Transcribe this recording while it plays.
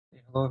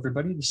Hello,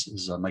 everybody. This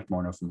is Mike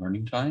Morno from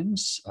Learning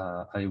Times.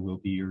 I will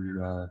be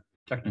your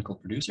technical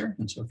producer,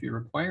 and so if you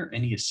require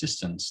any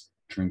assistance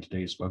during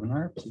today's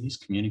webinar, please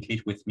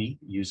communicate with me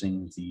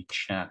using the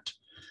chat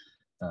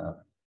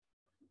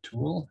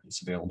tool.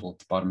 It's available at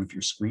the bottom of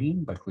your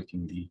screen by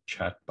clicking the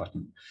chat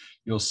button.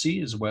 You'll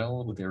see as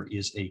well there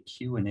is a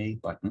Q&A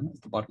button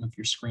at the bottom of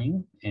your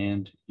screen,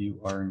 and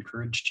you are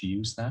encouraged to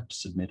use that to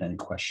submit any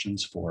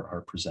questions for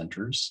our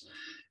presenters,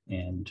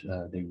 and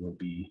they will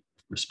be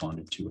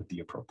responded to at the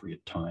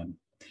appropriate time.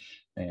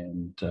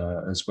 And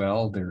as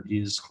well, there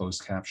is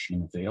closed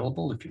captioning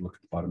available. If you look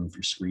at the bottom of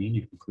your screen,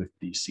 you can click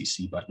the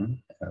CC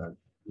button,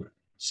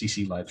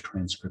 CC Live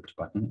Transcript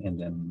button, and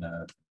then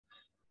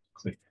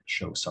click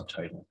Show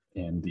Subtitle,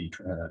 and the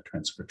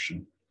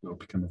transcription will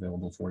become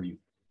available for you.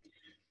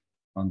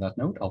 On that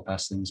note, I'll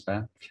pass things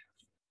back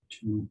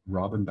to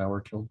Robin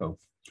Bauer-Kilgo.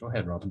 Go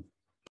ahead, Robin.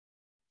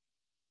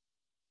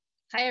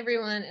 Hi,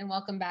 everyone, and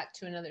welcome back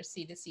to another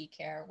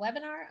C2CCare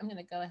webinar. I'm going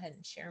to go ahead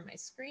and share my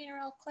screen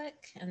real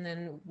quick, and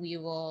then we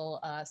will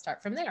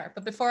start from there.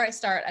 But before I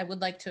start, I would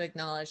like to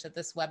acknowledge that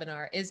this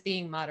webinar is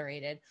being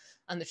moderated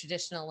on the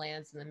traditional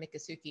lands of the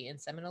Miccosukee and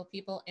Seminole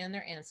people and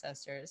their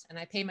ancestors, and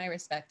I pay my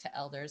respect to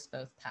elders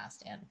both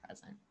past and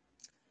present.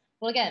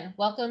 Well, again,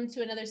 welcome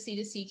to another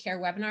C2CCare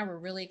webinar. We're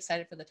really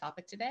excited for the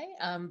topic today,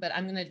 but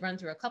I'm going to run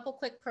through a couple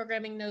quick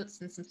programming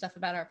notes and some stuff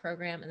about our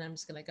program, and then I'm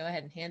just going to go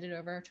ahead and hand it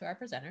over to our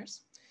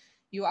presenters.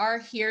 You are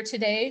here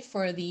today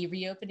for the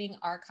Reopening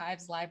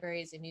Archives,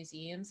 Libraries, and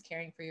Museums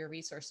Caring for Your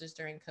Resources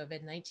During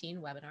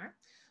COVID-19 webinar.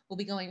 We'll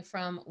be going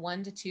from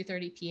 1 to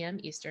 2:30 p.m.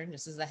 Eastern,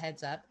 just as a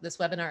heads up. This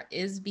webinar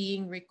is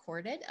being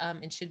recorded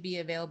and should be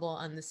available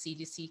on the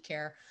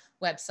C2CCare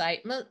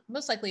website,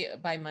 most likely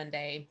by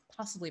Monday,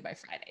 possibly by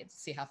Friday.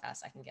 Let's see how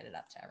fast I can get it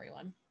up to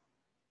everyone.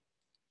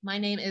 My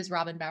name is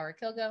Robin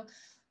Bauer-Kilgo.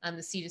 I'm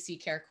the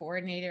C2CCare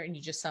coordinator, and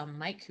you just saw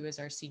Mike, who is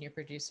our senior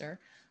producer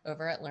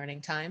over at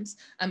Learning Times.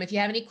 If you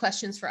have any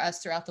questions for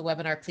us throughout the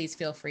webinar, please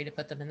feel free to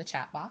put them in the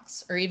chat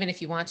box, or even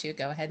if you want to,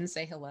 go ahead and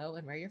say hello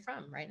and where you're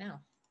from right now.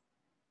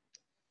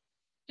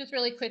 Just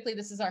really quickly,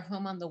 this is our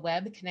home on the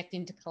web,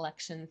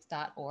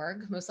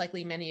 connectingtocollections.org. Most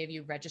likely many of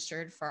you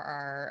registered for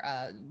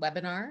our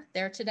webinar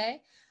there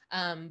today,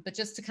 but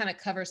just to kind of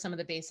cover some of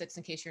the basics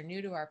in case you're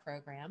new to our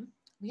program.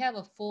 We have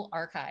a full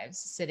archives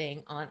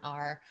sitting on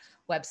our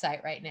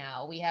website right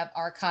now. We have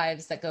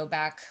archives that go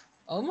back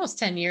almost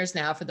 10 years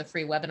now for the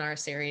free webinar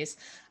series.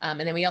 And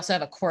then we also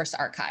have a course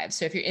archive.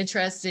 So if you're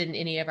interested in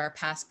any of our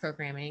past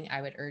programming,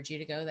 I would urge you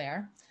to go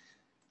there.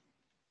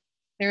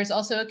 There's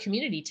also a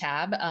community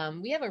tab.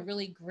 We have a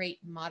really great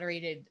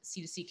moderated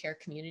C2CCare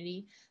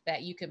community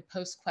that you can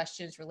post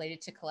questions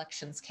related to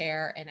collections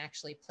care and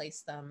actually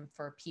place them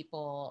for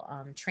people,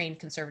 trained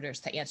conservators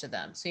to answer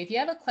them. So if you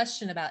have a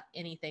question about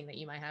anything that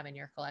you might have in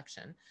your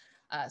collection,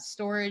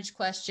 storage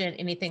question,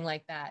 anything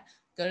like that,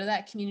 go to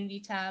that community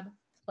tab,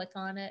 click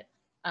on it,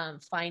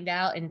 find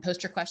out and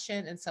post your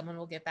question, and someone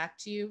will get back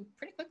to you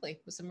pretty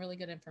quickly with some really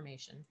good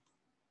information.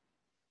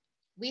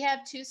 We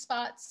have 2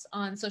 spots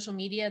on social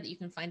media that you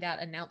can find out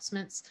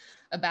announcements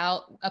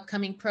about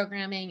upcoming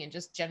programming and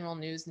just general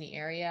news in the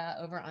area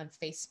over on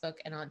Facebook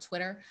and on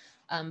Twitter.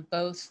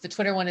 Both the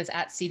Twitter one is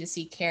at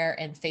C2CCare,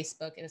 and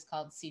Facebook it is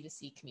called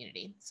C2C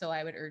Community. So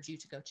I would urge you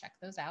to go check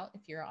those out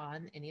if you're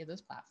on any of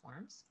those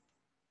platforms.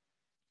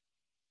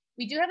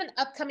 We do have an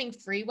upcoming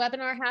free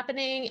webinar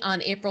happening on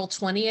April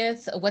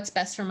 20th, What's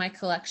Best for My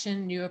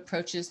Collection, New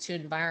Approaches to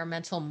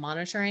Environmental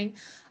Monitoring.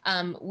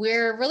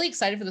 We're really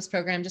excited for this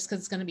program just because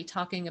it's going to be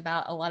talking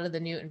about a lot of the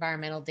new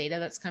environmental data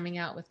that's coming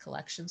out with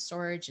collection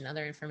storage and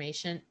other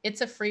information.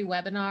 It's a free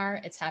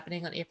webinar. It's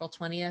happening on April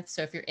 20th.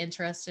 So if you're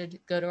interested,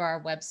 go to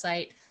our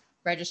website,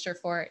 register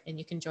for it, and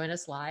you can join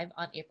us live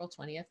on April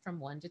 20th from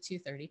 1 to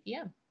 2:30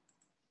 p.m.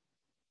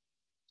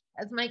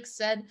 As Mike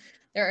said,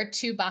 there are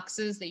 2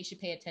 boxes that you should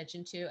pay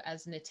attention to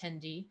as an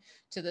attendee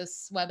to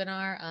this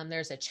webinar.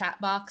 There's a chat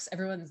box.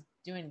 Everyone's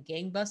doing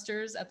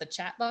gangbusters at the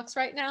chat box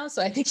right now,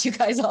 so I think you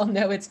guys all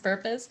know its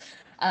purpose.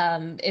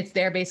 It's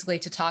there basically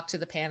to talk to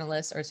the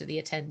panelists or to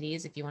the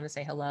attendees if you want to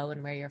say hello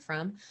and where you're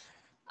from.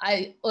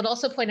 I would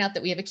also point out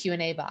that we have a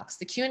Q&A box.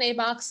 The Q&A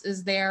box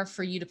is there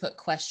for you to put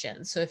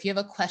questions. So if you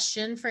have a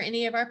question for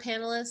any of our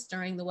panelists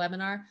during the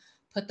webinar,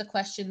 put the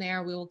question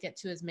there. We will get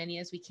to as many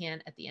as we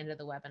can at the end of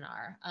the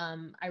webinar.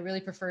 I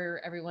really prefer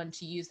everyone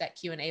to use that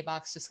Q&A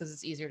box just because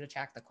it's easier to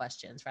track the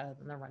questions rather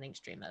than the running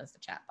stream that is the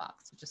chat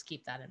box. So just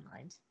keep that in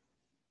mind.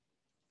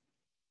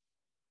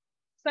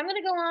 So I'm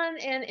going to go on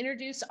and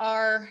introduce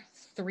our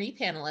 3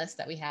 panelists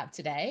that we have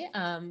today.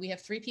 We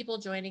have 3 people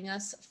joining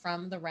us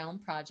from the Realm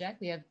Project.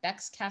 We have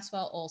Bex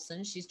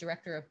Caswell-Olson. She's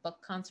Director of Book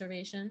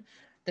Conservation,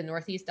 the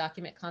Northeast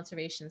Document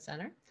Conservation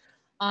Center.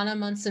 Anna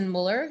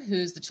Munson-Muller,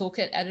 who's the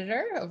toolkit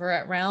editor over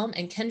at Realm,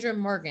 and Kendra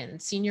Morgan,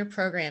 Senior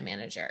Program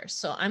Manager.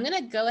 So I'm going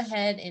to go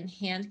ahead and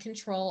hand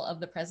control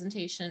of the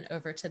presentation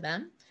over to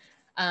them.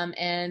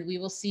 And we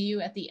will see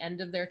you at the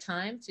end of their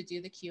time to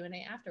do the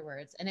Q&A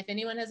afterwards. And if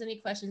anyone has any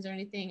questions or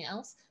anything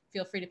else,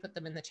 feel free to put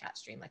them in the chat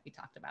stream like we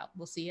talked about.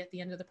 We'll see you at the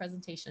end of the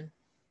presentation.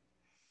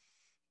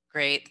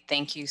 Great.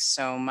 Thank you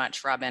so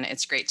much, Robin.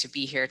 It's great to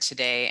be here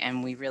today,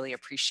 and we really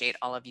appreciate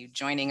all of you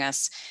joining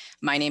us.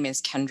 My name is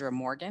Kendra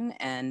Morgan,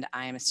 and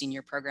I am a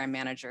Senior Program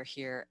Manager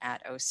here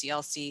at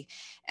OCLC,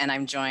 and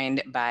I'm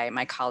joined by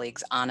my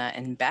colleagues Anna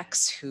and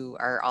Bex, who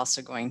are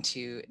also going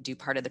to do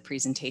part of the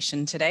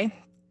presentation today.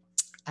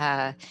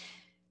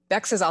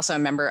 Bex is also a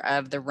member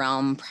of the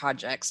Realm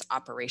Projects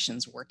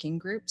Operations Working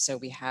Group. So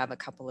we have a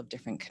couple of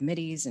different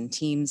committees and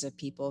teams of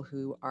people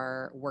who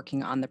are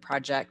working on the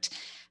project.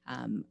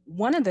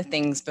 One of the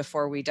things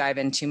before we dive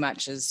in too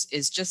much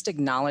is just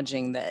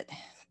acknowledging that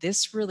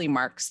this really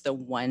marks the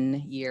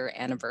 1-year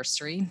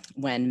anniversary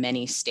when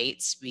many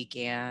states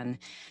began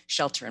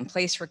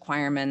shelter-in-place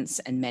requirements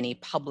and many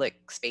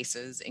public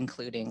spaces,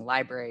 including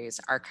libraries,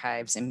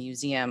 archives, and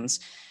museums,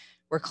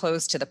 were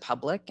closed to the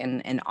public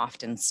and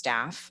often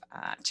staff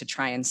to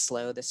try and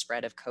slow the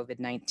spread of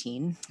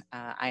COVID-19.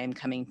 I am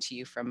coming to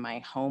you from my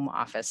home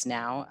office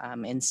now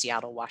in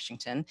Seattle,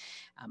 Washington.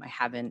 I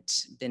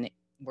haven't been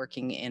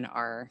working in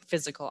our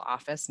physical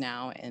office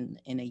now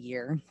in a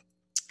year.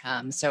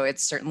 So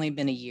it's certainly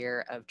been a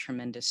year of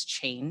tremendous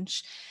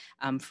change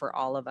for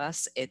all of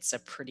us. It's a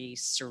pretty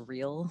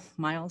surreal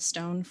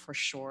milestone for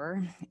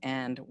sure.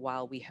 And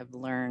while we have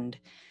learned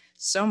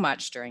so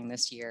much during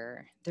this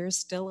year, there's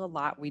still a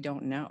lot we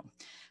don't know.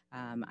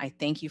 I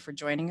thank you for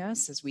joining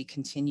us as we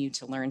continue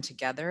to learn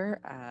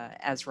together.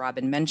 As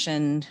Robin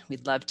mentioned,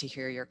 we'd love to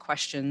hear your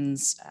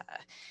questions,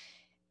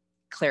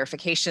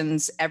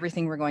 clarifications.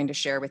 Everything we're going to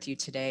share with you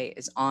today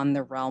is on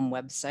the Realm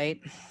website.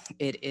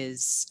 It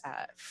is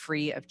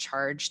free of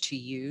charge to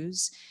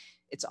use.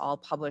 It's all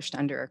published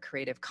under a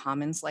Creative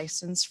Commons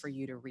license for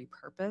you to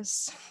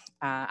repurpose.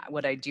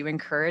 What I do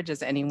encourage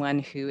is anyone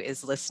who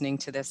is listening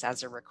to this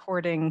as a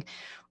recording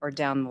or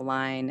down the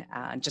line,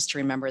 just to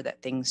remember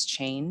that things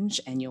change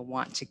and you'll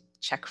want to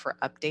check for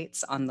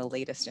updates on the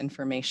latest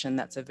information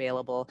that's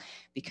available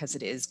because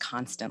it is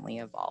constantly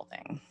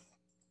evolving.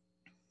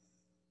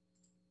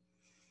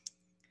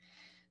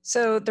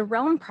 So the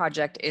Realm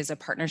Project is a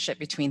partnership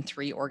between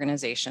 3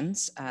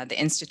 organizations, the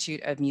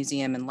Institute of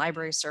Museum and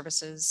Library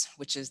Services,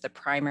 which is the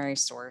primary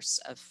source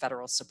of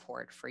federal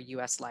support for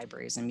US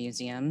libraries and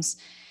museums,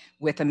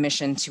 with a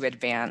mission to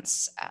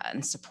advance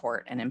and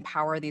support and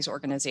empower these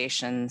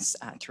organizations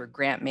through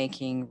grant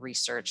making,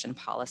 research, and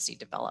policy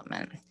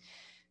development.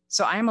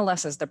 So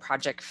IMLS as the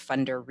project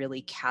funder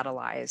really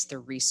catalyzed the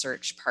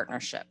research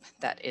partnership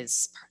that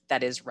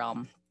is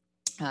Realm.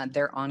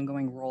 Their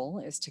ongoing role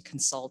is to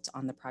consult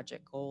on the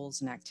project goals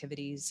and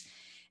activities.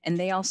 And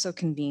they also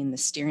convene the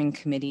steering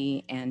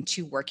committee and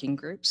 2 working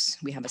groups.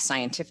 We have a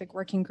scientific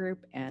working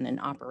group and an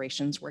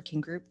operations working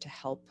group to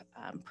help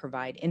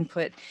provide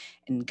input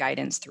and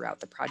guidance throughout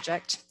the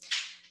project.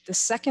 The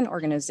second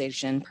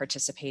organization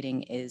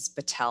participating is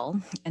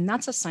Battelle, and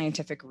that's a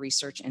scientific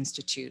research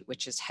institute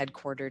which is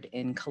headquartered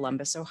in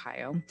Columbus,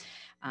 Ohio.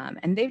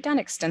 And they've done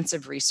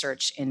extensive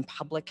research in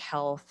public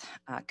health,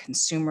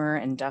 consumer,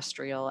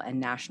 industrial, and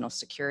national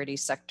security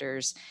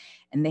sectors.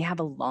 And they have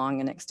a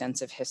long and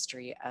extensive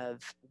history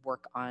of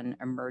work on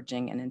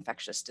emerging and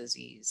infectious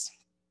disease.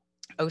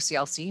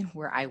 OCLC,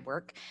 where I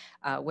work,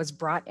 was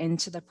brought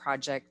into the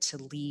project to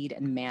lead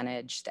and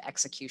manage the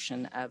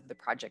execution of the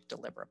project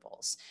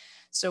deliverables.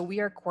 So we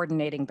are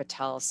coordinating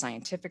Battelle's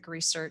scientific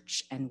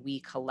research, and we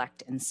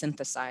collect and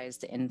synthesize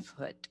the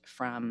input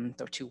from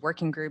the 2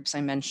 working groups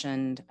I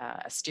mentioned,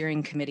 a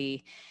steering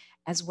committee,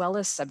 as well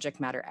as subject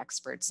matter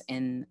experts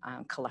in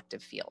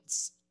collective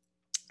fields.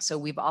 So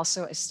we've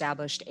also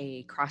established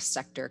a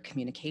cross-sector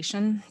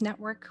communication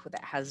network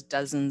that has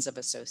dozens of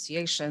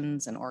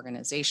associations and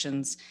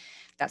organizations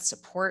that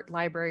support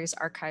libraries,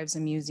 archives,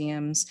 and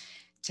museums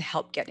to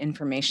help get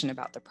information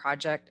about the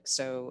project.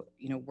 So,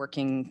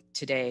 working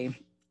today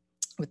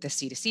with the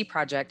C2C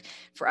project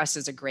for us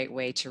is a great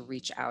way to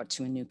reach out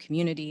to a new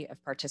community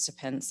of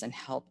participants and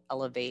help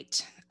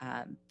elevate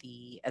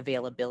the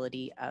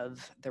availability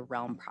of the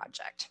Realm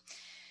project.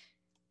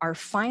 Our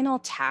final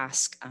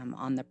task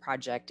on the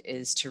project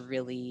is to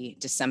really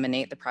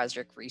disseminate the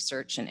project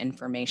research and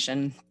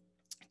information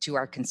to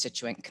our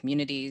constituent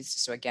communities.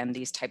 So again,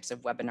 these types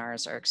of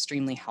webinars are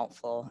extremely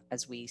helpful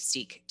as we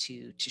seek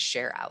to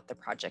share out the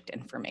project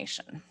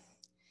information.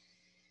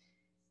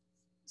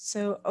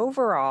 So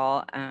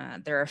overall,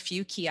 there are a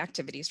few key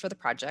activities for the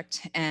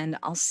project, and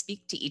I'll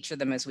speak to each of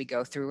them as we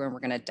go through, and we're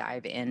going to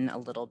dive in a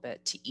little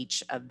bit to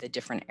each of the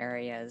different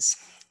areas.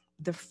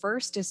 The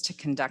first is to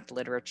conduct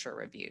literature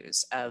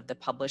reviews of the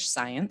published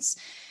science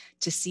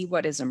to see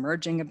what is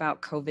emerging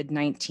about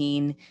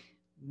COVID-19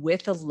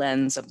 with a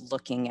lens of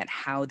looking at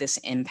how this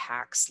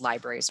impacts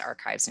libraries,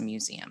 archives, and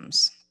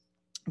museums.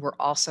 We're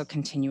also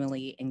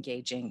continually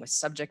engaging with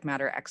subject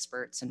matter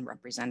experts and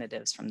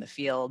representatives from the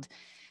field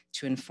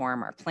to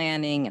inform our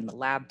planning and the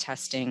lab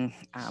testing,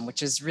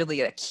 which is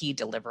really a key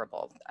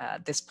deliverable.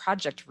 This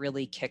project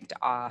really kicked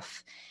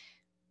off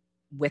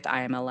with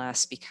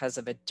IMLS because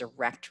of a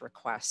direct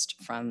request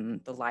from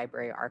the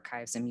library,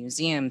 archives, and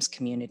museums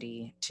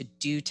community to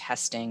do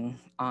testing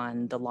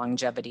on the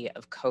longevity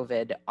of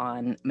COVID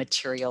on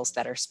materials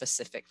that are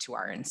specific to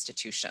our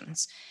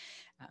institutions.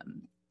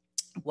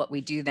 What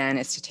we do then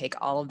is to take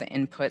all of the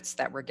inputs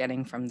that we're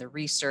getting from the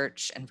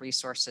research and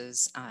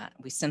resources,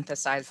 we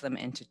synthesize them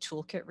into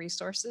toolkit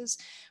resources,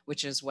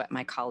 which is what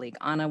my colleague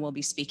Anna will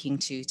be speaking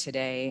to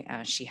today.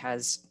 She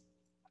has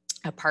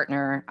a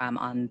partner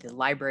on the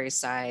library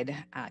side,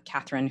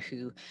 Catherine,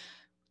 who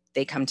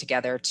they come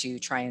together to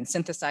try and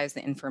synthesize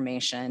the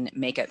information,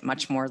 make it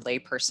much more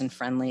layperson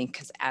friendly,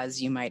 because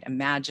as you might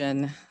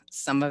imagine,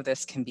 some of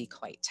this can be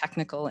quite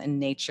technical in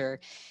nature,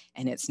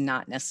 and it's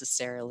not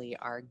necessarily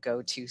our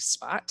go-to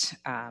spot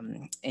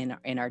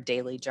in our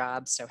daily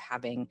job. So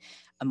having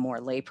a more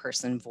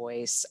layperson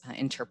voice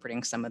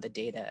interpreting some of the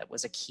data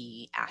was a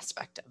key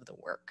aspect of the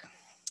work.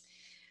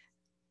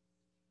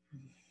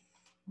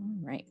 All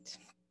right.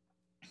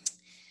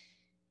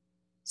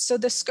 So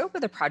the scope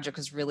of the project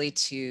was really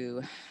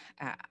to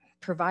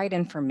provide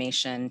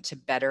information to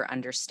better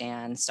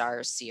understand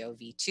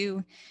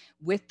SARS-CoV-2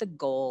 with the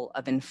goal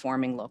of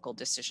informing local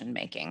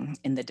decision-making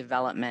in the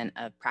development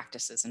of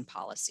practices and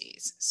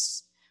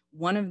policies.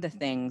 One of the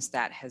things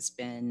that has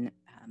been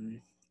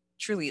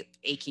truly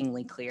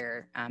achingly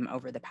clear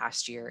over the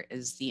past year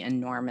is the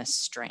enormous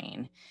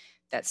strain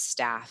that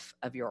staff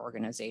of your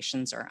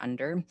organizations are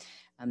under.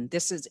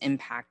 This is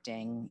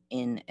impacting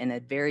in a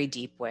very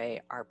deep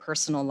way our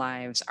personal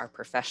lives, our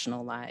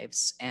professional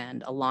lives,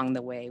 and along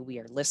the way we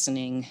are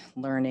listening,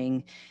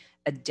 learning,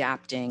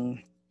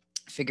 adapting,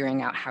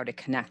 figuring out how to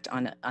connect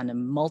on a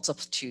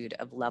multitude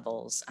of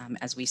levels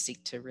as we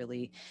seek to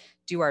really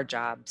do our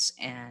jobs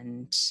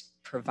and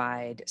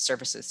provide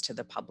services to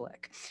the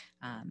public.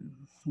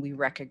 We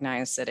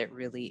recognize that it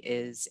really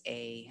is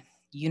a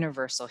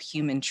universal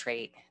human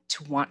trait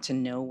to want to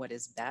know what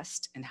is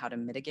best and how to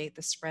mitigate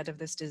the spread of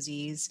this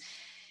disease.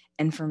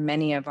 And for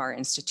many of our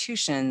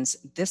institutions,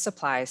 this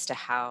applies to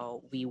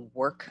how we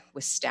work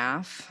with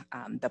staff,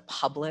 the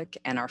public,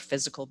 and our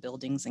physical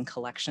buildings and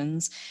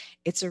collections.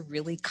 It's a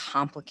really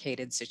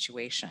complicated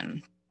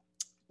situation.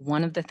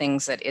 One of the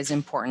things that is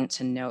important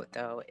to note,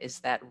 though, is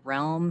that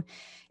Realm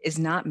is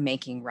not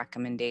making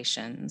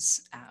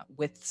recommendations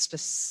with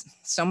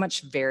so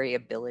much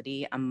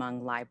variability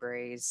among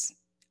libraries,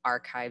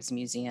 archives,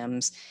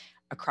 museums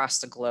across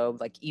the globe,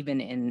 like even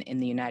in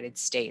the United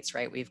States,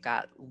 right? We've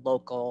got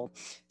local,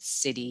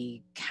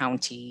 city,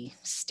 county,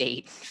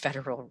 state,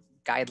 federal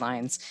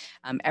guidelines.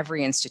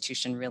 Every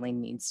institution really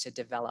needs to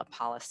develop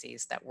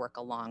policies that work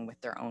along with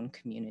their own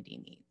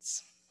community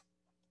needs.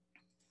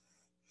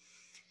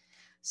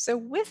 So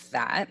with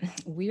that,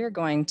 we are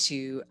going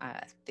to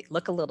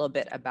look a little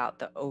bit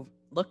about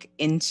look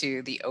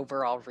into the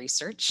overall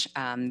research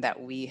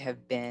that we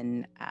have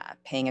been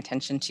paying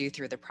attention to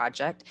through the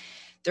project.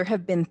 There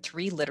have been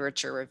 3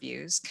 literature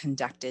reviews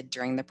conducted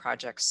during the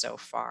project so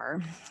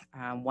far.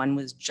 One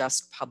was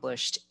just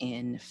published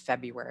in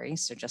February,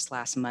 so just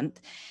last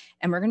month.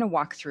 And we're going to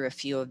walk through a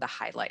few of the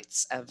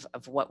highlights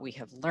of what we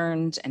have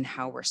learned and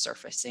how we're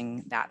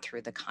surfacing that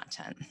through the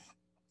content.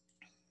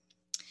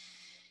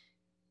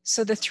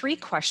 So the 3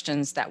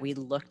 questions that we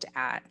looked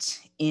at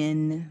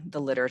in the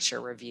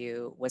literature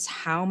review was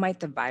how might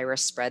the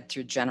virus spread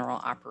through general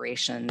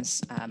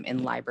operations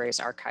in libraries,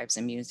 archives,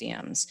 and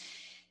museums?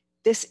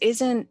 This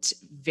isn't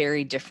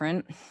very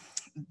different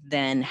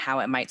than how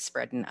it might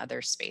spread in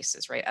other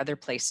spaces, right? Other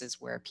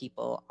places where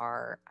people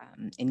are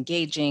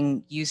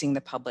engaging, using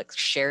the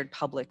shared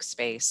public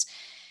space.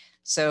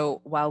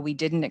 So while we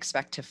didn't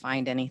expect to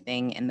find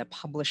anything in the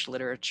published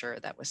literature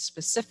that was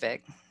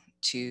specific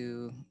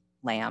to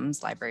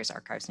LAMs, libraries,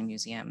 archives, and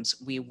museums,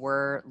 we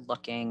were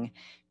looking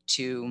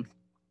to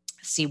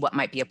see what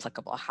might be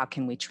applicable. How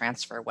can we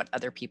transfer what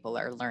other people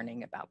are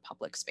learning about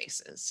public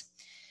spaces?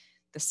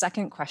 The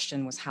second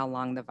question was how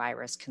long the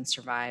virus can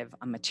survive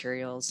on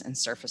materials and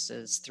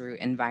surfaces through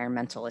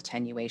environmental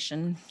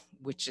attenuation,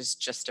 which is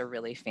just a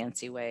really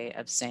fancy way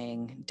of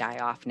saying die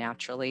off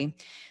naturally.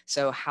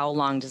 So how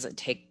long does it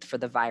take for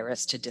the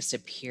virus to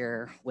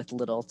disappear with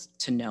little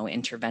to no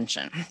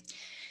intervention?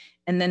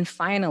 And then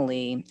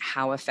finally,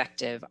 how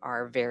effective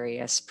are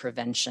various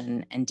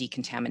prevention and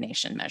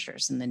decontamination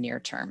measures in the near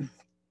term?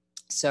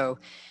 So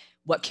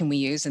what can we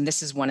use? And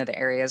this is one of the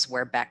areas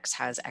where Bex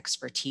has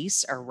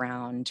expertise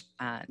around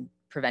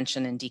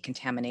prevention and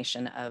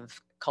decontamination of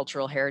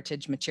cultural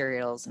heritage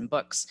materials and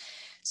books.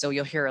 So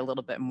you'll hear a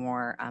little bit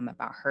more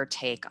about her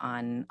take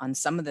on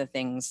some of the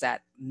things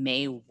that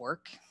may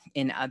work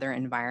in other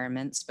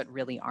environments, but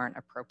really aren't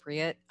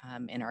appropriate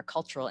in our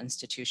cultural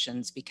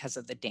institutions because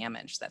of the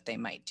damage that they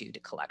might do to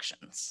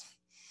collections.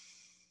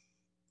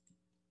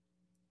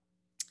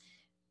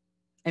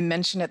 I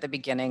mentioned at the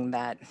beginning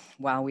that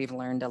while we've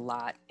learned a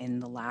lot in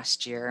the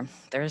last year,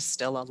 there's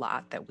still a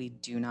lot that we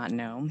do not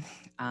know.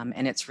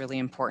 And it's really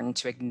important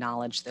to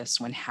acknowledge this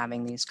when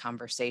having these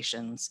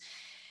conversations.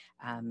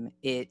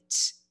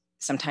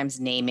 Sometimes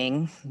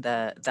naming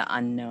the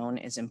unknown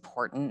is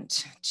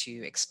important to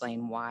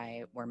explain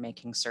why we're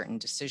making certain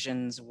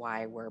decisions,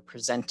 why we're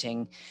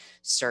presenting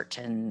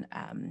certain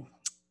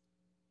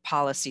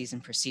policies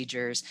and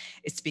procedures.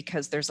 It's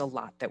because there's a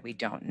lot that we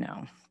don't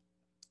know.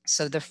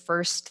 So the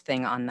first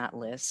thing on that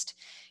list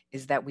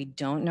is that we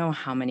don't know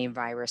how many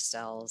virus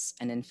cells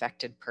an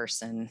infected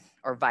person,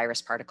 or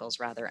virus particles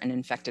rather, an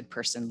infected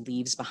person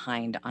leaves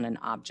behind on an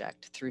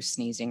object through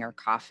sneezing or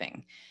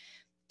coughing.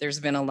 There's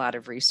been a lot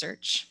of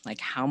research, like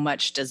how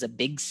much does a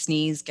big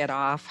sneeze get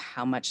off?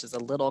 How much is a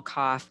little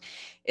cough?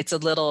 It's a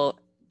little,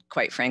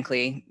 quite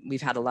frankly,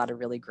 we've had a lot of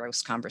really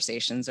gross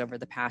conversations over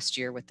the past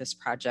year with this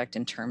project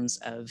in terms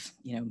of,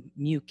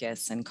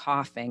 mucus and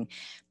coughing,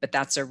 but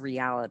that's a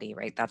reality,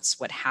 right? That's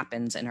what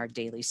happens in our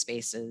daily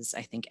spaces.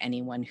 I think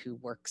anyone who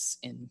works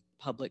in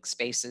public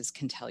spaces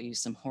can tell you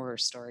some horror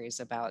stories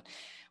about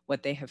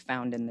what they have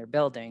found in their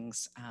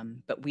buildings,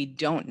 but we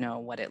don't know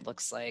what it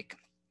looks like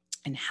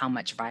and how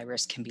much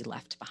virus can be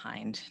left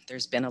behind.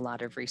 There's been a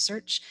lot of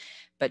research,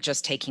 but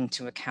just taking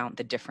into account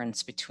the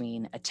difference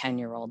between a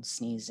 10-year-old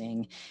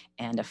sneezing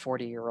and a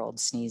 40-year-old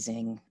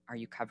sneezing, are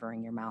you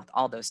covering your mouth?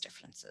 All those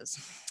differences.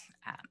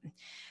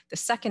 The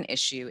second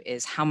issue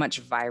is how much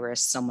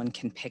virus someone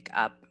can pick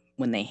up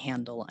when they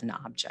handle an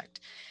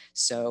object.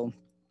 So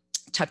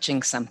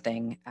touching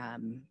something,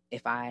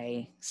 if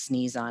I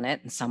sneeze on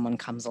it and someone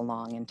comes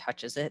along and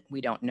touches it,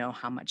 we don't know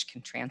how much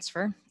can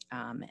transfer.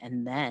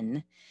 And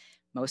then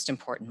most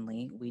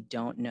importantly, we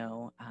don't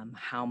know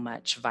how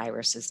much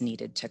virus is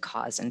needed to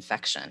cause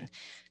infection.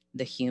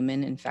 The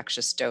human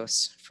infectious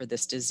dose for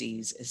this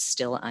disease is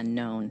still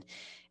unknown.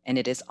 And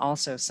it is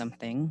also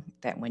something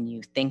that when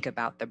you think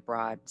about the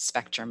broad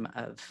spectrum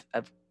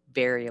of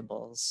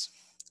variables,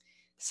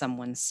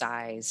 someone's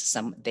size,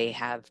 they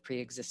have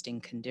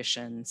pre-existing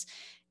conditions,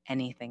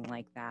 anything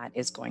like that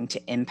is going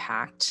to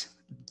impact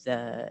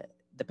the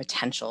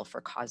potential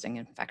for causing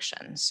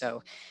infection.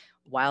 So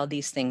while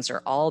these things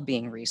are all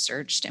being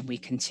researched and we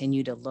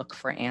continue to look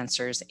for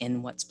answers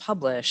in what's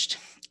published,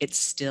 it's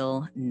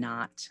still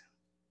not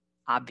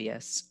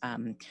obvious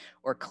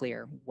or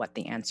clear what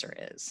the answer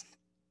is.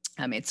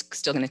 It's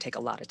still going to take a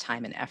lot of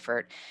time and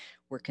effort.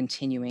 We're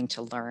continuing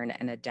to learn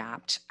and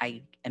adapt.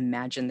 I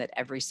imagine that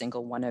every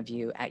single one of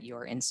you at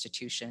your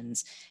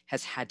institutions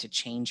has had to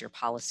change your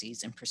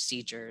policies and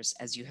procedures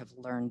as you have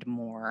learned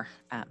more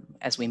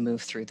as we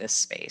move through this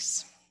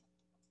space.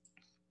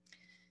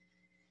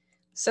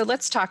 So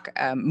let's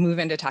move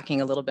into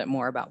talking a little bit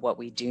more about what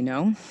we do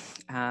know.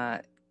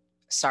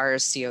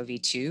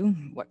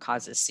 SARS-CoV-2, what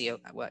causes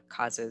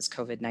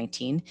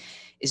COVID-19,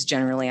 is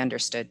generally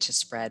understood to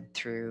spread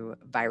through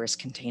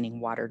virus-containing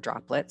water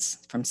droplets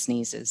from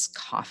sneezes,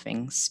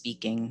 coughing,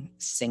 speaking,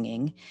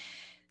 singing.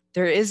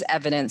 There is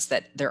evidence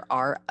that there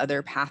are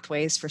other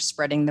pathways for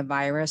spreading the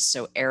virus.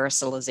 So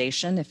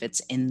aerosolization, if it's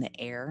in the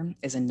air,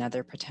 is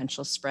another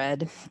potential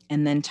spread.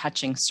 And then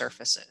touching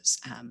surfaces.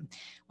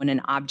 When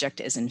an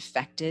object is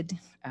infected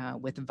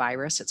with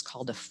virus, it's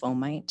called a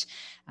fomite.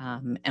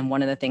 And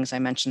one of the things I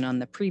mentioned on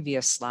the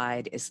previous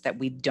slide is that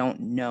we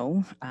don't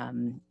know.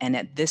 And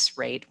at this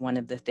rate, one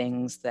of the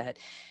things that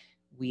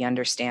we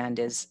understand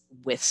is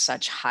with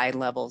such high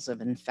levels of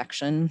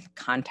infection,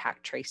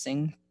 contact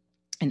tracing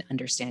and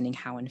understanding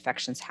how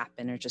infections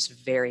happen are just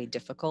very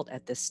difficult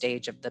at this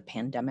stage of the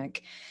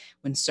pandemic.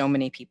 When so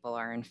many people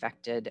are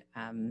infected,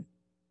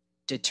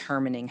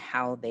 determining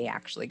how they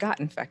actually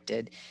got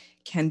infected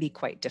can be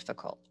quite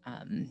difficult.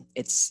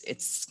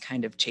 It's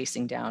kind of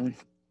chasing down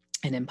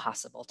an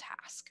impossible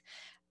task.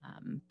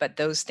 But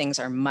those things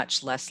are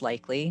much less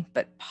likely,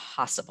 but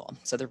possible.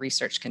 So the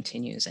research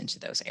continues into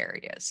those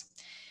areas.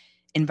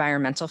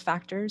 Environmental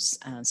factors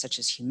such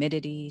as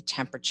humidity,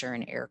 temperature,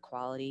 and air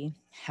quality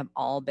have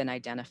all been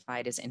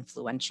identified as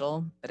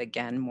influential, but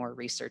again, more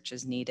research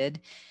is needed.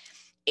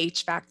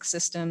 HVAC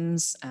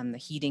systems, the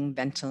heating,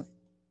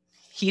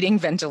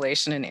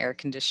 ventilation, and air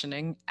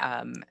conditioning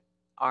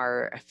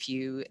are a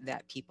few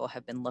that people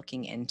have been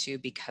looking into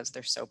because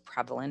they're so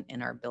prevalent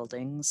in our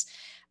buildings.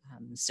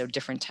 So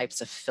different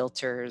types of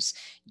filters,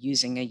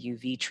 using a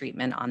UV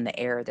treatment on the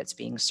air that's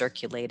being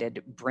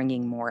circulated,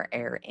 bringing more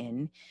air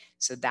in.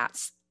 So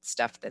that's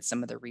stuff that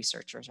some of the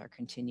researchers are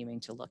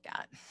continuing to look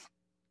at.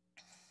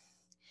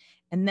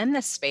 And then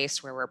the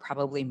space where we're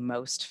probably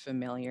most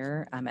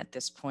familiar at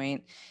this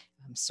point,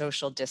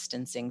 social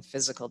distancing,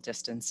 physical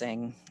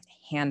distancing,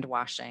 hand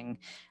washing.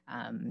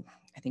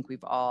 I think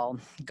we've all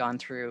gone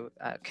through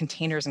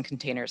containers and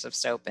containers of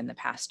soap in the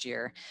past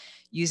year,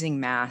 using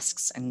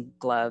masks and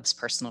gloves,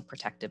 personal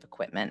protective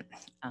equipment,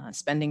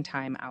 spending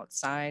time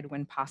outside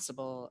when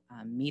possible,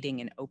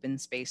 meeting in open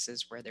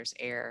spaces where there's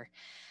air.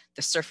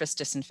 The surface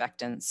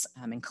disinfectants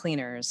and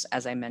cleaners,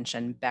 as I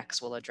mentioned,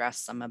 Bex will address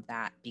some of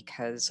that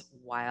because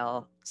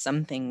while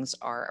some things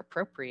are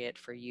appropriate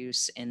for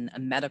use in a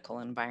medical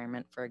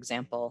environment, for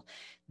example,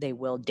 they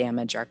will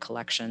damage our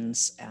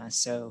collections.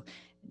 So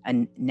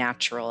a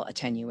natural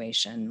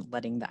attenuation,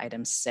 letting the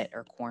items sit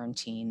or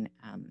quarantine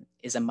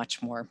is a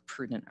much more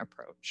prudent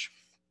approach.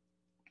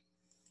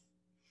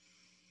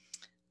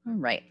 All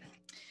right.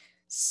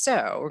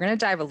 So we're going to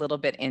dive a little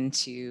bit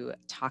into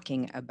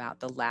talking about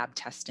the lab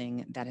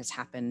testing that has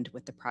happened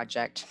with the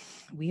project.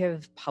 We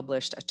have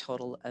published a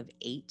total of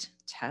 8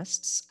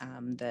 tests.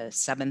 The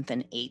 7th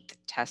and 8th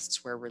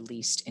tests were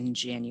released in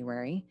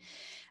January,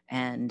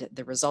 and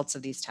the results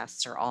of these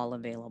tests are all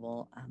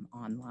available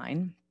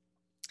online.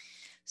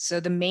 So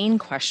the main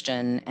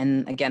question,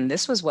 and again,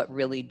 this was what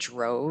really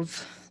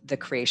drove the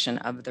creation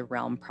of the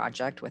Realm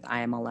project with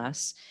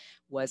IMLS,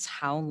 was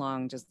how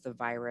long does the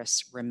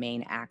virus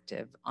remain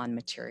active on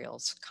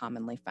materials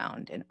commonly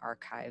found in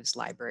archives,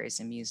 libraries,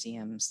 and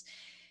museums?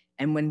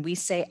 And when we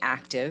say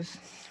active,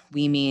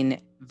 we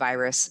mean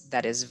virus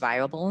that is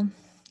viable,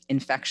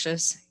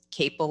 infectious,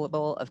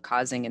 capable of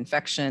causing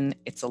infection,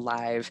 it's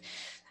alive.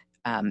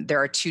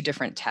 There are two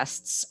different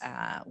tests.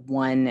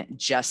 One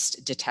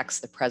just detects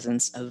the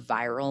presence of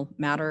viral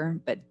matter,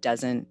 but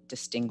doesn't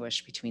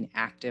distinguish between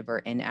active or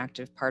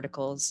inactive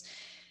particles.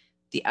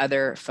 The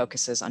other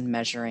focuses on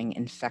measuring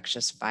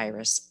infectious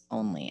virus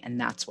only, and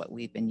that's what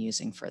we've been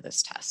using for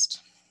this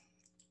test.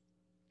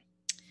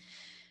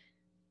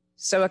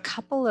 So a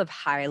couple of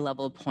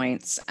high-level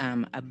points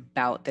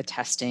about the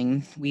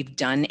testing. We've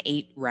done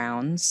 8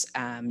 rounds.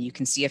 You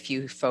can see a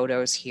few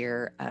photos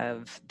here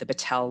of the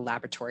Battelle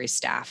laboratory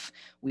staff.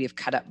 We have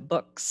cut up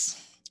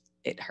books.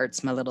 It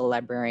hurts my little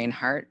librarian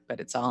heart, but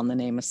it's all in the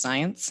name of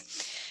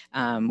science.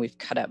 We've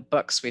cut up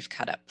books, we've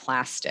cut up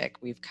plastic,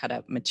 we've cut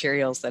up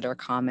materials that are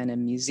common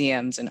in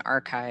museums and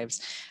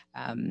archives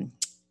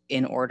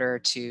in order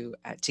to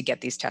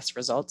get these test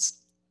results.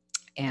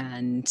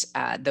 And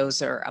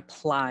those are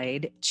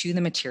applied to the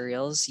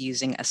materials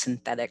using a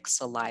synthetic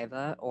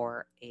saliva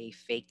or a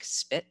fake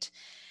spit.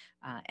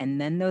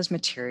 And then those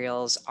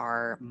materials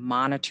are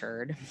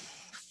monitored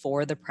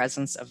for the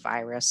presence of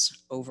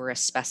virus over a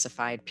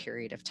specified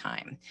period of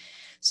time.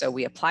 So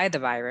we apply the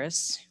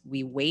virus,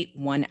 we wait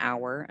 1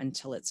 hour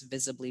until it's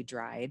visibly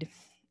dried,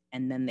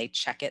 and then they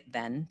check it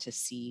then to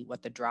see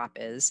what the drop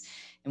is.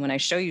 And when I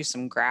show you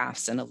some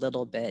graphs in a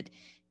little bit,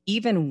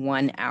 even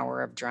 1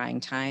 hour of drying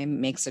time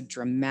makes a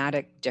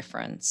dramatic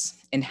difference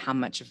in how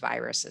much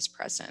virus is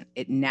present.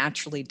 It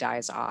naturally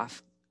dies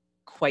off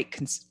quite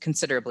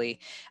considerably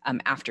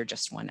after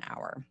just 1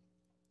 hour.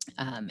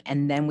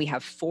 And then we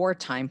have 4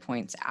 time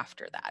points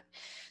after that.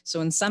 So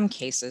in some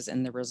cases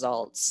in the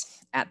results,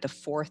 at the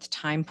 4th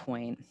time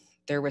point,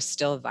 there was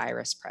still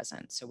virus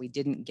present. So we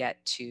didn't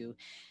get to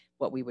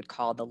what we would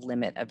call the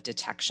limit of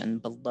detection,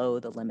 below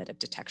the limit of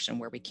detection,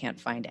 where we can't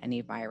find any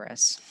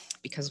virus,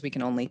 because we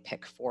can only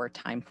pick 4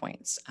 time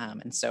points.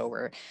 And so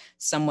we're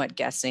somewhat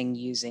guessing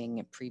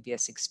using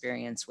previous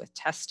experience with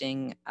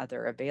testing,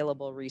 other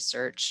available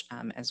research,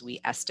 as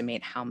we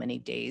estimate how many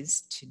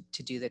days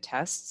to do the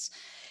tests.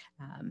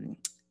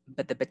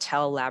 But the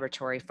Battelle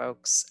laboratory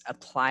folks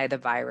apply the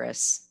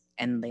virus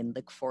and they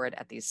look for it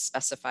at these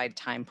specified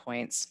time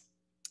points.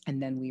 And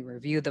then we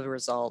review the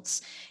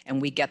results and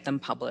we get them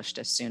published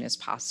as soon as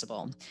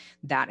possible.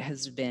 That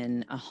has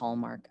been a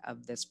hallmark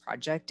of this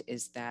project,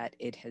 is that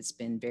it has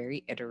been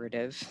very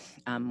iterative.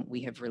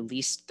 We have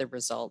released the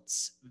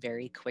results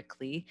very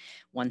quickly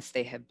once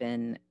they have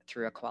been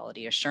through a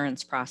quality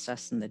assurance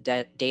process and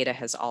the data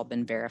has all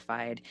been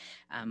verified.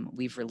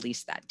 We've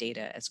released that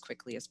data as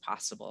quickly as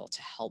possible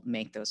to help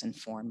make those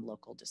informed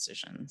local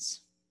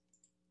decisions.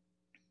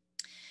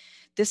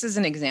 This is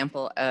an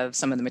example of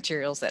some of the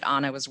materials that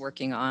Anna was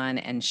working on,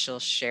 and she'll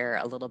share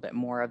a little bit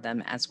more of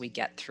them as we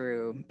get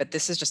through. But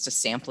this is just a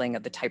sampling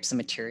of the types of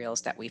materials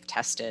that we've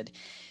tested.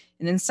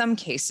 And in some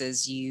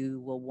cases,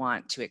 you will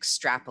want to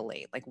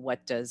extrapolate, like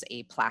what does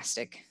a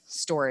plastic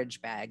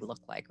storage bag look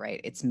like, right?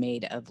 It's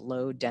made of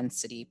low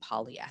density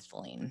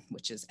polyethylene,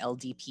 which is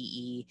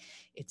LDPE.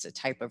 It's a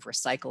type of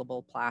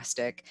recyclable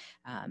plastic.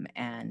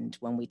 And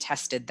when we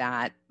tested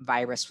that,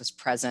 virus was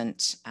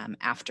present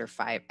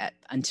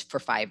for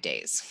 5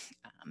 days.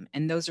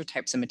 And those are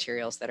types of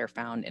materials that are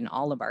found in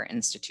all of our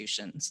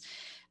institutions.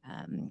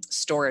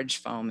 Storage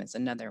foam is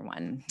another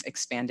one,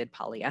 expanded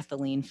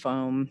polyethylene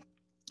foam,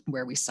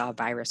 where we saw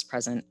virus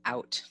present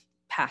out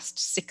past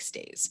 6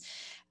 days.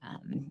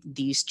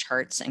 These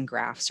charts and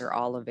graphs are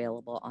all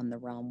available on the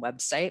Realm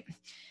website.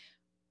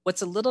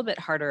 What's a little bit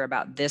harder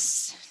about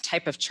this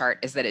type of chart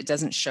is that it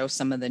doesn't show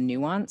some of the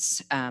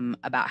nuance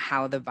about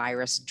how the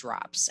virus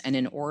drops. And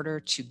in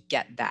order to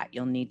get that,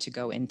 you'll need to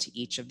go into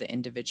each of the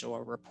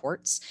individual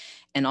reports.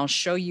 And I'll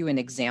show you an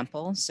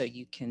example so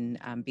you can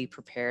be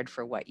prepared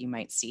for what you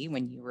might see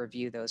when you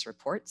review those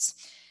reports.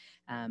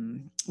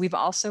 We've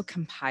also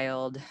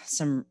compiled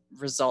some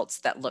results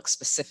that look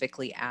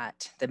specifically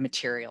at the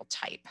material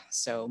type.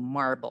 So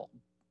marble,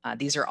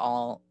 these are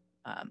all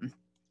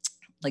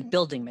like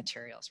building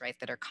materials, right,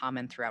 that are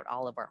common throughout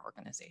all of our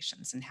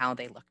organizations and how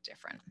they look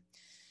different.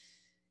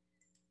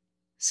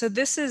 So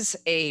this is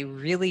a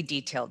really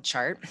detailed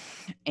chart,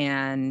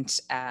 and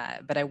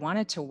but I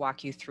wanted to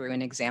walk you through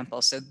an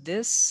example. So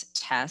this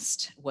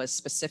test was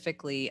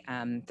specifically,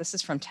 this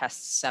is from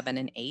tests 7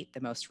 and 8,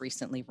 the most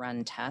recently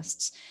run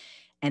tests.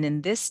 And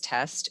in this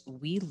test,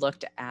 we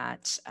looked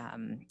at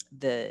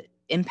the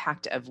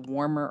impact of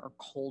warmer or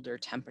colder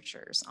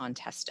temperatures on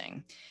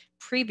testing.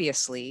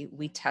 Previously,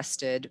 we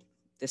tested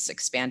this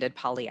expanded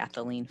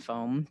polyethylene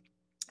foam,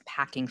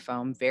 packing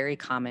foam, very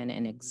common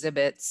in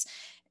exhibits,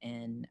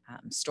 in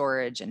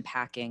storage and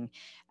packing.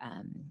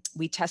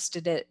 We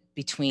tested it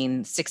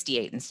between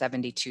 68 and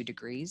 72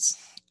 degrees.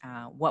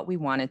 What we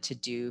wanted to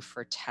do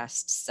for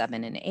tests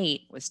 7 and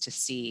 8 was to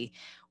see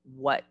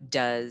what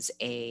does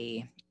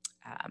a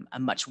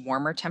much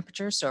warmer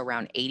temperature, so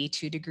around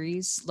 82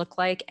 degrees look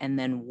like, and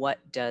then what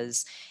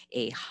does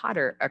a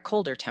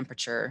colder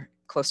temperature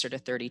closer to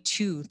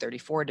 32,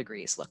 34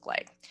 degrees look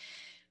like.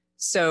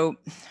 So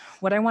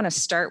what I want to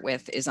start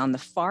with is on the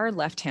far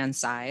left-hand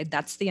side,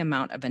 that's the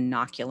amount of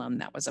inoculum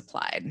that was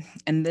applied.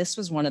 And this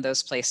was one of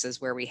those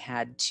places where we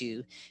had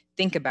to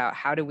think about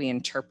how do we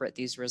interpret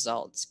these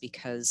results,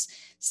 because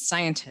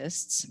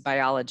scientists,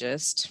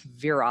 biologists,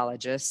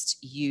 virologists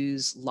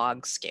use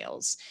log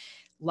scales.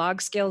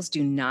 Log scales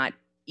do not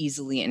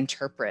easily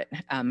interpret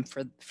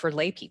for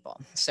lay people.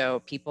 So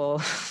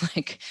people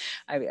like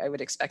I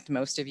would expect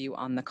most of you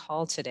on the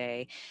call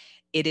today,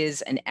 it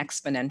is an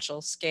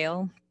exponential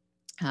scale.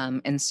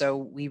 And so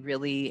we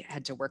really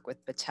had to work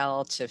with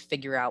Battelle to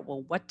figure out,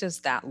 well, what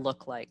does that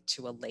look like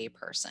to a lay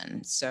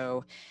person?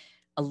 So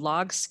a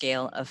log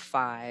scale of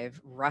 5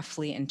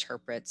 roughly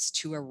interprets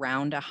to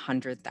around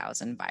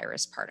 100,000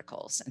 virus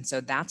particles. And so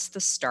that's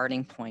the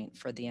starting point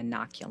for the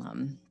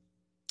inoculum.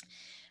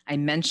 I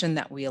mentioned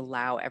that we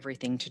allow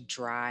everything to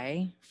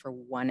dry for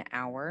 1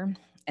 hour,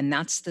 and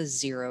that's the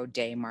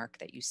 0-day mark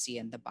that you see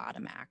in the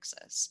bottom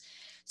axis.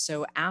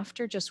 So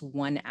after just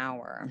 1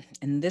 hour,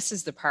 and this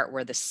is the part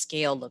where the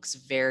scale looks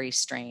very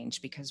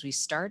strange because we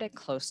start at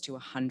close to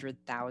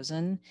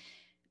 100,000.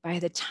 By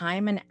the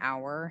time an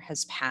hour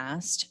has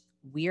passed,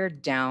 we are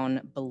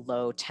down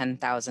below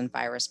 10,000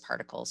 virus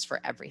particles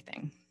for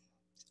everything.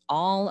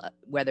 All,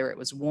 whether it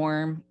was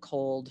warm,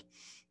 cold,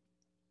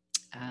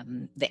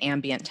 the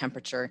ambient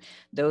temperature,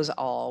 those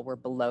all were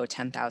below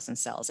 10,000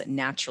 cells. It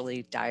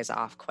naturally dies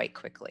off quite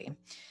quickly.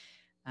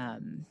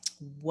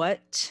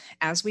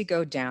 As we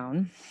go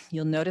down,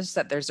 you'll notice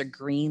that there's a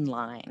green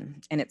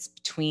line, and it's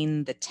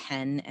between the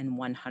 10 and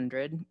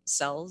 100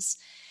 cells.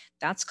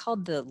 That's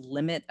called the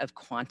limit of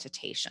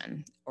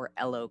quantitation, or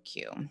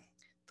LOQ.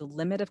 The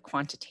limit of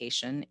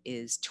quantitation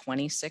is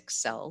 26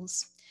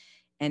 cells,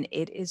 and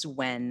it is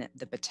when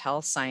the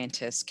Battelle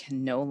scientists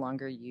can no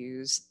longer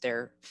use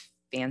their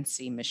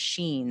fancy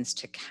machines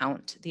to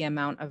count the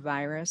amount of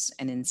virus,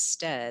 and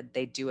instead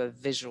they do a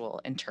visual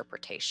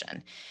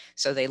interpretation.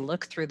 So they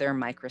look through their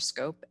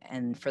microscope,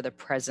 and for the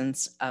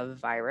presence of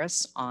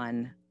virus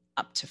on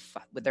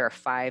there are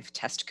 5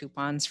 test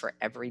coupons for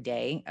every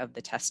day of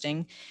the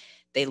testing.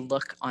 They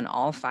look on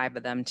all 5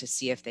 of them to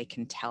see if they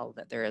can tell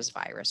that there is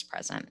virus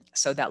present.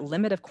 So that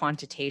limit of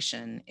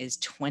quantitation is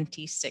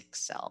 26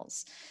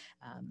 cells.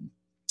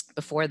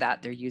 Before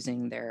that, they're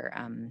using their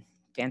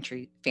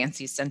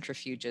fancy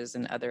centrifuges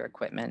and other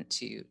equipment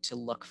to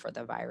look for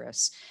the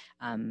virus.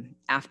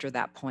 After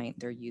that point,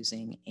 they're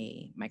using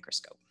a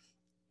microscope.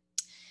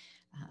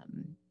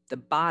 The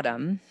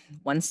bottom,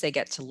 once they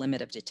get to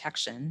limit of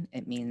detection,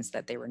 it means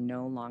that they were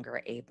no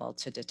longer able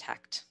to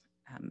detect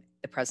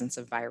the presence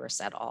of virus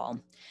at all.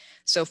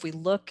 So if we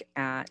look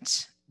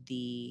at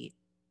the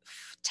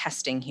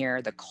testing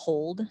here, the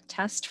cold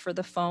test for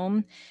the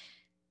foam,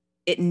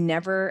 it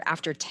never,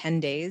 after 10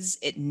 days,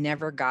 it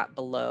never got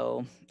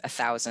below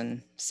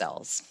 1,000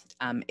 cells.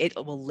 It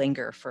will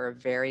linger for a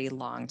very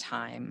long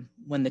time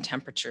when the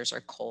temperatures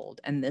are cold.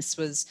 And this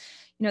was,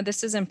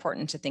 this is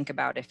important to think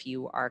about if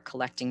you are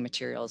collecting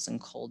materials in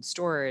cold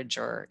storage,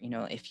 or,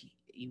 if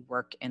you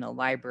work in a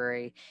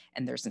library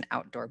and there's an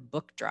outdoor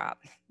book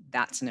drop,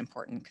 that's an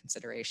important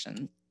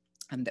consideration.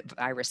 That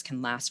virus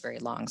can last very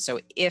long. So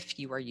if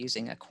you are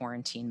using a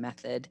quarantine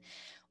method,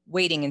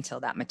 waiting until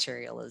that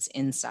material is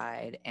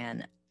inside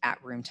and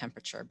at room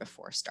temperature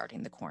before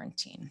starting the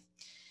quarantine.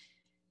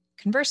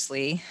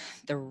 Conversely,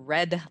 the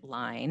red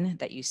line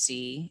that you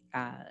see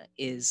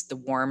is the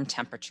warm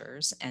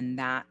temperatures, and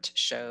that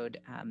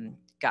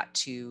got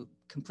to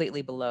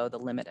completely below the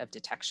limit of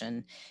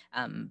detection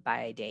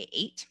by day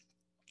 8,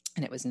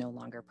 and it was no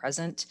longer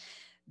present.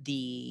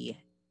 The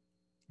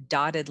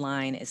dotted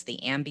line is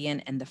the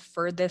ambient, and the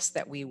furthest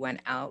that we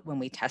went out when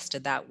we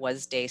tested that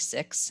was day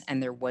 6,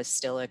 and there was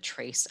still a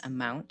trace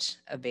amount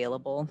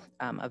available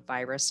of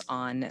virus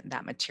on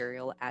that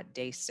material at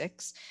day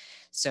 6.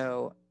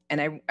 So,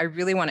 and I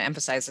really want to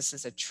emphasize this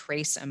is a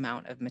trace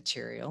amount of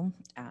material.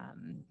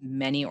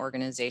 Many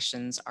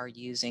organizations are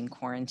using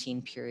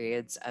quarantine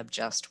periods of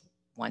just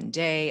 1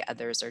 day,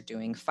 others are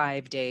doing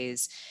 5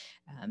 days.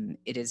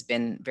 It has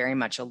been very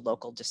much a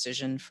local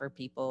decision for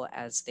people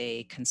as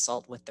they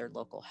consult with their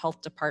local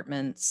health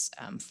departments,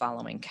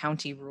 following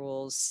county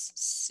rules,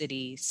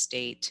 city,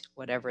 state,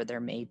 whatever there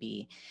may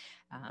be.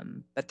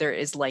 But there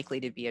is likely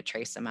to be a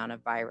trace amount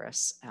of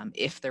virus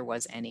if there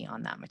was any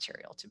on that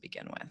material to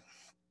begin with.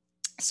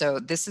 So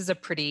this is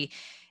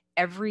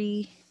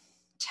every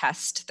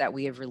test that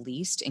we have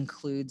released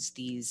includes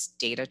these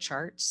data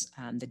charts.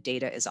 The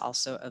data is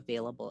also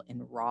available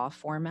in raw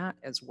format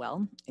as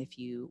well, if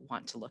you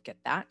want to look at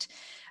that.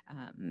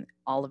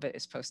 All of it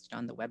is posted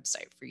on the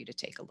website for you to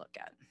take a look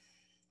at.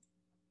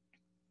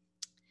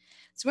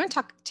 So we're going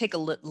to take a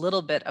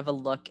little bit of a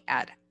look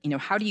at,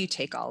 how do you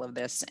take all of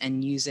this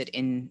and use it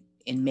in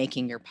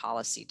making your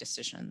policy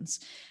decisions.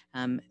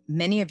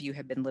 Many of you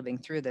have been living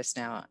through this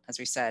now, as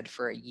we said,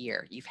 for a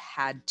year. You've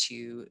had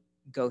to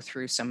go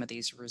through some of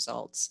these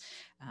results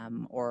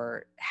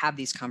or have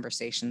these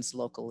conversations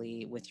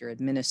locally with your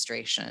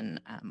administration,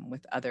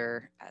 with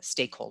other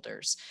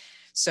stakeholders.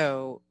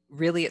 So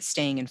really it's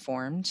staying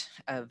informed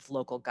of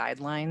local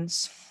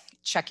guidelines,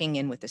 checking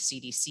in with the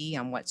CDC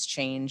on what's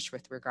changed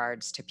with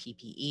regards to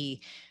PPE.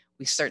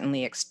 We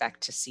certainly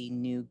expect to see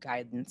new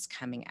guidance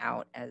coming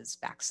out as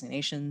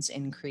vaccinations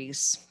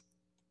increase.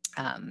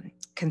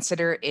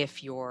 Consider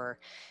if your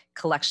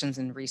collections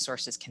and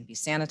resources can be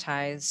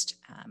sanitized,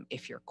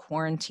 if you're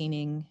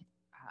quarantining,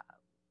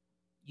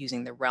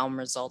 using the realm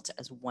results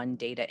as one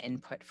data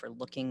input for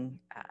looking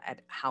at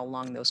how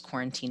long those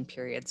quarantine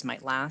periods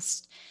might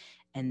last,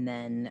 and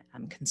then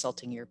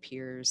consulting your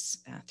peers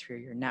through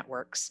your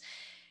networks.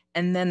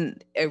 And then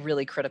a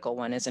really critical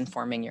one is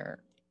informing your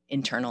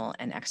internal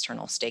and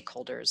external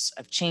stakeholders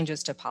of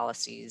changes to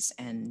policies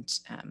and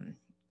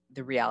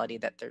the reality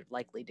that they're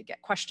likely to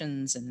get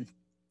questions and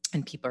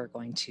people are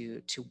going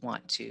to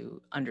want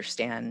to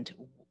understand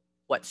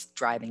what's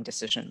driving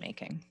decision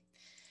making.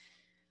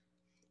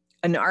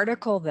 An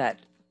article that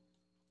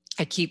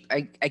I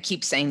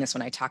keep saying this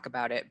when I talk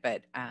about it,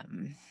 but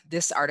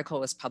this article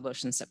was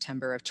published in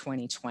September of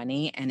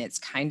 2020, and it's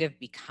kind of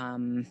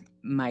become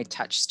my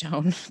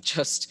touchstone,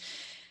 just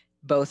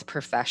both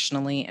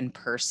professionally and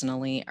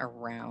personally,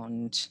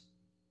 around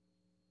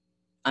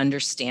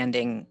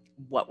understanding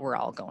what we're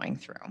all going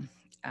through.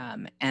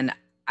 And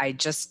I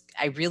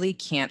really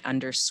can't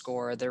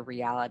underscore the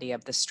reality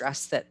of the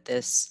stress that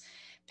this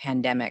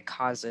pandemic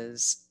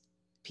causes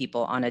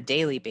people on a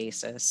daily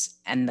basis,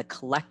 and the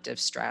collective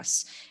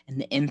stress and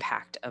the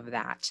impact of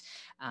that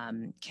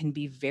can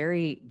be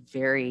very,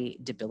 very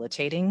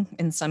debilitating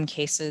in some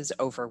cases,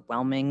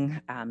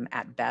 overwhelming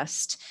at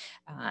best,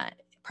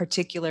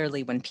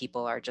 particularly when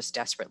people are just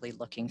desperately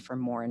looking for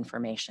more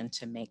information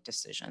to make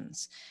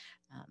decisions.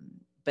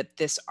 But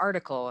this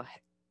article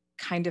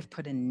kind of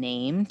put a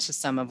name to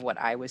some of what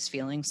I was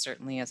feeling,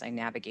 certainly as I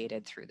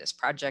navigated through this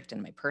project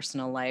in my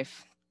personal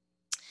life.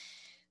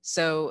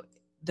 So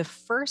the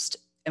first,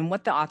 and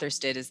what the authors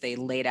did is they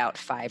laid out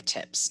 5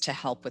 tips to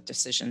help with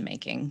decision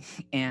making.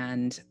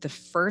 And the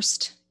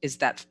first is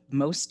that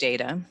most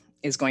data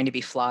is going to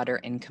be flawed or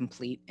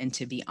incomplete, and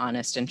to be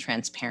honest and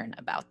transparent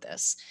about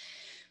this.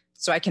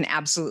 So I can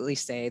absolutely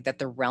say that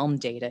the realm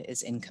data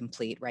is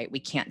incomplete, right?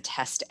 We can't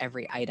test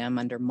every item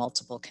under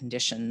multiple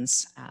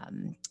conditions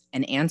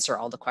and answer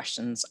all the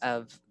questions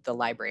of the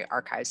library,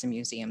 archives, and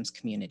museums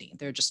community.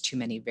 There are just too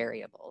many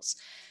variables.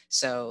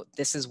 So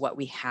this is what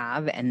we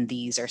have, and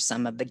these are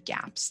some of the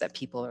gaps that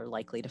people are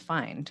likely to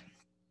find.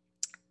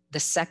 The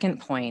second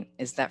point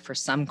is that for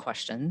some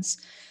questions,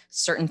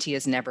 certainty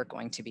is never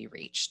going to be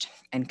reached,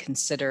 and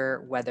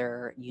consider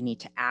whether you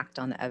need to act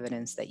on the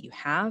evidence that you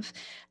have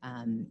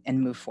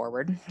and move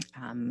forward.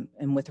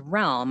 And with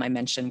Realm, I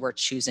mentioned we're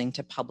choosing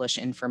to publish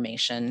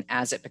information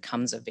as it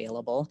becomes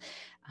available,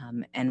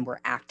 and we're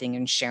acting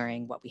and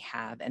sharing what we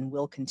have, and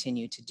will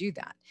continue to do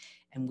that.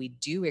 And we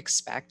do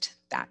expect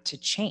that to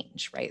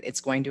change, right? It's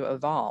going to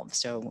evolve.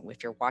 So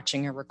if you're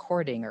watching a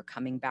recording or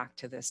coming back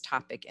to this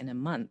topic in a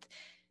month,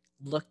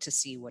 look to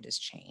see what has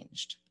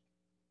changed.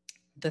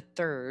 The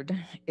third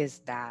is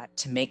that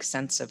to make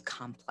sense of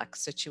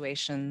complex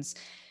situations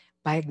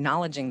by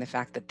acknowledging the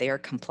fact that they are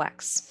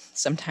complex.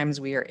 Sometimes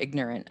we are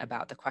ignorant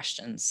about the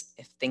questions.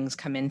 If things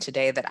come in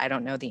today that I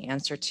don't know the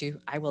answer to,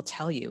 I will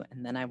tell you,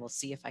 and then I will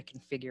see if I can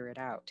figure it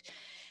out.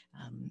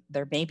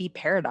 There may be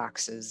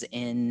paradoxes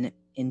in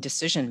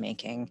decision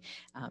making,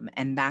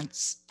 and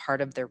that's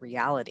part of the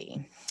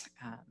reality.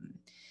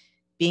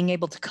 Being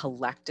able to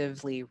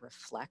collectively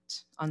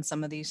reflect on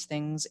some of these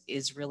things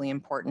is really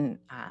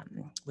important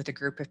with a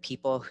group of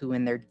people who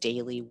in their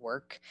daily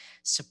work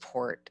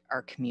support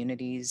our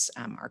communities,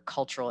 our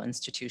cultural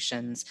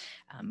institutions.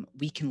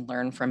 We can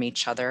learn from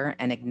each other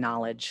and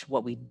acknowledge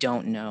what we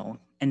don't know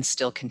and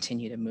still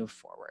continue to move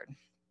forward.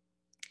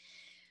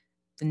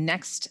 The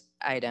next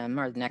item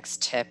or the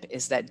next tip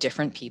is that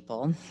different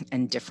people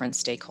and different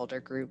stakeholder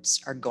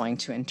groups are going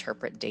to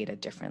interpret data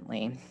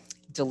differently.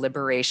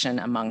 Deliberation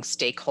among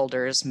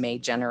stakeholders may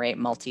generate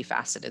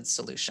multifaceted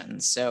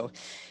solutions. So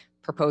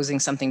proposing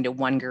something to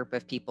one group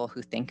of people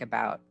who think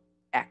about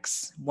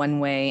X one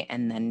way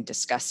and then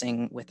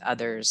discussing with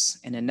others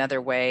in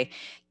another way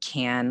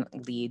can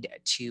lead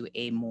to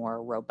a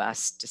more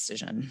robust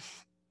decision.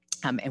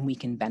 And we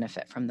can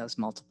benefit from those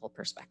multiple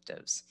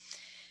perspectives.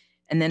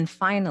 And then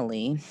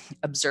finally,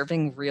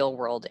 observing real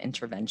world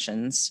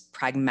interventions,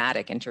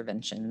 pragmatic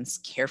interventions,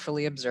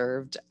 carefully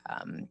observed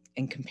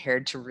and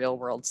compared to real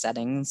world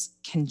settings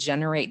can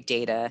generate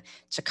data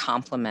to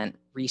complement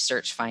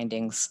research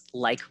findings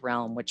like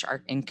Realm, which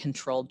are in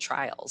controlled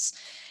trials.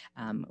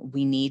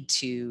 We need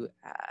to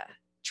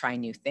try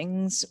new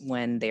things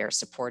when they are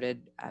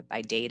supported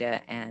by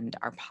data, and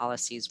our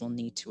policies will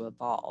need to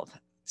evolve.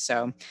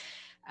 So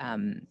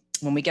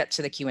when we get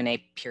to the Q&A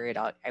period,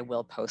 I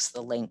will post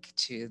the link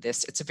to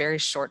this. It's a very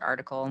short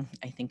article.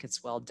 I think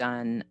it's well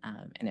done,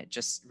 and it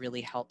just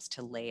really helps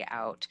to lay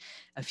out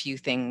a few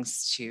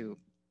things to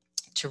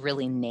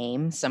really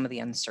name some of the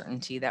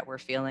uncertainty that we're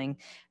feeling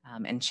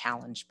and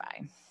challenged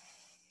by.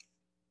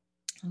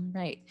 All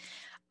right.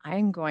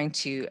 I'm going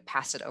to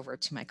pass it over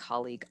to my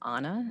colleague,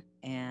 Anna,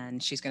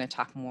 and she's going to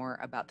talk more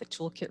about the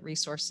toolkit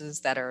resources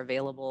that are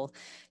available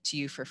to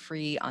you for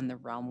free on the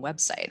Realm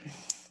website.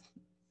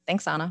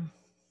 Thanks, Anna.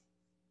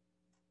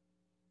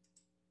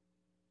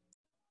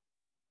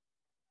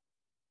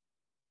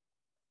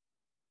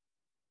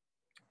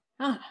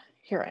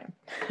 Here I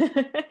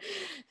am.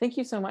 Thank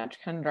you so much,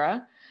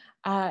 Kendra.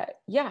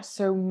 Yeah,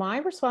 so my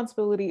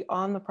responsibility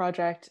on the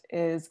project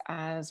is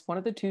as one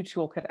of the two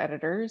toolkit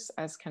editors.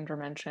 As Kendra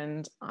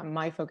mentioned,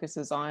 my focus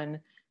is on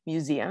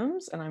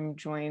museums, and I'm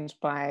joined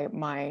by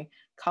my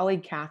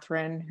colleague,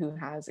 Catherine, who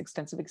has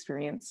extensive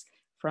experience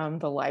from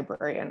the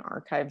library and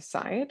archive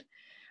side.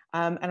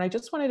 And I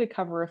just wanted to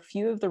cover a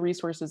few of the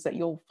resources that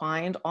you'll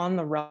find on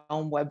the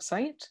Realm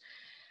website.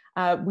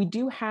 We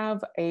do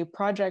have a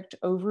project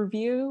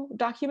overview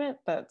document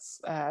that's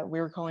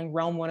we're calling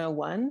Realm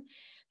 101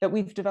 that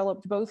we've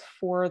developed both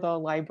for the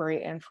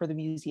library and for the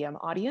museum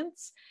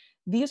audience.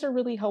 These are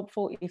really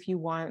helpful if you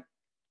want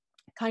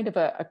kind of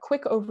a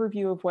quick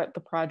overview of what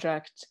the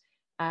project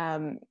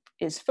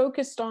is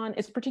focused on.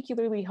 It's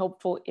particularly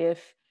helpful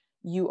if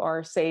you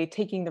are, say,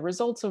 taking the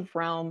results of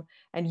Realm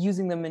and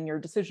using them in your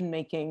decision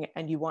making,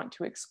 and you want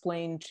to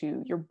explain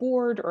to your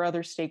board or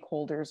other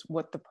stakeholders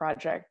what the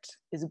project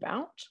is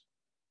about.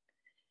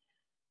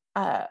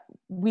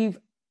 We've,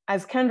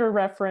 as Kendra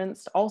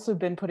referenced, also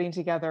been putting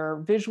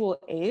together visual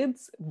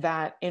aids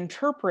that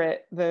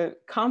interpret the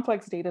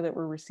complex data that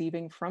we're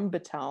receiving from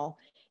Battelle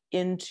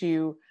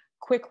into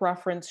quick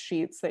reference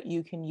sheets that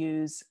you can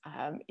use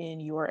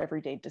in your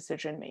everyday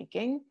decision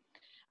making.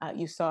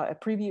 You saw a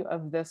preview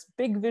of this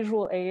big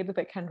visual aid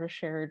that Kendra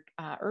shared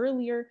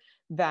earlier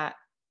that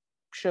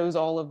shows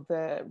all of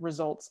the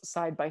results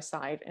side by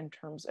side in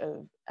terms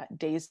of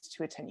days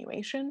to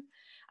attenuation.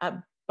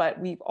 But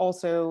we've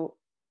also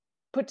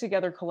put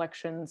together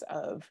collections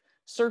of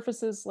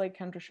surfaces like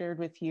Kendra shared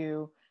with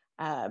you,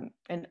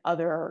 and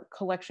other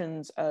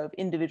collections of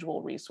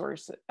individual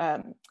resources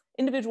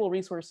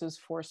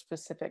for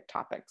specific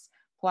topics: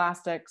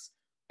 plastics,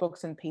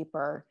 books and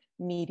paper,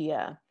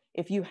 media.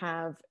 If you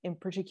have in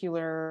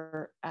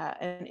particular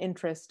an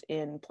interest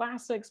in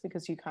plastics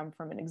because you come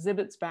from an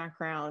exhibits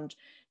background,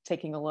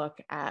 taking a look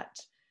at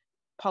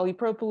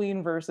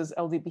polypropylene versus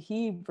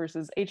LDPE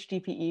versus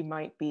HDPE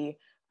might be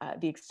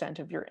the extent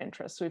of your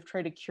interest. So we've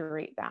tried to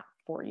curate that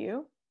for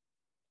you.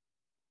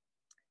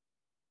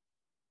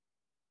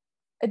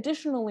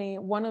 Additionally,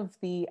 one of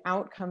the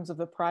outcomes of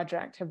the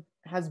project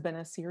has been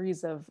a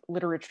series of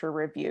literature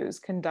reviews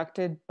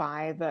conducted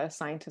by the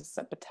scientists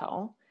at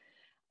Battelle.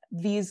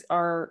 These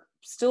are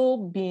still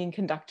being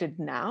conducted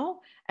now,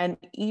 and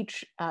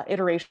each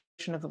iteration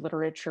of the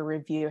literature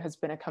review has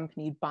been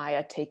accompanied by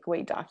a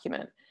takeaway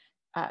document,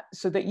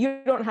 so that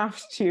you don't have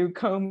to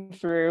comb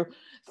through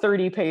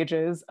 30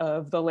 pages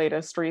of the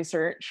latest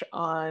research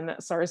on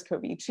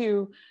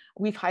SARS-CoV-2.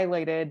 We've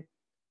highlighted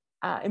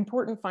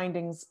important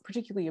findings,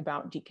 particularly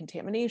about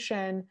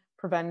decontamination,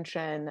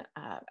 prevention,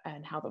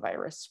 and how the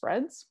virus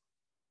spreads.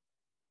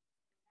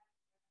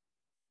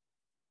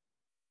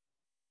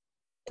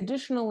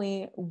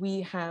 Additionally,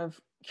 we have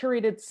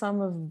curated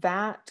some of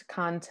that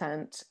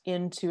content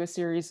into a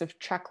series of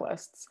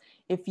checklists.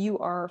 If you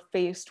are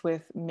faced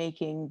with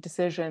making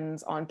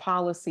decisions on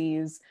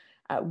policies,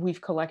 we've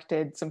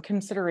collected some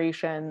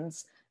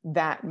considerations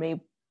that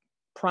may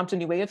prompt a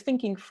new way of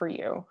thinking for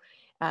you.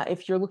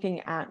 If you're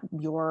looking at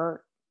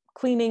your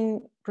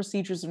cleaning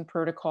procedures and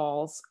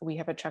protocols, we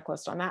have a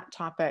checklist on that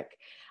topic,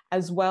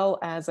 as well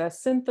as a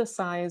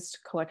synthesized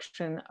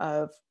collection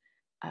of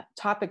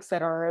topics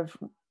that are of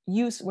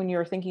use when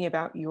you're thinking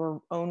about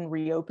your own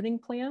reopening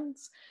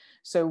plans.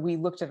 So we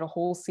looked at a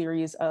whole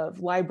series of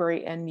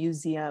library and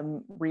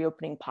museum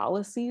reopening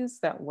policies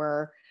that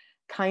were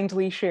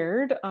kindly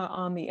shared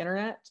on the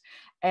internet,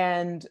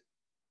 and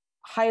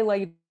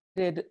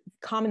highlighted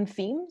common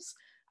themes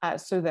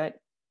so that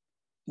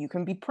you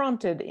can be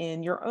prompted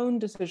in your own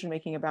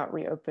decision-making about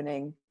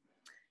reopening.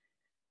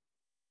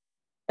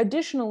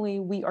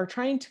 Additionally, we are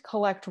trying to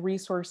collect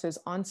resources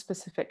on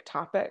specific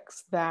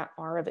topics that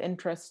are of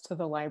interest to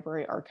the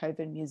library, archive,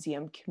 and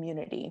museum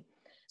community.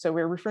 So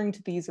we're referring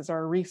to these as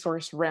our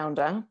resource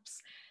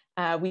roundups.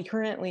 We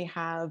currently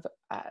have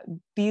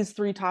these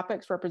 3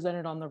 topics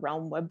represented on the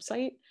Realm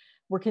website.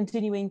 We're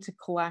continuing to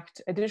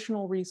collect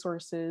additional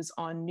resources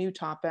on new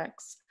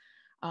topics,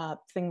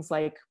 things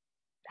like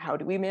how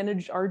do we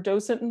manage our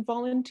docent and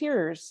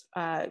volunteers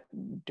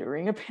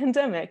during a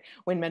pandemic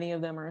when many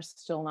of them are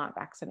still not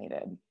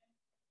vaccinated?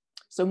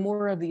 So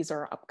more of these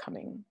are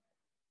upcoming.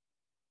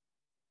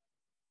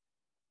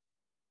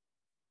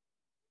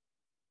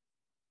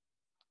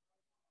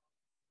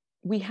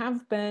 We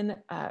have been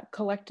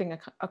collecting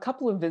a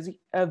couple of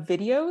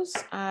videos.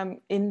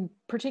 In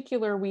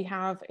particular, we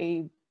have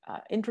a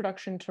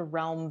introduction to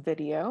Realm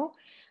video,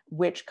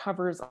 which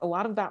covers a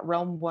lot of that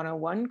Realm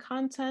 101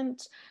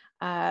 content,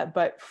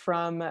 but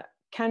from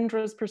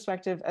Kendra's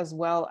perspective, as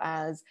well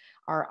as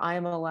our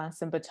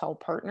IMLS and Battelle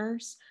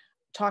partners,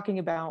 talking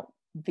about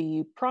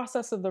the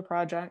process of the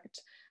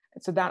project,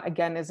 So that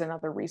again is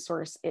another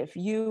resource if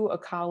you, a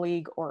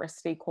colleague, or a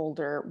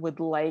stakeholder would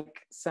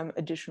like some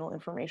additional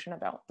information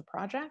about the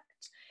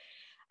project.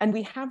 And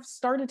we have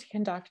started to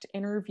conduct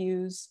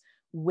interviews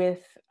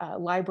with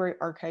library,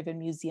 archive, and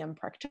museum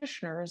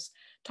practitioners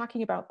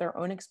talking about their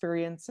own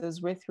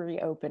experiences with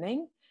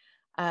reopening.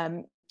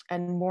 And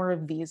more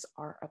of these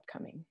are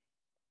upcoming.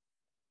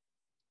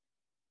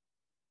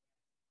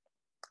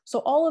 So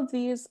all of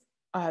these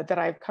that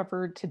I've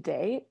covered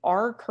today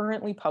are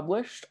currently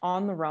published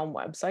on the Realm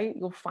website.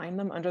 You'll find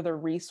them under the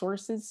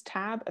resources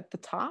tab at the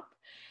top,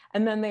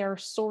 and then they are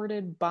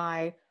sorted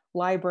by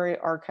library,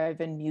 archive,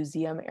 and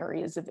museum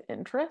areas of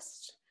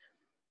interest.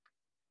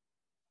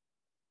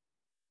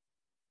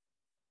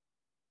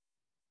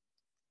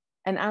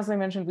 And as I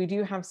mentioned, we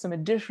do have some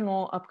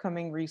additional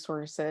upcoming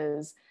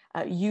resources.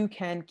 You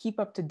can keep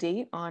up to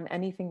date on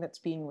anything that's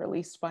being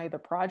released by the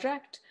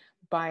project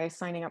by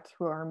signing up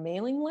through our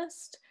mailing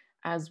list,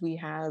 as we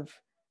have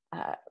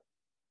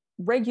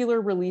regular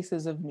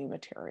releases of new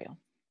material.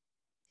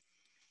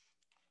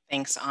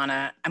 Thanks,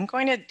 Anna. I'm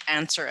going to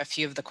answer a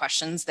few of the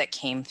questions that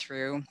came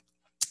through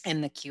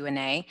in the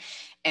Q&A.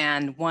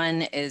 And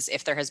one is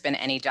if there has been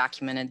any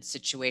documented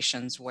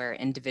situations where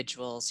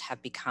individuals have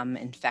become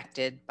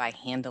infected by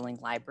handling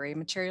library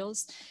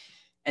materials,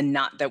 and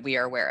not that we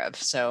are aware of.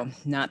 So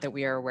not that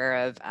we are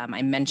aware of.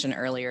 I mentioned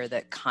earlier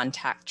that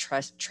contact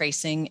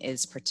tracing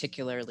is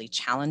particularly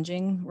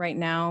challenging right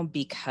now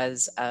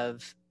because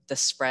of the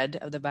spread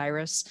of the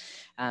virus.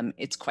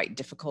 It's quite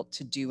difficult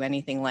to do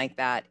anything like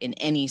that in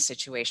any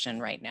situation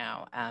right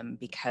now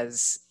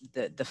because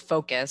the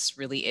focus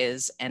really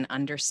is, and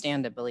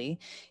understandably,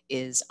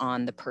 is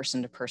on the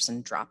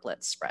person-to-person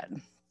droplet spread.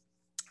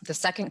 The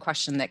second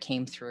question that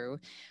came through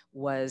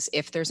was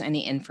if there's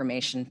any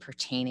information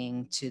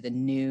pertaining to the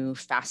new,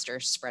 faster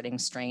spreading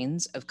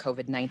strains of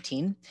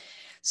COVID-19.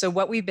 So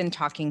what we've been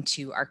talking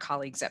to our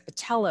colleagues at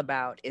Battelle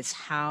about is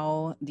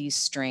how these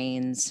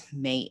strains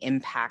may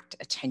impact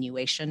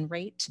attenuation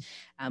rate.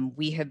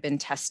 We have been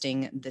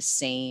testing the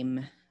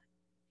same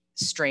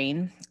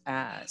strain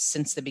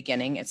since the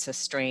beginning. It's a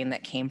strain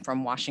that came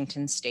from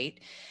Washington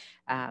State.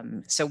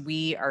 So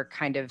we are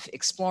kind of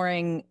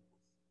exploring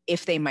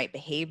if they might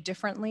behave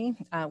differently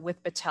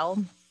with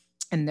Battelle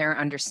and their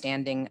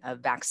understanding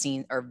of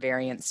vaccine or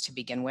variants to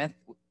begin with.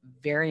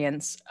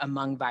 Variants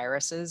among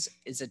viruses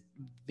is a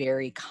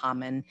very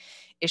common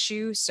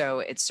issue. So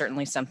it's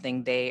certainly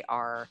something they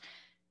are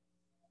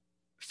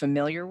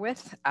familiar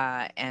with.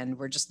 And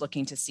we're just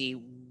looking to see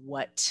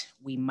what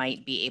we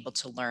might be able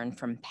to learn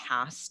from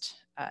past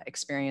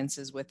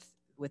experiences with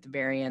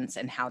variants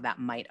and how that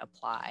might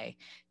apply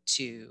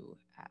to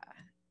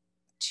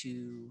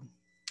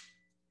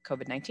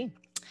COVID-19.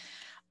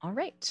 All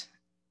right.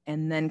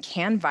 And then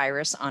can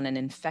virus on an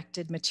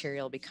infected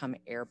material become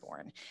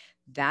airborne?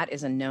 That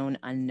is a known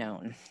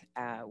unknown.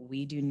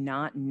 We do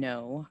not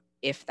know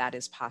if that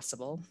is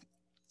possible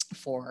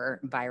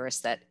for virus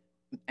that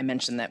I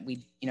mentioned that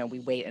we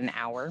wait an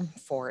hour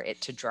for it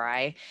to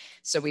dry.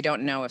 So we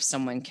don't know if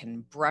someone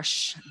can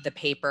brush the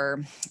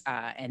paper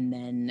and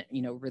then,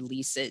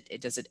 release it.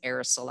 Does it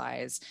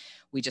aerosolize?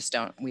 We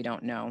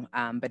don't know,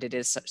 but it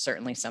is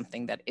certainly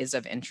something that is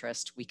of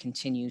interest. We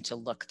continue to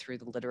look through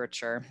the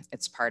literature.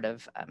 It's part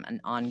of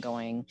an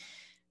ongoing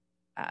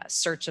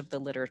search of the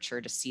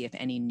literature to see if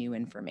any new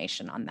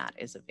information on that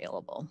is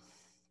available.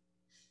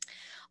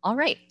 All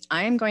right,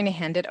 I am going to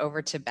hand it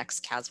over to Bex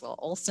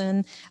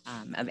Caswell-Olson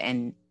of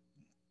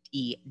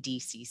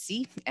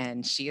NEDCC,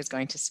 and she is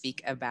going to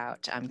speak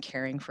about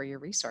caring for your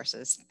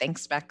resources.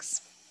 Thanks,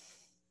 Bex.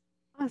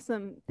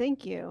 Awesome,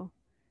 thank you.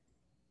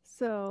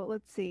 So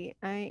let's see,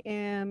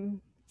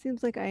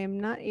 seems like I am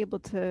not able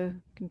to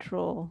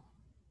control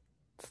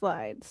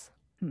slides.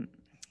 All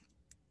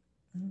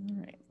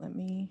right,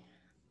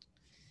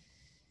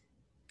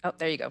 oh,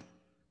 there you go.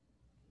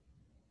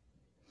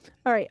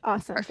 All right,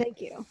 awesome,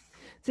 thank you.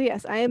 So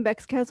yes, I am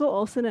Bex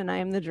Caswell-Olson, and I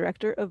am the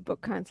Director of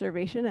Book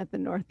Conservation at the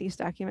Northeast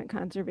Document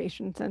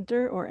Conservation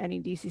Center, or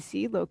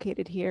NEDCC,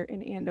 located here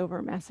in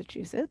Andover,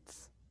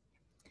 Massachusetts.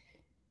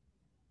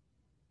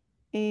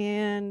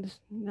 And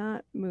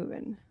not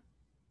moving.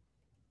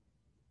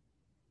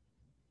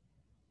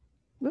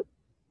 Whoop.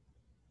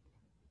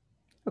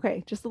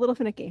 Okay, just a little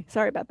finicky.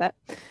 Sorry about that.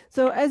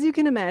 So as you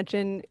can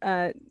imagine,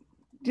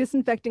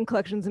 disinfecting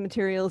collections and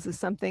materials is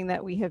something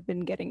that we have been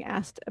getting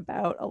asked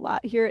about a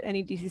lot here at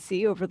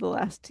NEDCC over the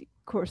last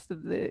course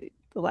of the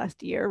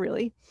last year,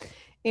 really.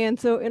 And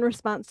so in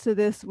response to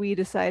this, we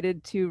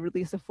decided to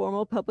release a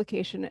formal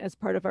publication as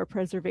part of our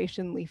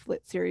preservation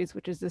leaflet series,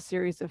 which is a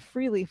series of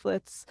free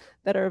leaflets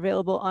that are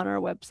available on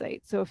our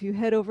website. So if you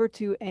head over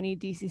to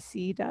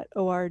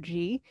nedcc.org,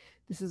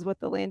 this is what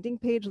the landing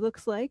page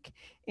looks like.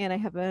 And I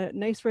have a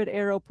nice red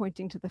arrow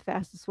pointing to the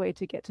fastest way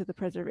to get to the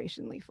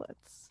preservation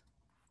leaflets.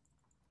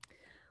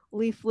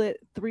 Leaflet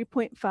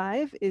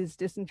 3.5 is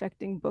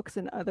disinfecting books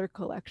and other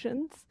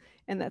collections,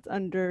 and that's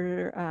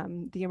under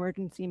the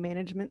emergency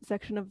management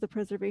section of the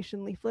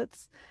preservation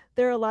leaflets.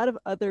 There are a lot of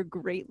other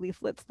great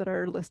leaflets that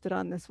are listed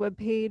on this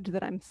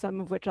webpage some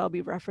of which I'll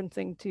be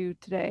referencing to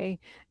today.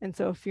 And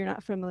so if you're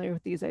not familiar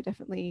with these, I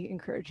definitely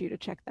encourage you to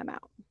check them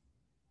out.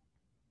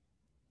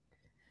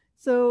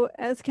 So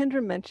as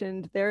Kendra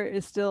mentioned, there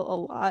is still a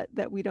lot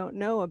that we don't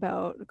know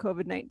about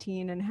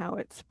COVID-19 and how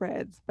it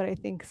spreads, but I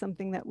think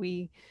something that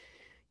we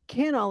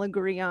can all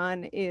agree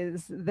on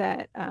is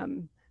that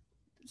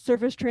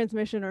surface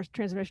transmission or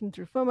transmission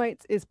through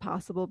fomites is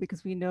possible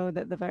because we know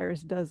that the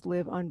virus does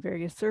live on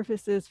various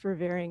surfaces for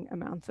varying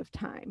amounts of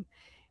time.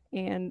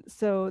 And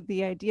so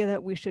the idea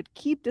that we should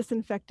keep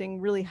disinfecting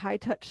really high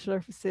touch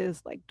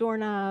surfaces like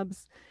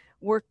doorknobs,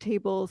 work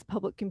tables,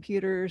 public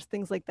computers,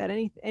 things like that,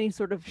 any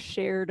sort of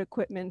shared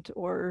equipment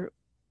or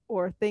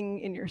thing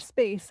in your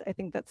space, I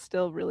think that's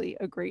still really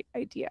a great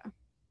idea.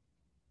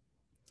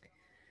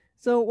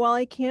 So while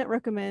I can't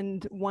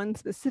recommend one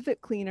specific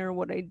cleaner,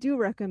 what I do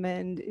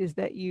recommend is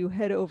that you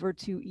head over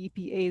to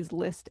EPA's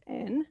List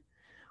N,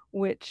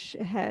 which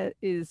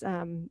is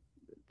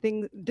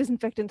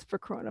disinfectants for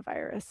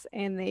coronavirus,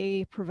 and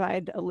they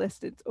provide a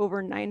list. It's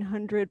over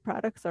 900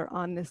 products are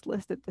on this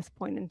list at this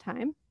point in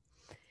time.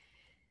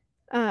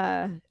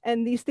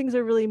 And these things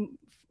are really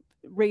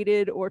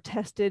rated or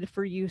tested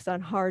for use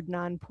on hard,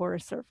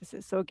 non-porous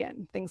surfaces. So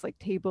again, things like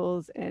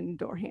tables and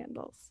door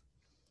handles.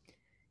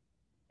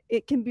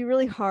 It can be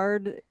really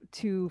hard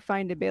to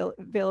find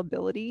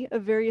availability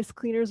of various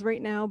cleaners right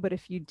now, but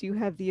if you do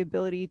have the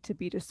ability to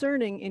be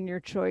discerning in your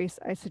choice,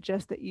 I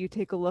suggest that you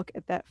take a look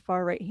at that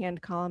far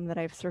right-hand column that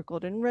I've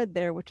circled in red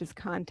there, which is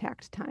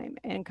contact time.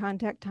 And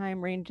contact time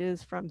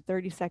ranges from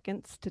 30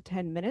 seconds to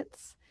 10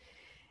 minutes.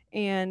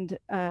 And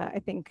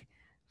I think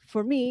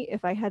for me,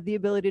 if I had the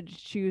ability to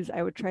choose,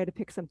 I would try to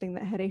pick something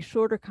that had a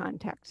shorter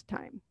contact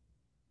time.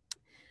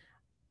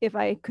 If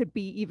I could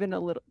be even a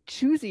little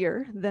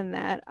choosier than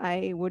that,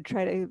 I would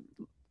try to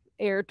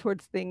err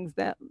towards things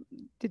that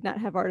did not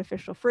have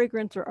artificial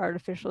fragrance or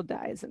artificial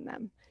dyes in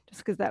them, just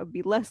because that would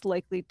be less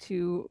likely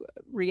to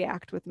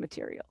react with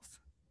materials.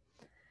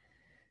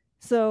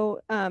 So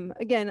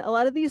again, a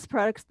lot of these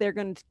products, they're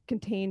going to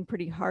contain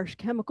pretty harsh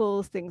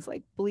chemicals, things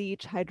like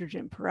bleach,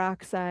 hydrogen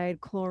peroxide,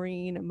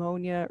 chlorine,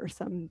 ammonia, or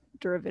some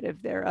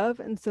derivative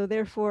thereof. And so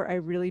therefore, I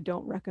really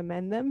don't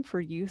recommend them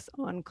for use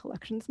on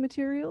collections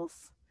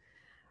materials.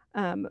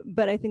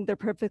 But I think they're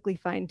perfectly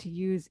fine to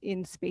use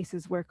in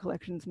spaces where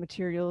collections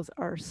materials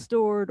are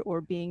stored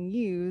or being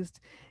used,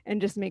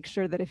 and just make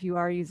sure that if you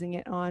are using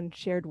it on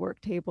shared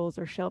work tables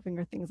or shelving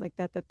or things like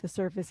that, that the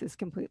surface is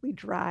completely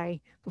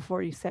dry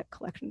before you set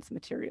collections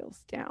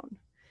materials down.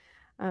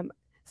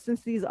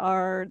 Since these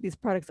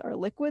products are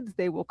liquids,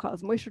 they will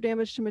cause moisture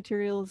damage to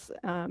materials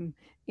and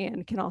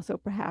can also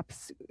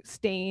perhaps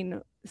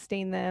stain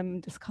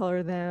them,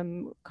 discolor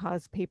them,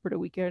 cause paper to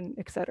weaken,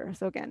 etc.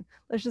 So again,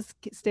 let's just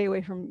stay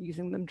away from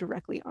using them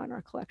directly on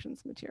our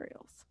collections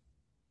materials.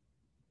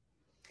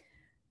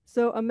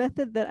 So a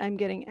method that I'm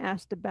getting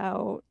asked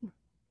about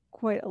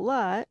quite a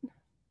lot,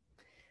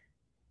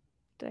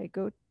 did I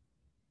go?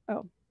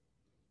 Oh,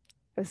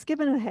 I was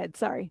skipping ahead,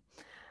 sorry.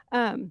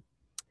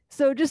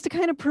 So just to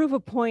kind of prove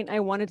a point, I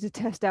wanted to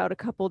test out a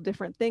couple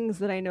different things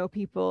that I know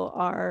people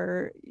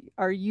are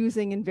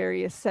using in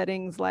various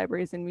settings,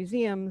 libraries, and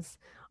museums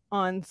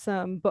on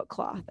some book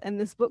cloth. And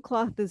this book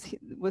cloth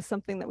was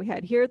something that we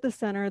had here at the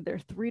center. There are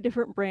 3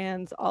 different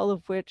brands, all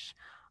of which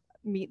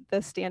meet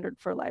the standard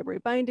for library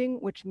binding,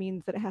 which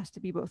means that it has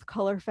to be both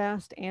color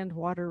fast and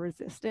water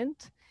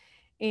resistant.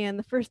 And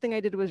the first thing I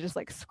did was just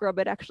like scrub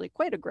it actually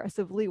quite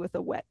aggressively with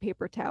a wet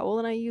paper towel.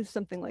 And I used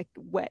something like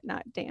wet,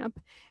 not damp.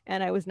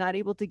 And I was not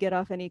able to get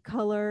off any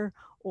color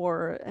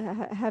or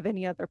have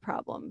any other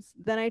problems.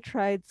 Then I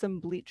tried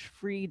some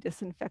bleach-free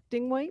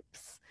disinfecting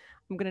wipes.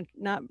 I'm going to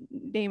not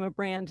name a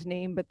brand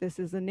name, but this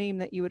is a name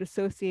that you would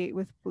associate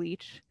with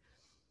bleach.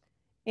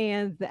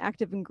 And the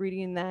active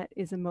ingredient in that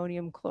is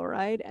ammonium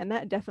chloride. And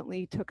that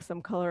definitely took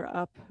some color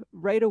up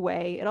right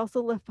away. It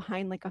also left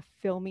behind like a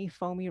filmy,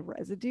 foamy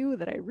residue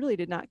that I really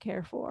did not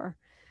care for.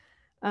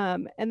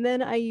 And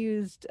then I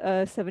used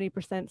a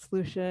 70%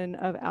 solution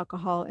of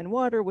alcohol and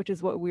water, which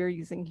is what we're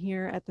using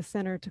here at the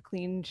center to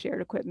clean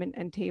shared equipment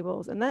and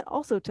tables. And that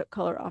also took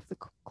color off the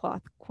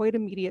cloth quite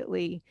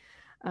immediately.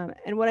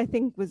 And what I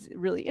think was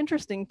really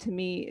interesting to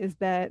me is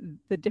that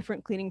the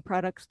different cleaning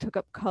products took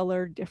up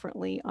color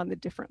differently on the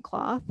different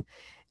cloth.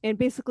 And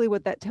basically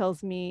what that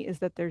tells me is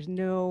that there's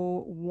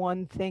no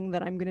one thing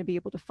that I'm going to be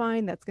able to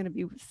find that's going to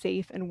be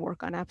safe and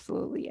work on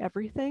absolutely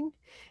everything.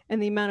 And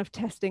the amount of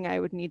testing I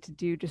would need to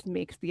do just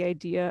makes the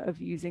idea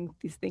of using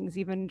these things,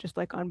 even just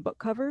like on book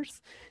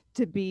covers,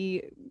 to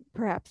be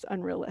perhaps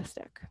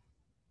unrealistic.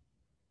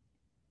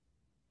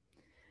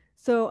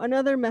 So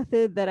another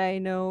method that I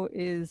know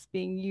is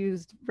being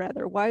used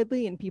rather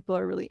widely and people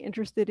are really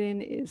interested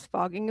in is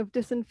fogging of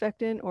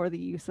disinfectant, or the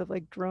use of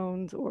like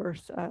drones or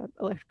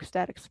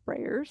electrostatic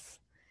sprayers.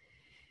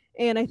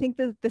 And I think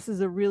that this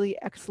is a really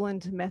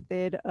excellent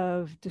method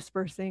of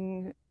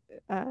dispersing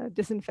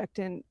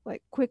disinfectant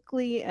like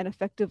quickly and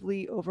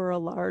effectively over a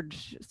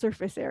large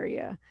surface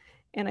area.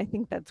 And I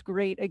think that's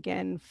great,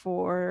 again,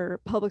 for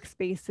public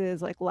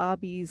spaces like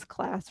lobbies,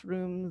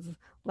 classrooms,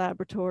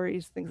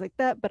 laboratories, things like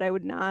that. But I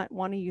would not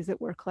want to use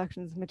it where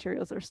collections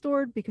materials are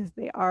stored, because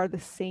they are the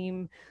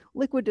same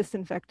liquid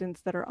disinfectants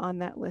that are on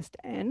that list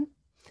N,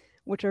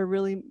 which are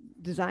really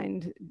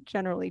designed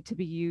generally to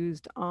be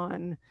used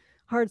on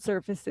hard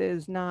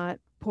surfaces, not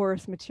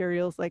porous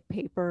materials like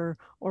paper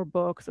or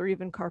books or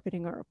even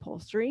carpeting or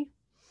upholstery.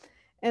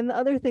 And the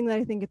other thing that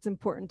I think it's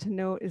important to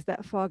note is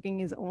that fogging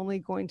is only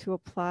going to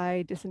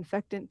apply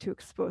disinfectant to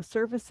exposed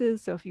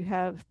surfaces. So if you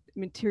have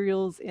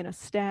materials in a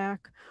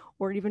stack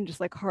or even just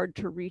like hard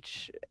to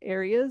reach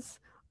areas,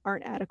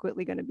 aren't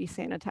adequately going to be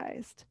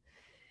sanitized.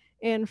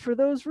 And for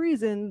those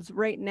reasons,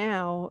 right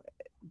now,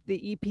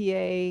 the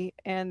EPA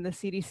and the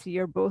CDC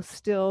are both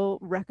still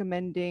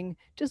recommending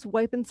just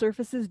wiping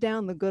surfaces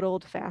down the good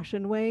old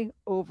fashioned way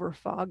over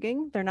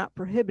fogging. They're not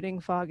prohibiting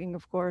fogging,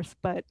 of course,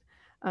 but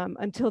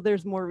until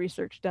there's more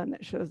research done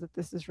that shows that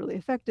this is really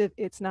effective,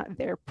 it's not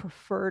their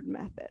preferred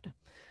method.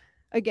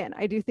 Again,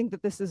 I do think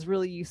that this is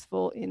really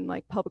useful in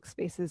like public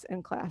spaces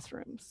and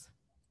classrooms.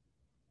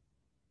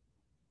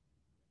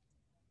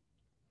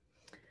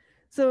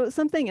 So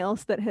something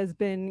else that has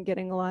been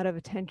getting a lot of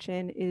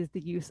attention is the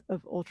use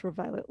of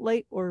ultraviolet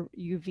light, or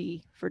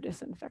UV, for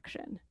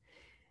disinfection.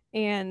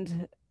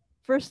 And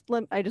first,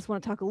 I just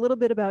want to talk a little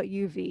bit about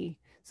UV.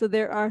 So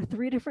there are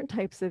 3 different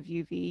types of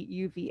UV: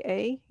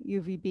 UVA,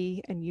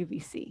 UVB, and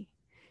UVC.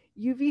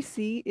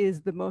 UVC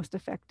is the most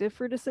effective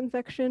for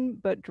disinfection,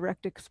 but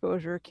direct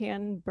exposure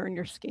can burn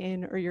your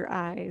skin or your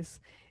eyes.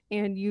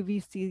 And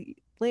UVC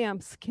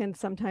lamps can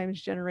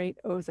sometimes generate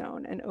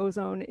ozone. And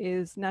ozone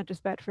is not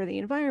just bad for the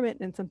environment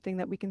and something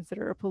that we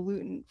consider a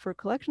pollutant for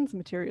collections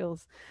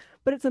materials,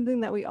 but it's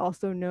something that we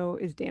also know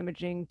is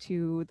damaging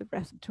to the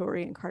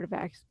respiratory and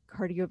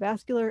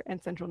cardiovascular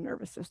and central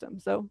nervous system.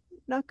 So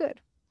not good.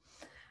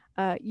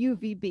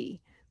 UVB.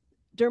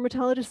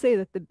 Dermatologists say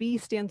that the B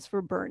stands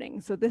for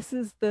burning. So this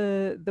is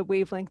the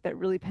wavelength that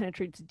really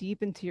penetrates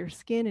deep into your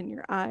skin and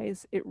your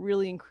eyes. It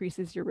really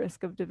increases your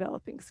risk of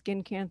developing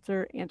skin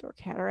cancer and or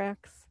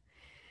cataracts.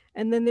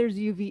 And then there's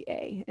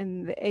UVA,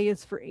 and the A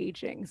is for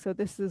aging. So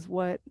this is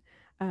what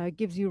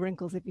gives you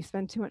wrinkles if you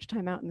spend too much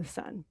time out in the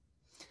sun.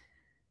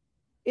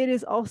 It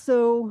is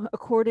also,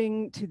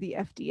 according to the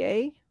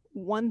FDA,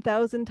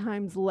 1,000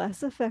 times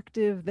less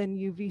effective than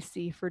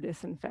UVC for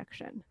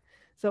disinfection.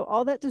 So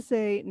all that to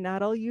say,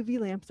 not all UV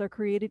lamps are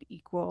created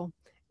equal.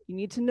 You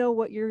need to know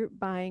what you're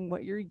buying,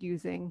 what you're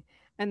using,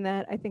 and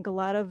that I think a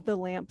lot of the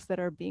lamps that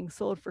are being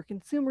sold for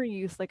consumer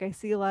use, like I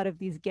see a lot of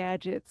these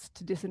gadgets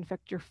to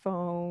disinfect your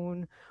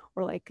phone,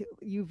 or like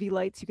UV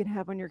lights you can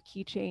have on your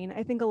keychain.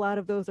 I think a lot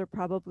of those are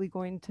probably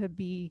going to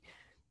be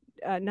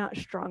not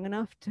strong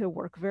enough to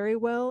work very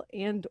well,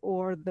 and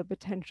or the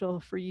potential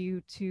for you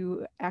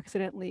to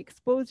accidentally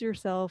expose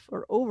yourself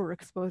or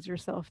overexpose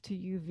yourself to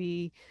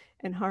UV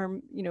and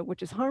harm,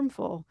 which is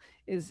harmful,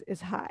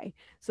 is high.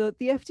 So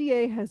the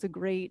FDA has a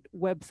great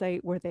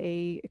website where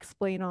they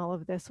explain all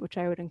of this, which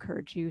I would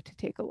encourage you to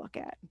take a look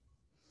at.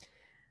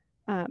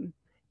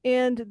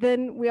 And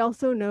then we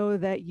also know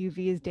that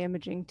UV is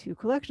damaging to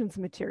collections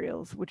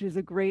materials, which is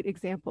a great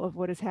example of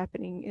what is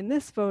happening in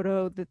this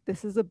photo, that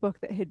this is a book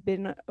that had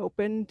been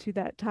open to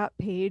that top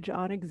page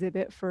on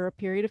exhibit for a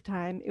period of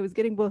time. It was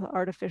getting both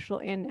artificial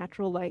and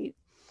natural light.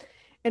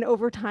 And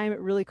over time, it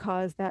really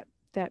caused that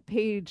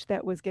page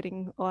that was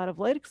getting a lot of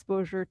light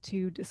exposure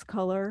to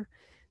discolor,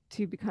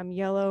 to become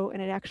yellow,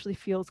 and it actually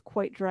feels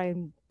quite dry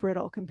and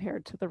brittle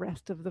compared to the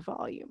rest of the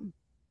volume.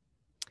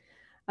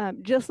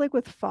 Just like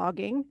with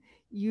fogging,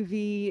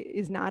 UV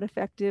is not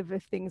effective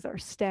if things are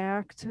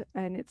stacked,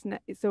 and it's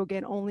not, so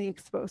again, only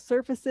exposed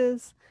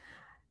surfaces.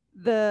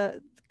 The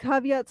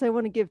caveats I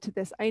want to give to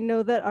this: I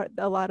know that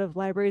a lot of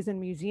libraries and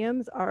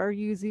museums are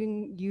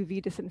using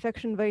UV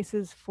disinfection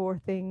devices for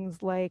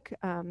things like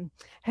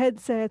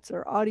headsets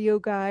or audio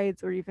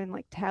guides, or even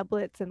like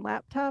tablets and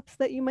laptops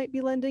that you might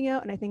be lending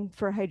out. And I think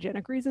for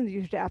hygienic reasons,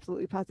 you should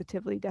absolutely,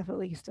 positively,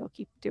 definitely still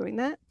keep doing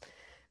that.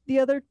 The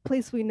other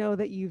place we know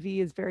that UV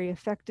is very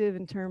effective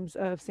in terms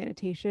of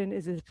sanitation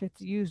is if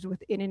it's used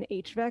within an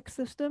HVAC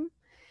system.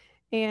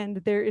 And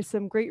there is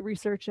some great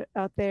research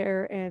out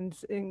there, and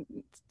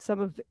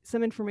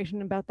some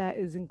information about that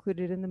is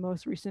included in the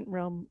most recent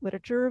Realm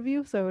literature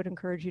review. So I would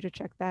encourage you to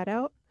check that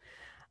out.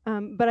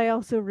 But I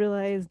also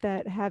realize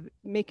that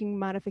making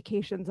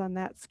modifications on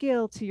that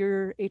scale to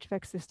your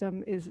HVAC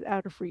system is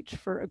out of reach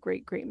for a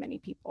great many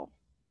people.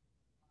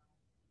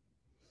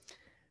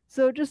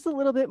 So just a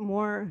little bit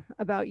more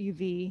about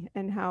UV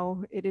and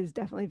how it is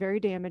definitely very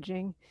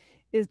damaging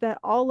is that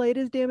all light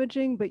is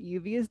damaging, but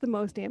UV is the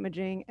most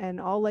damaging, and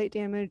all light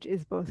damage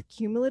is both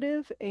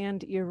cumulative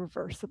and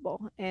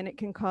irreversible. And it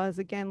can cause,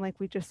 again, like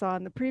we just saw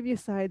on the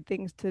previous slide,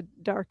 things to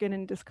darken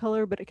and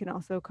discolor, but it can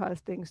also cause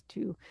things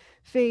to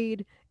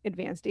fade,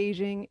 advanced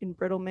aging,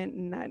 embrittlement,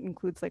 and that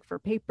includes like for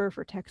paper,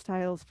 for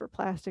textiles, for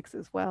plastics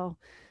as well.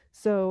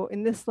 So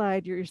in this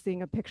slide, you're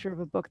seeing a picture of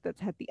a book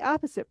that's had the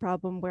opposite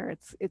problem where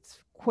it's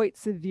quite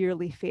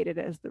severely faded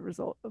as the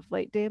result of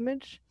light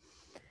damage.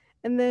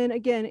 And then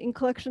again, in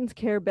collections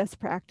care, best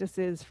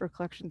practices for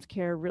collections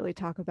care really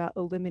talk about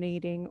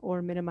eliminating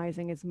or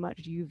minimizing as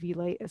much UV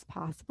light as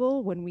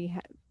possible when we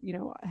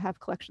have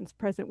collections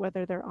present,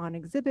 whether they're on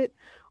exhibit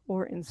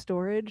or in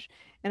storage.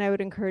 And I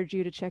would encourage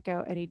you to check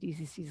out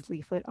NEDCC's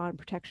leaflet on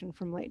protection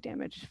from light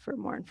damage for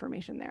more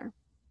information there.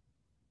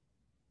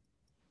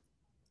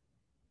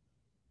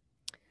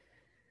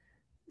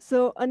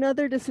 So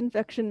another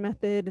disinfection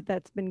method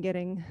that's been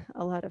getting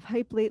a lot of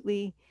hype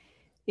lately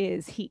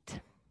is heat.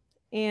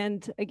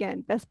 And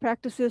again, best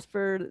practices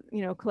for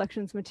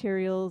collections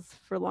materials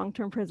for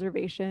long-term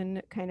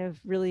preservation kind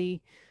of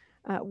really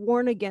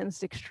warn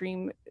against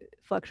extreme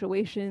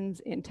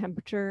fluctuations in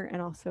temperature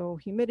and also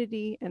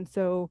humidity. And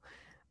so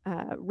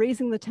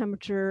raising the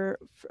temperature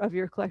of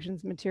your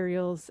collections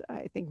materials,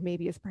 I think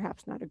maybe is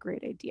perhaps not a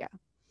great idea.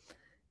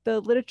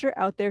 The literature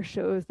out there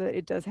shows that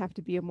it does have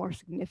to be a more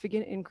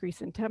significant increase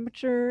in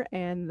temperature,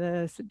 and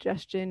the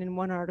suggestion in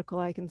one article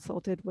I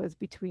consulted was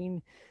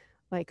between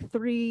like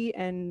 3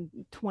 and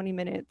 20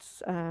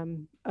 minutes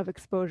of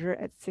exposure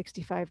at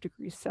 65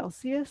 degrees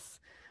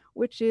Celsius,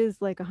 which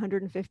is like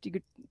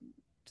 150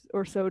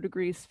 or so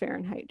degrees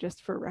Fahrenheit,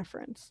 just for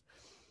reference.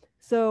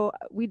 So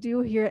we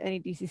do here at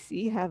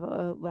NEDCC have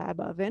a lab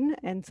oven,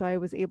 and so I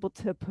was able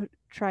to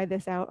try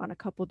this out on a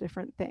couple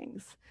different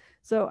things.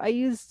 So I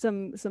used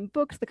some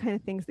books, the kind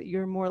of things that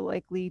you're more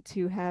likely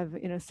to have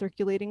in a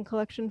circulating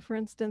collection, for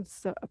instance,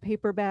 so a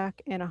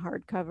paperback and a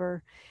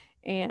hardcover.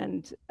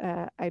 And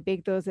I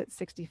baked those at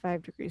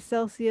 65 degrees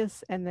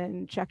Celsius and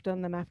then checked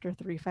on them after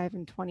 3, 5,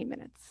 and 20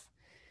 minutes.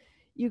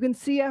 You can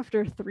see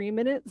after 3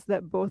 minutes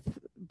that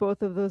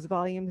both of those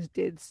volumes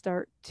did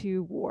start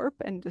to warp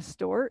and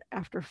distort.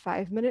 After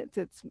 5 minutes,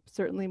 it's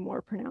certainly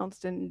more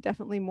pronounced, and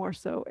definitely more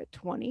so at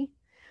 20.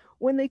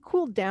 When they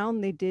cooled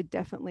down, they did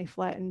definitely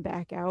flatten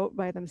back out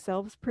by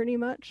themselves pretty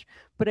much,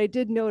 but I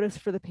did notice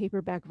for the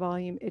paperback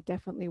volume, it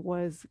definitely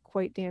was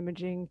quite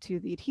damaging to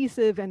the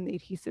adhesive, and the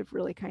adhesive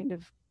really kind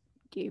of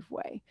gave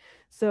way.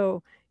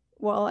 So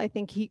while I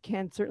think heat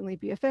can certainly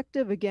be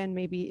effective, again,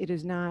 maybe it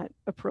is not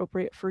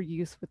appropriate for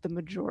use with the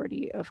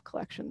majority of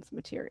collections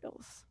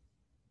materials.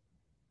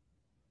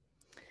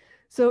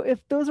 So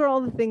if those are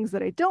all the things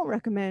that I don't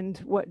recommend,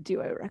 what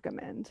do I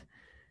recommend?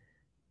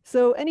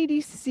 So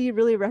NEDCC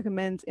really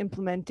recommends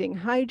implementing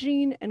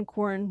hygiene and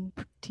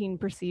quarantine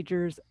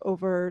procedures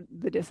over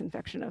the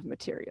disinfection of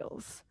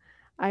materials.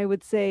 I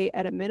would say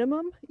at a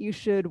minimum, you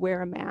should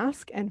wear a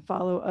mask and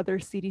follow other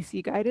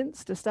CDC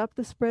guidance to stop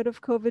the spread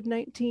of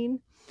COVID-19.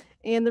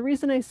 And the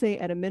reason I say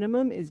at a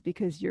minimum is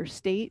because your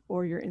state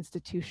or your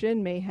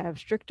institution may have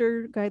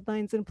stricter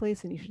guidelines in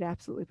place, and you should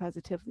absolutely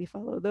positively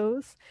follow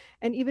those.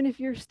 And even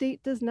if your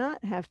state does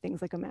not have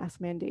things like a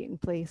mask mandate in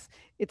place,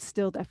 it's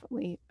still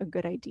definitely a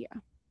good idea.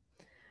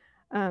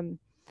 Then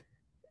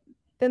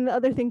the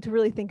other thing to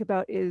really think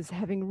about is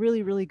having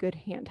really, really good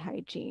hand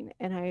hygiene.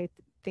 And I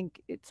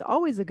think it's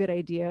always a good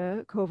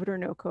idea, COVID or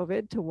no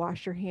COVID, to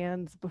wash your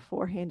hands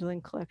before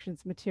handling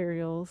collections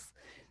materials,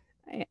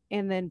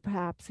 and then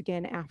perhaps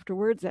again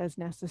afterwards as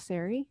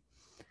necessary.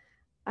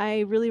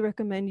 I really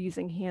recommend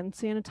using hand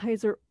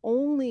sanitizer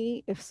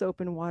only if soap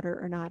and water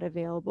are not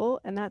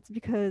available. And that's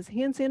because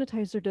hand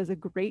sanitizer does a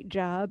great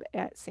job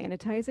at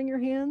sanitizing your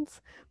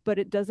hands, but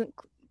it doesn't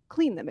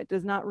clean them. It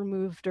does not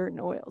remove dirt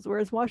and oils,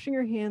 whereas washing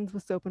your hands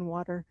with soap and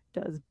water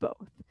does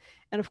both.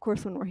 And of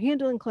course, when we're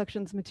handling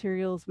collections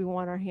materials, we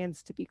want our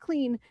hands to be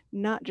clean,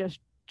 not just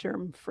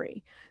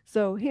germ-free.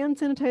 So hand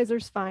sanitizer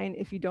is fine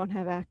if you don't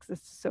have access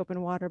to soap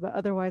and water, but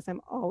otherwise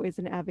I'm always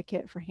an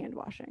advocate for hand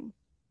washing.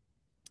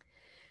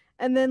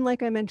 And then,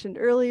 like I mentioned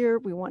earlier,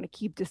 we want to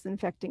keep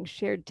disinfecting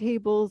shared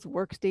tables,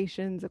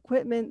 workstations,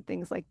 equipment,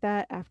 things like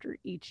that after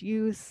each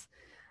use.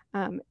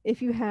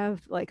 If you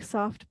have like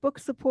soft book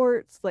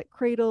supports like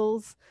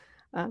cradles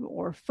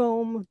or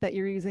foam that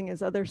you're using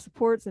as other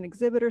supports, an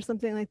exhibit or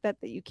something like that,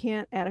 that you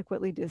can't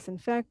adequately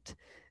disinfect,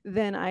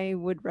 then I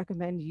would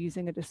recommend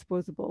using a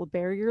disposable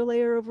barrier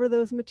layer over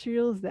those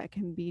materials that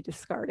can be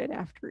discarded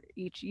after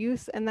each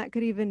use. And that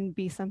could even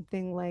be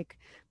something like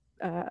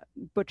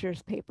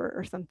butcher's paper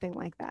or something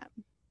like that.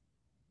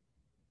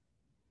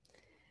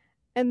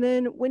 And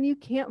then when you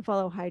can't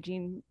follow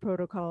hygiene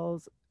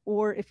protocols,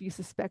 or if you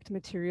suspect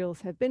materials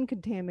have been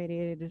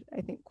contaminated,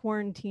 I think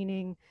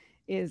quarantining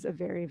is a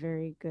very,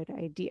 very good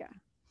idea.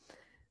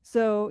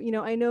 So,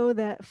 I know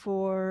that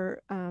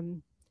for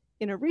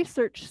in a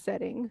research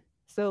setting,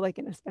 so like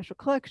in a special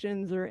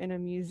collections or in a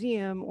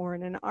museum or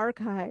in an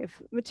archive,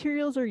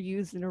 materials are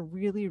used in a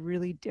really,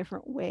 really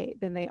different way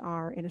than they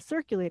are in a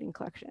circulating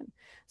collection.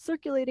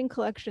 Circulating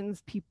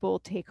collections, people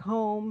take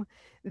home,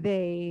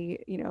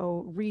 they,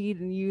 read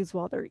and use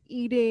while they're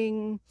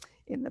eating,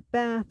 in the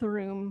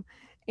bathroom,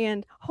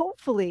 and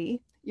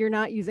hopefully you're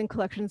not using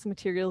collections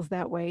materials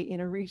that way in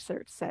a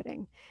research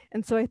setting.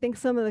 And so I think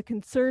some of the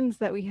concerns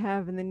that we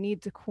have and the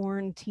need to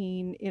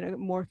quarantine in a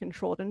more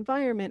controlled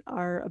environment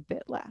are a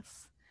bit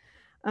less.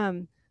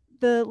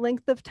 The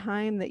length of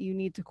time that you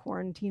need to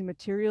quarantine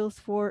materials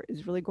for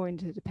is really going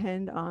to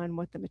depend on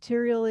what the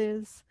material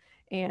is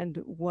and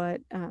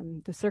what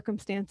the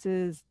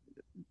circumstances,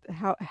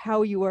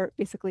 how you are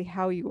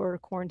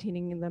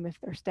quarantining them, if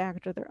they're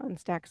stacked or they're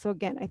unstacked. So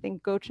again, I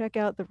think go check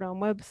out the Realm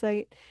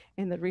website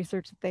and the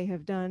research that they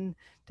have done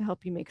to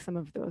help you make some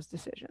of those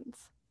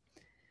decisions.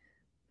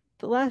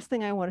 The last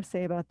thing I want to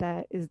say about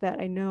that is that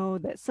I know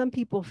that some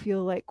people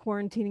feel like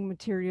quarantining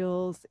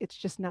materials, it's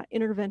just not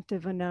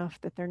interventive enough,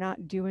 that they're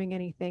not doing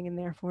anything and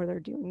therefore they're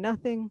doing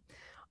nothing.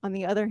 On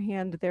the other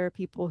hand, there are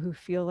people who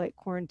feel like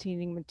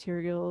quarantining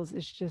materials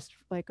is just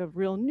like a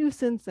real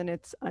nuisance and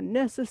it's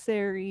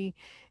unnecessary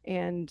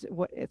and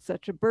it's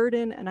such a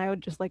burden. And I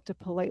would just like to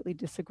politely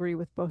disagree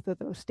with both of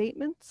those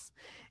statements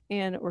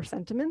or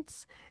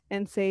sentiments,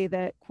 and say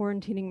that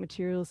quarantining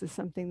materials is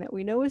something that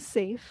we know is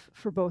safe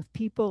for both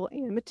people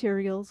and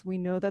materials. We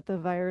know that the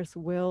virus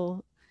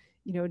will,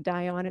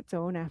 die on its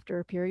own after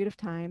a period of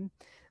time.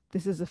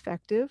 This is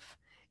effective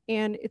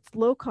and it's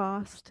low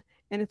cost.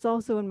 And it's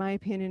also, in my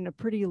opinion, a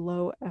pretty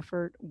low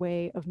effort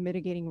way of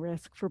mitigating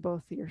risk for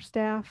both your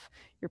staff,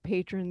 your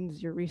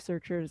patrons, your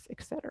researchers,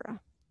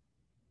 etc.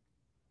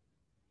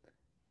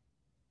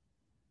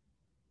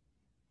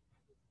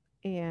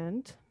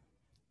 And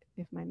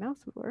if my mouse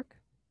would work.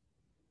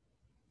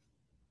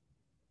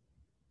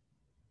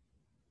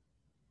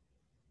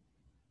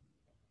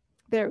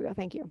 There we go,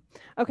 thank you.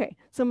 Okay,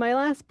 so my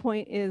last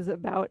point is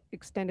about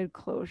extended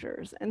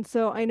closures. And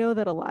so I know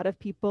that a lot of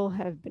people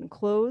have been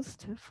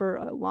closed for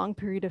a long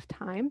period of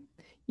time.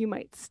 You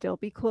might still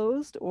be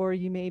closed, or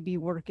you may be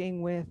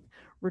working with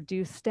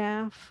reduced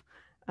staff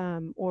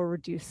or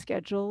reduced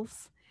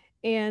schedules.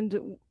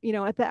 And,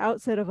 at the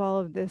outset of all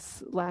of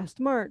this last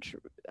March,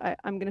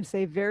 I'm going to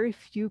say very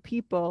few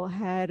people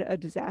had a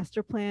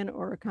disaster plan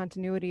or a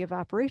continuity of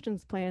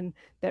operations plan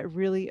that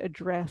really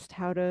addressed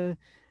how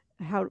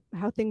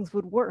things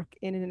would work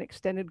in an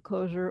extended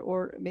closure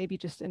or maybe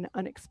just an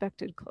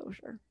unexpected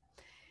closure.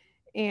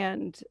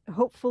 And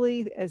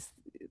hopefully, as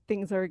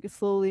things are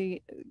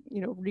slowly,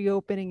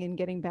 reopening and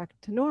getting back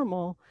to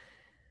normal,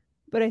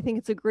 but I think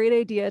it's a great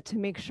idea to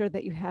make sure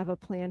that you have a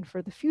plan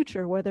for the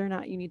future, whether or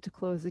not you need to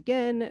close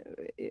again.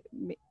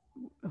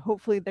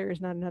 Hopefully there is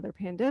not another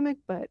pandemic,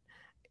 but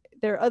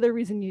there are other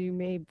reasons you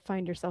may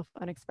find yourself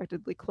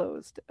unexpectedly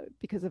closed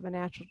because of a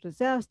natural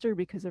disaster,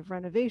 because of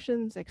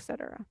renovations,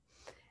 etc.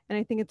 And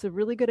I think it's a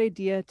really good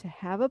idea to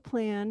have a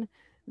plan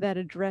that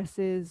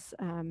addresses,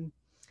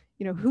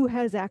 who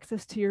has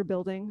access to your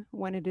building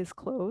when it is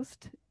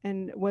closed,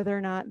 and whether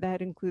or not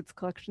that includes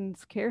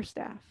collections care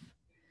staff.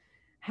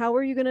 How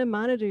are you going to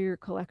monitor your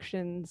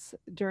collections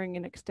during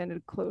an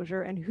extended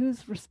closure, and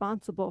who's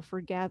responsible for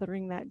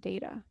gathering that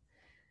data?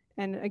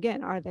 And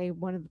again, are they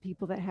one of the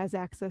people that has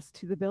access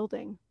to the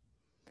building?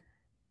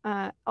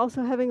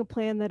 Also having a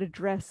plan that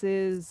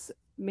addresses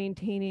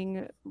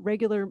maintaining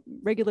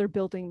regular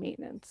building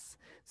maintenance.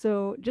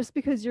 So just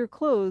because you're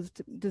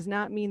closed does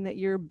not mean that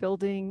your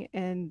building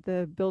and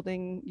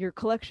your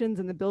collections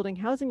and the building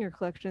housing your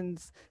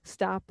collections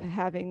stop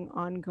having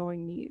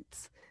ongoing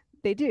needs.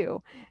 They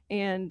do.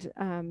 And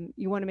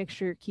you want to make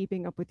sure you're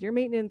keeping up with your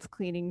maintenance,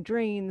 cleaning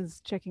drains,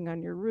 checking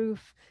on your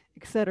roof,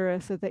 etc.,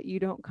 so that you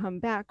don't come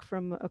back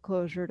from a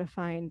closure to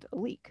find a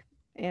leak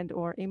and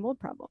or a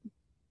mold problem.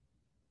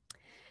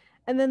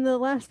 And then the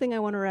last thing I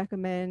want to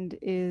recommend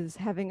is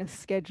having a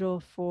schedule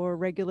for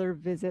regular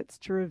visits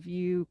to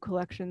review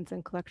collections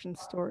and collection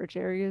storage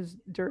areas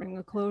during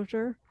a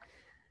closure.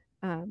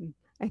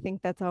 I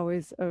think that's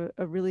always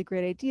a really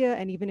great idea.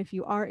 And even if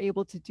you are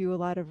able to do a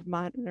lot of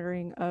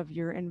monitoring of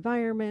your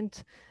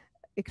environment,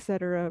 et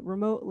cetera,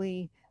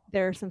 remotely,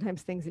 there are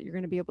sometimes things that you're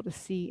going to be able to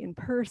see in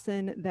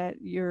person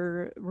that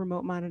your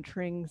remote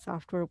monitoring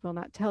software will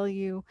not tell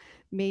you.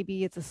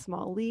 Maybe it's a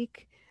small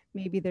leak.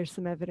 Maybe there's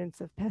some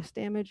evidence of pest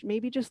damage.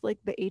 Maybe just like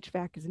the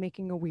HVAC is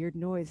making a weird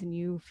noise and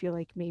you feel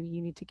like maybe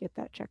you need to get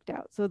that checked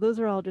out. So those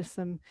are all just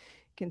some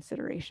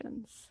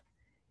considerations.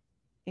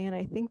 And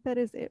I think that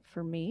is it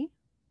for me.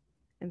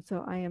 And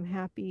so I am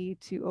happy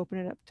to open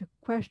it up to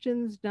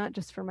questions, not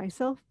just for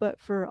myself, but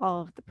for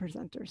all of the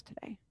presenters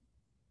today.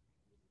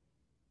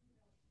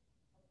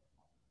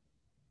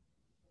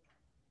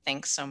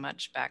 Thanks so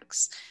much,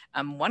 Bex.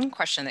 One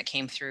question that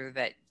came through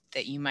that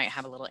you might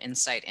have a little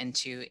insight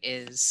into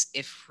is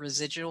if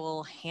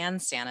residual hand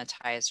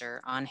sanitizer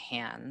on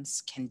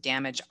hands can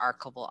damage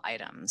archival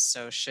items.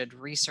 So should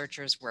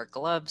researchers wear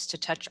gloves to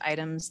touch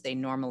items they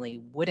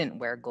normally wouldn't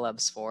wear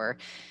gloves for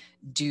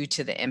due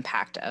to the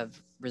impact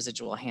of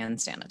residual hand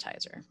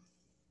sanitizer?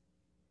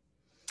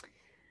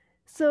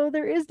 So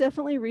there is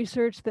definitely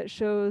research that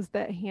shows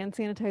that hand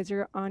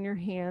sanitizer on your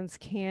hands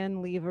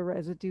can leave a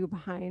residue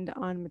behind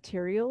on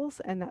materials,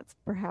 and that's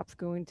perhaps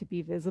going to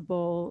be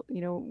visible.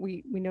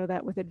 We know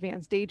that with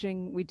advanced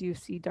aging, we do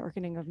see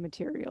darkening of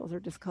materials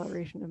or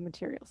discoloration of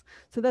materials.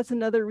 So that's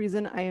another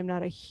reason I am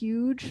not a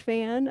huge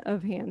fan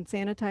of hand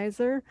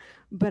sanitizer,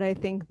 but I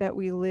think that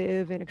we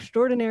live in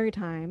extraordinary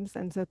times,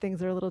 and so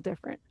things are a little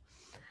different.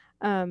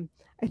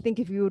 I think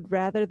if you would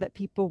rather that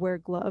people wear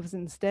gloves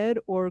instead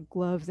or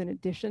gloves in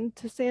addition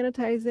to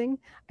sanitizing,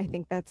 I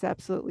think that's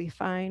absolutely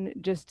fine.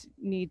 Just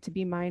need to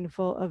be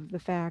mindful of the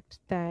fact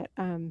that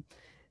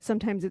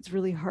sometimes it's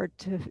really hard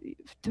to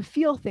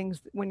feel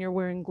things when you're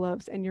wearing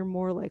gloves, and you're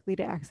more likely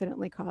to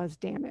accidentally cause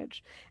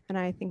damage. And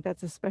I think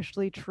that's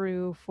especially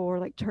true for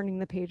like turning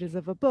the pages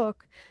of a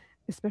book.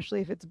 Especially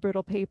if it's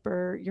brittle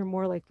paper, you're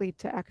more likely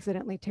to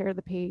accidentally tear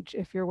the page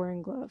if you're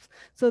wearing gloves.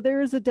 So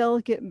there is a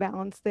delicate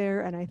balance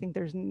there, and I think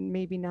there's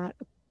maybe not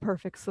a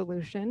perfect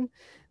solution,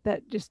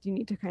 that just you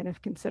need to kind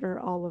of consider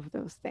all of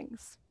those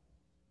things.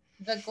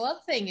 The glove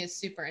thing is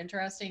super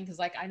interesting because,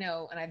 like, I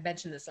know, and I've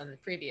mentioned this on the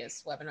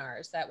previous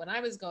webinars, that when I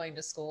was going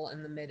to school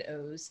in the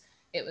mid-O's,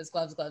 it was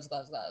gloves, gloves,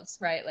 gloves, gloves,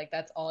 right? Like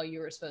that's all you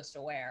were supposed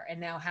to wear. And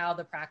now how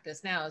the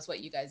practice now is what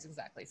you guys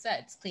exactly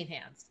said. It's clean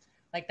hands.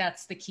 Like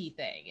that's the key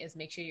thing, is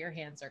make sure your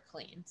hands are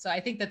clean. So I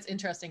think that's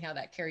interesting how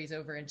that carries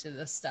over into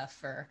this stuff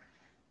for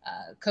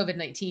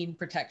COVID-19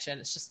 protection.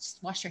 It's just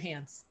wash your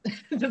hands.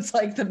 That's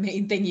like the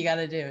main thing you got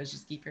to do, is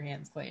just keep your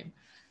hands clean,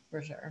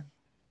 for sure.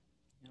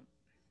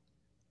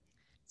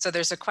 So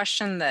there's a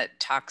question that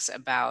talks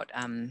about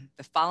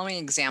the following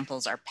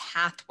examples are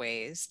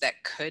pathways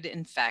that could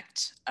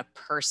infect a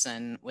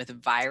person with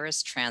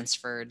virus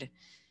transferred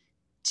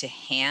to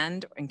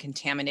hand and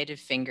contaminated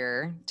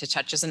finger to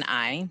touch as an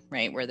eye,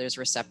 right, where there's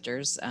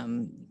receptors.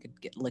 You could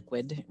get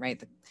liquid, right?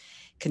 The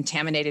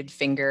contaminated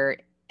finger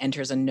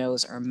enters a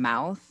nose or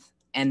mouth,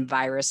 and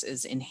virus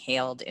is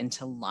inhaled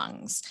into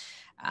lungs.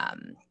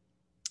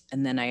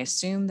 And then I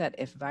assume that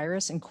if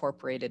virus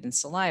incorporated in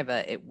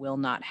saliva, it will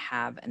not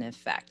have an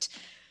effect.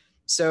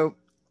 So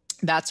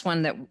that's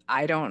one that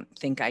I don't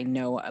think I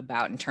know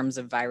about in terms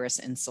of virus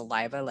in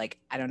saliva. Like,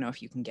 I don't know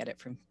if you can get it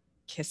from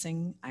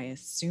kissing. I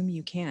assume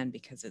you can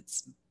because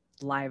it's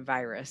live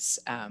virus.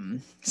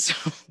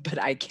 But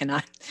I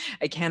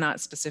cannot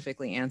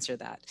specifically answer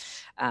that.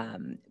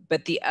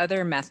 But the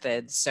other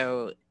method,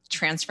 so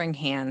transferring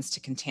hands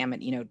to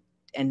contaminate,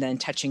 and then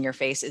touching your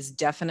face is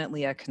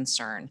definitely a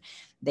concern.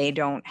 They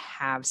don't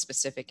have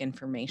specific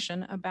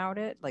information about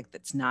it. Like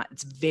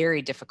it's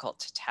very difficult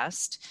to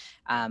test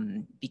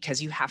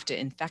because you have to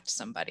infect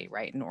somebody,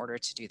 right, in order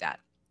to do that.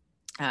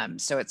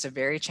 So it's a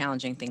very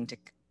challenging thing to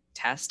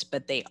test,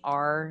 but they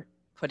are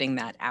putting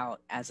that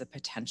out as a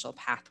potential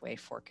pathway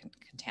for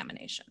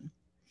contamination.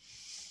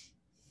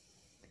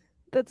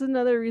 That's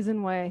another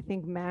reason why I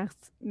think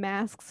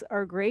masks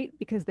are great,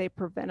 because they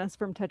prevent us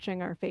from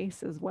touching our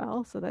face as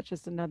well. So that's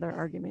just another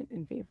argument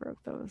in favor of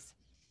those.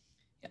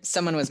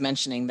 Someone was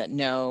mentioning that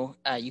no,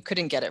 you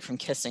couldn't get it from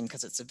kissing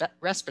because it's a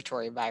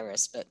respiratory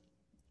virus, but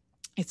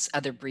it's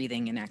other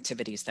breathing and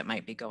activities that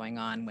might be going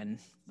on when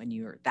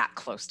you're that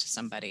close to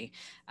somebody.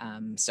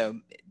 So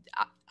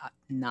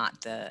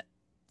not the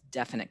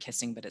definite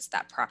kissing, but it's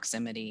that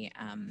proximity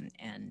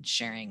and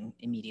sharing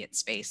immediate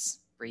space,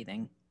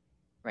 breathing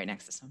right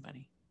next to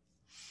somebody.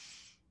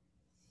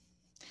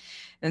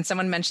 And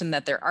someone mentioned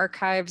that their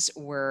archives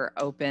were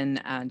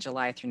open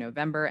July through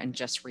November and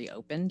just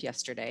reopened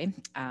yesterday.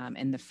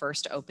 In the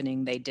first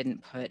opening, they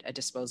didn't put a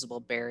disposable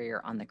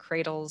barrier on the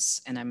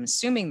cradles. And I'm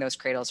assuming those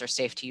cradles are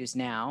safe to use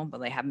now,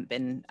 but they haven't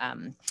been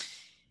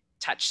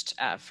touched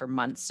for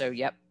months. So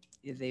yep,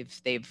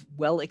 they've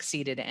well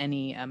exceeded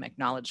any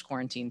acknowledged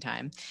quarantine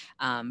time,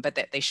 but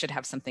that they should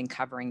have something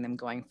covering them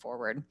going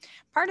forward.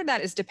 Part of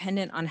that is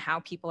dependent on how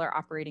people are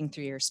operating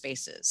through your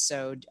spaces.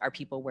 So are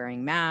people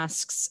wearing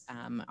masks?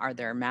 Are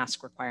there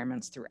mask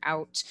requirements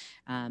throughout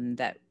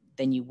that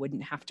then you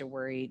wouldn't have to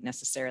worry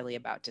necessarily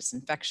about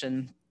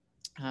disinfection?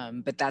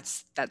 But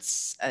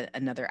that's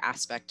another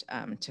aspect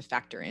to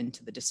factor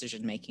into the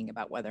decision-making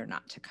about whether or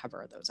not to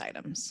cover those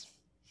items.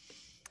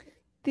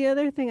 The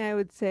other thing I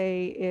would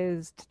say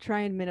is to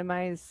try and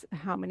minimize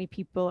how many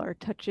people are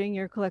touching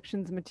your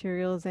collections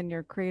materials and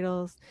your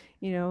cradles.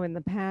 In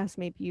the past,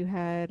 maybe you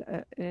had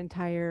an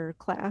entire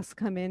class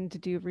come in to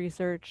do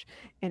research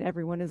and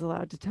everyone is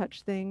allowed to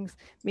touch things.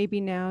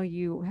 Maybe now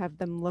you have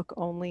them look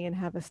only and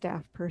have a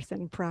staff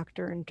person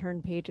proctor and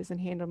turn pages and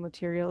handle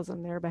materials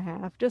on their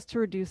behalf, just to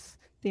reduce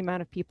the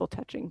amount of people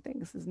touching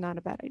things. Is not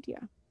a bad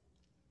idea.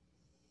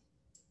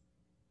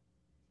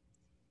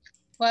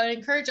 Well, I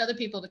encourage other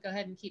people to go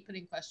ahead and keep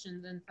putting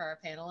questions in for our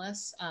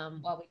panelists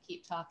while we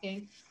keep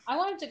talking. I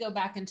wanted to go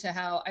back into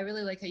how I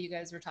really like how you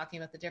guys were talking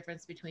about the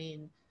difference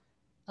between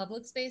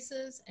public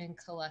spaces and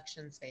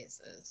collection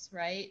spaces,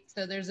 right?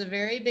 So there's a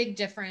very big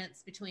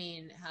difference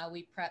between how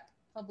we prep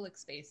public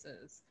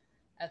spaces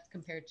as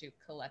compared to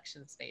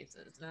collection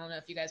spaces. And I don't know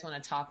if you guys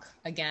want to talk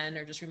again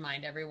or just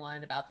remind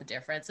everyone about the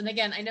difference. And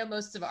again, I know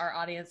most of our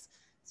audience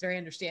is very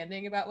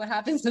understanding about what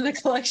happens in the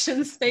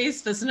collection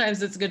space, but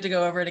sometimes it's good to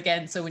go over it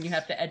again. So when you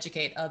have to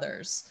educate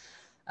others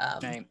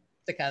Right.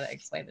 to kind of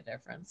explain the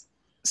difference.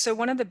 So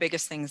one of the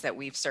biggest things that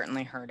we've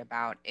certainly heard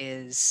about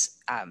is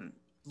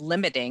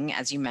limiting,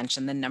 as you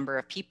mentioned, the number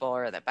of people,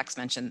 or that Bex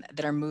mentioned,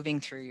 that are moving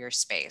through your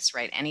space,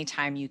 right?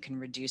 Anytime you can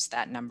reduce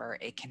that number,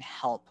 it can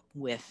help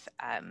with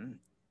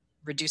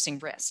reducing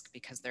risk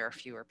because there are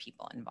fewer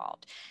people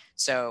involved.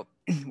 So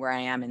where I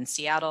am in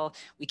Seattle,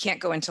 we can't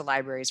go into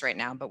libraries right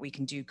now, but we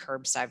can do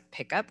curbside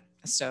pickup.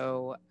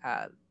 So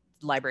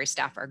library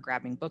staff are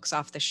grabbing books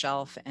off the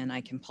shelf, and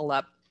I can pull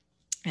up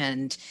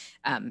and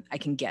I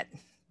can get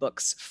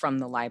books from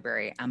the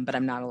library, but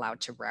I'm not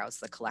allowed to browse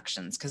the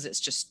collections because it's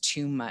just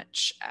too many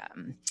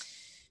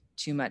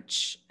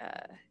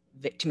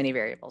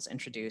variables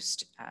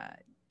introduced.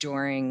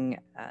 During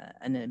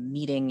a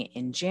meeting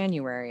in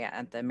January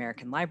at the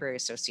American Library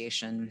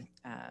Association,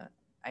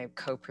 I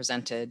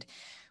co-presented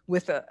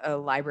with a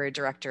library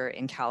director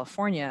in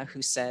California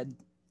who said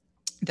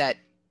that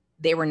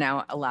they were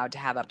now allowed to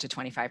have up to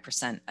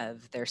 25%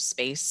 of their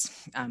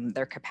space,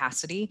 their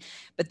capacity,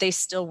 but they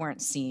still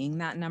weren't seeing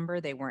that number.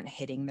 They weren't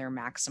hitting their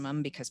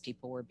maximum because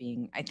people were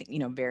being, I think,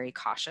 very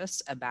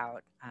cautious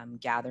about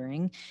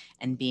gathering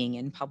and being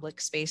in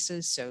public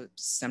spaces. So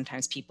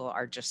sometimes people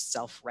are just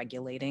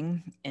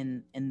self-regulating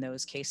in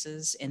those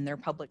cases, in their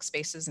public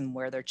spaces and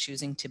where they're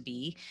choosing to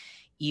be,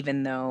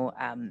 even though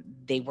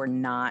they were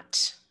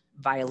not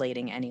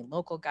violating any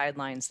local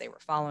guidelines. They were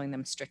following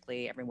them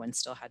strictly. Everyone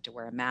still had to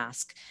wear a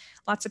mask.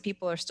 Lots of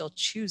people are still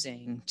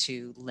choosing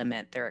to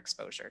limit their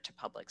exposure to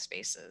public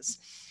spaces.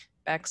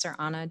 Bex or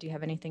Anna, do you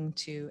have anything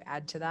to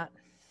add to that?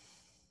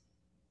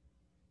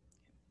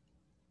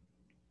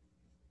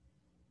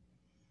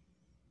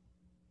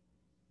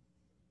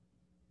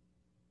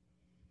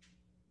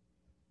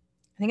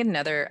 I think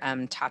another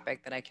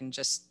topic that I can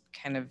just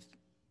kind of,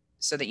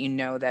 so that you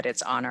know that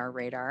it's on our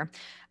radar,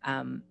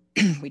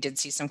 we did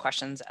see some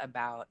questions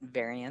about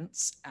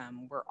variants.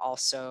 We're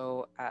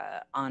also,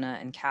 Anna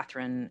and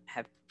Catherine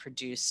have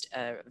produced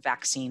a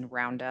vaccine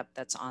roundup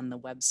that's on the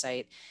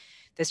website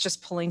that's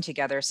just pulling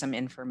together some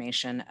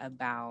information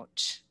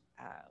about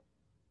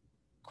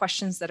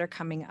questions that are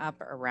coming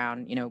up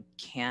around,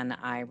 can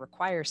I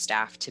require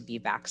staff to be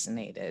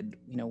vaccinated?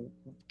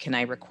 Can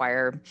I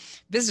require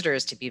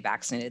visitors to be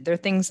vaccinated? There are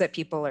things that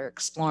people are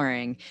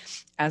exploring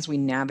as we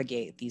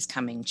navigate these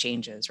coming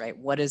changes, right?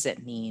 What does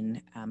it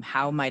mean?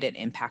 How might it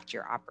impact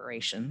your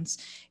operations?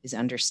 Is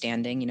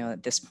understanding,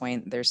 at this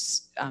point,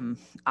 there's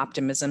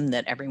optimism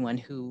that everyone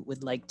who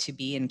would like to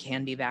be and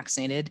can be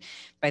vaccinated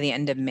by the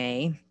end of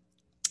May.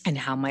 And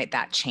how might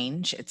that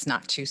change? It's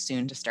not too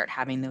soon to start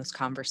having those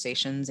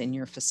conversations in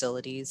your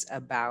facilities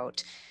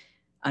about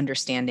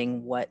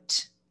understanding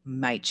what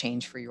might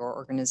change for your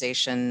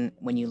organization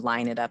when you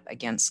line it up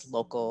against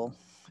local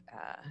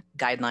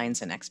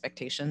guidelines and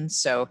expectations.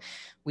 So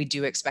we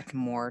do expect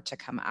more to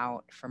come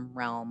out from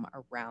Realm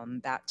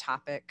around that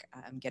topic.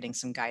 Getting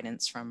some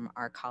guidance from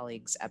our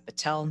colleagues at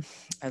Battelle,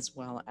 as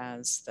well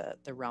as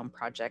the Realm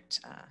Project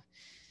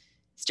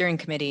steering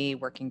committee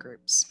working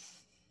groups.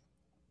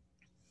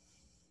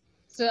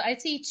 So I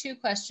see two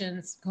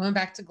questions going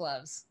back to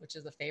gloves, which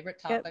is a favorite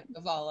topic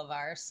of all of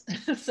ours.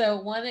 So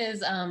one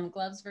is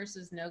gloves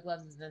versus no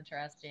gloves is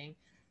interesting.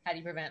 How do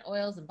you prevent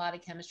oils and body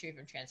chemistry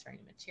from transferring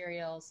to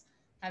materials?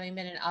 Having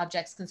been an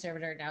objects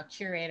conservator, now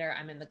curator,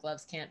 I'm in the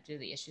gloves camp due to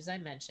the issues I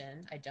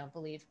mentioned. I don't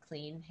believe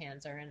clean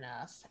hands are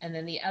enough. And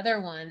then the other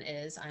one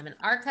is I'm an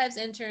archives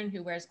intern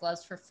who wears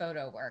gloves for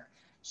photo work.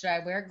 Should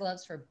I wear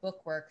gloves for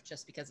book work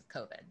just because of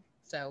COVID?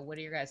 So what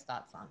are your guys'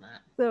 thoughts on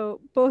that?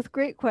 So both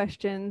great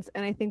questions.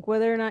 And I think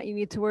whether or not you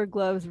need to wear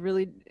gloves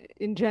really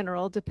in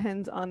general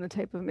depends on the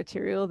type of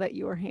material that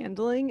you are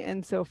handling.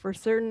 And so for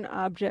certain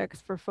objects,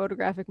 for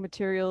photographic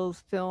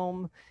materials,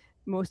 film,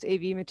 most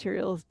AV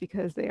materials,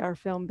 because they are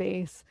film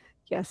based,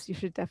 yes, you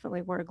should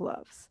definitely wear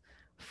gloves.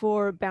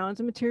 For bound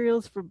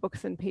materials, for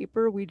books and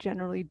paper, we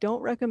generally don't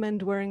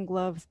recommend wearing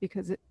gloves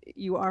because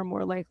you are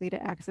more likely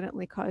to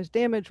accidentally cause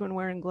damage when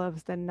wearing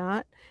gloves than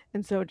not.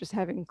 And so just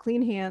having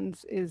clean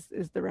hands is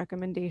the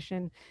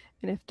recommendation.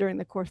 And if during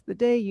the course of the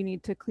day you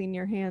need to clean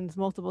your hands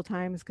multiple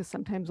times because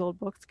sometimes old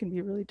books can be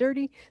really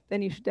dirty,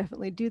 then you should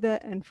definitely do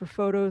that. And for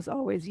photos,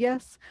 always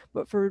yes.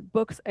 But for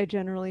books, I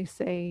generally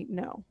say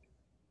no.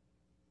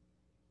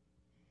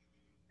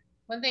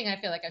 One thing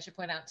I feel like I should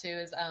point out too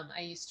is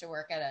I used to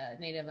work at a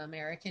Native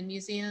American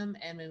museum,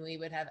 and when we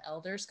would have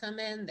elders come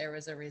in, there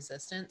was a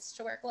resistance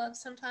to wear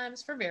gloves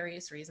sometimes for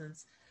various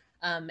reasons.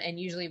 And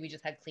usually we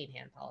just had clean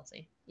hand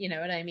policy. You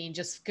know what I mean?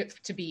 Just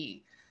to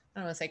be, I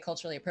don't want to say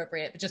culturally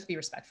appropriate, but just be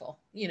respectful.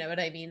 You know what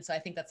I mean? So I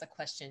think that's a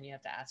question you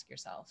have to ask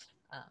yourself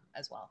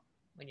as well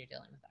when you're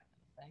dealing with that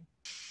kind of thing.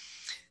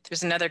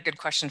 There's another good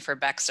question for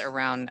Bex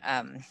around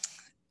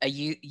a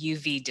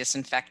UV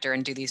disinfector,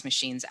 and do these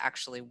machines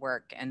actually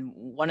work? And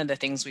one of the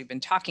things we've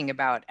been talking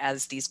about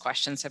as these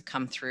questions have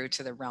come through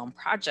to the Realm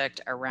project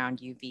around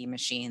UV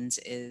machines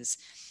is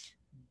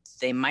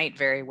they might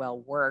very well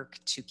work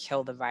to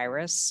kill the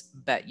virus,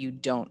 but you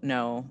don't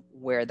know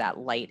where that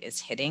light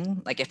is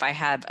hitting. Like if I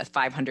have a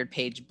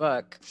 500-page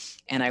book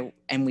and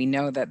we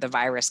know that the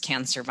virus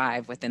can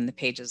survive within the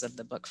pages of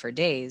the book for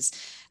days,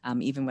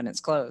 even when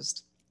it's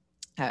closed,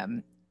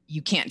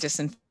 you can't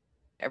disinfect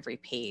every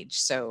page.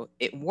 So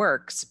it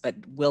works, but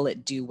will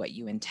it do what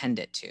you intend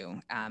it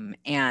to?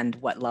 And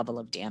what level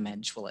of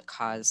damage will it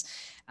cause?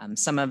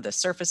 Some of the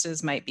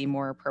surfaces might be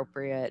more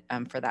appropriate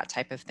for that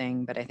type of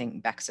thing, but I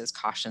think Bex's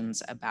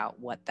cautions about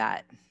what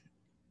that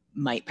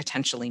might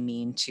potentially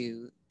mean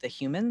to the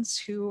humans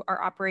who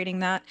are operating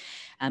that.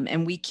 And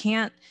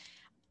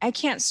I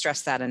can't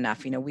stress that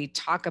enough. You know, we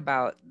talk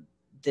about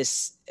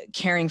this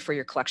caring for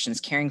your collections,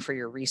 caring for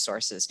your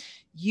resources.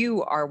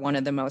 You are one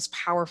of the most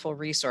powerful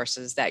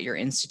resources that your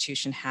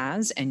institution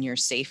has, and your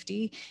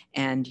safety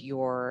and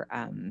your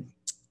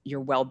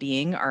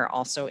well-being are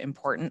also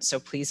important. So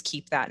please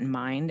keep that in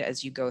mind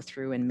as you go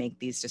through and make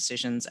these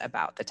decisions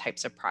about the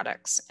types of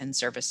products and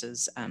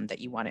services that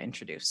you want to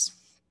introduce.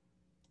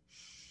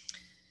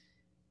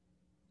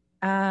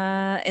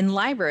 In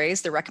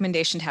libraries, the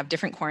recommendation to have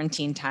different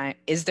quarantine time,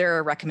 is there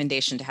a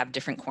recommendation to have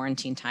different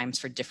quarantine times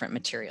for different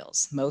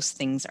materials? Most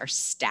things are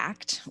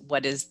stacked.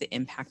 What is the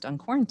impact on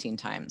quarantine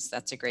times?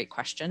 That's a great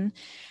question.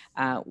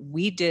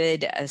 We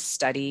did a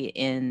study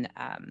in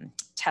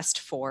test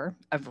 4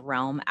 of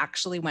Realm,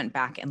 actually went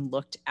back and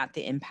looked at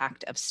the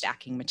impact of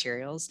stacking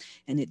materials,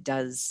 and it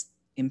does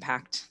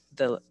impact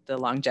the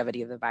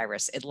longevity of the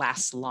virus. It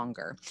lasts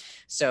longer.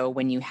 So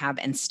when you have,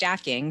 and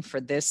stacking for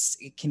this,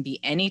 it can be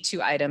any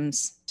 2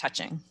 items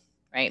touching,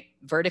 right?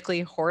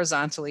 Vertically,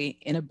 horizontally,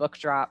 in a book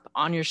drop,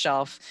 on your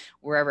shelf,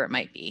 wherever it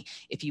might be.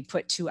 If you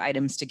put 2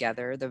 items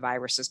together, the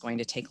virus is going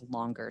to take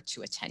longer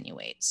to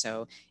attenuate.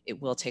 So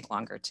it will take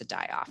longer to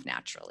die off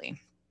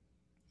naturally.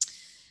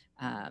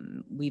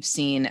 We've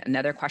seen,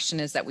 another question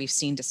is that we've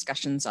seen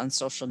discussions on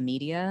social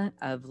media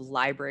of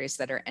libraries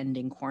that are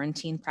ending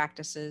quarantine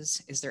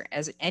practices. Is there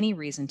any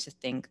reason to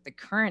think the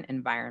current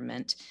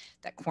environment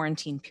that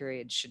quarantine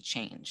periods should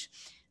change?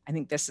 I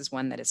think this is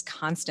one that is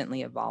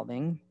constantly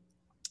evolving.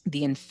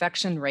 The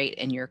infection rate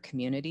in your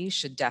community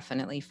should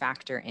definitely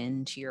factor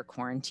into your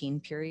quarantine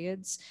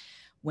periods.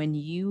 When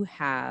you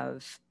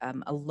have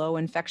a low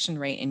infection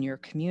rate in your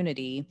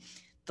community,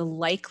 the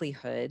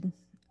likelihood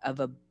of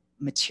a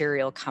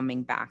material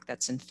coming back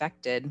that's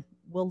infected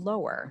will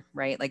lower,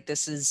 right? Like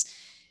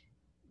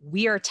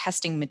we are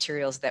testing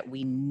materials that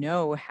we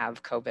know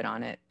have COVID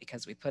on it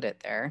because we put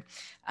it there.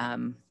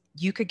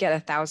 You could get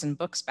 1,000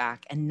 books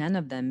back and none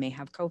of them may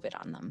have COVID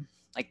on them.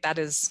 Like that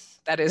is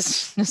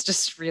it's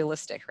just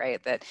realistic,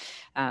 right? That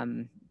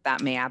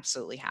that may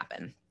absolutely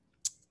happen.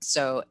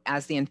 So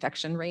as the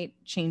infection rate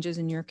changes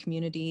in your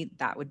community,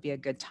 that would be a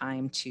good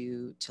time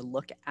to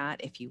look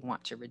at if you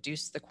want to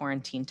reduce the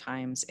quarantine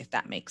times, if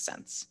that makes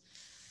sense.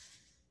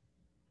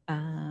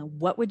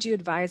 What would you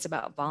advise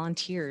about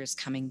volunteers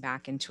coming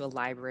back into a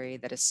library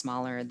that is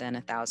smaller than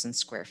 1,000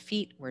 square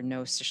feet where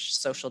no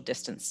social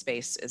distance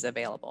space is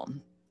available?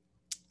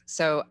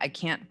 So I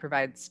can't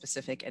provide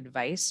specific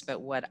advice,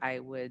 but what I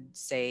would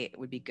say it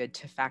would be good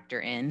to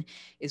factor in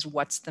is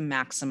what's the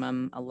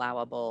maximum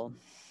allowable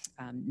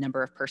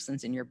number of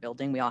persons in your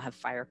building. We all have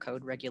fire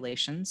code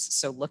regulations.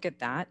 So look at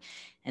that.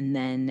 And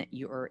then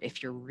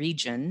if your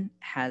region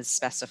has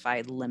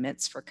specified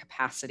limits for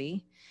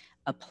capacity,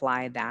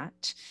 apply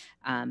that,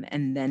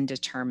 and then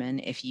determine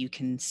if you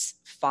can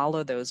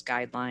follow those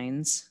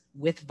guidelines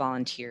with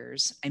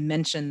volunteers. I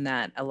mentioned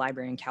that a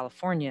library in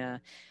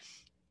California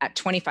at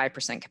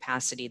 25%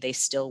 capacity, they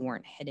still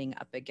weren't hitting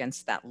up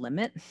against that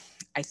limit.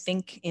 I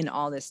think in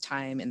all this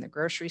time in the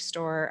grocery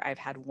store, I've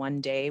had one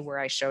day where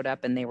I showed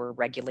up and they were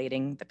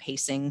regulating the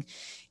pacing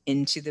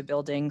into the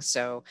building.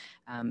 So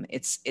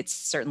it's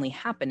certainly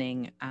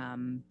happening.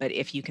 But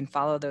if you can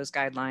follow those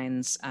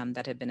guidelines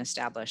that have been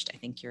established, I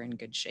think you're in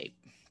good shape.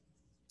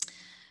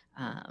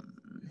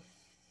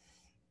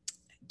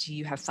 Do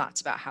you have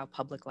thoughts about how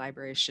public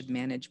libraries should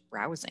manage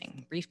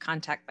browsing? Brief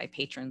contact by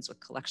patrons with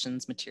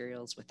collections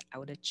materials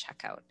without a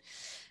checkout.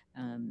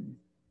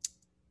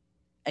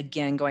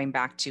 Again, going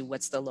back to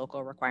what's the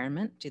local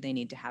requirement? Do they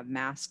need to have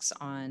masks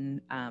on?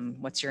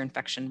 What's your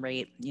infection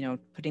rate? You know,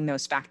 putting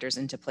those factors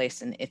into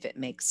place, and if it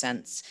makes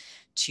sense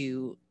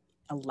to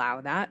allow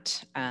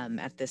that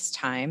at this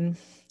time.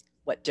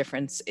 What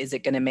difference is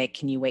it going to make?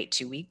 Can you wait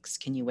 2 weeks?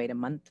 Can you wait a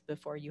month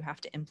before you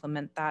have to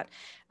implement that?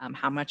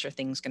 How much are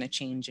things going to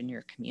change in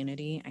your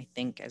community? I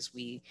think as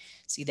we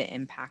see the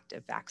impact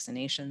of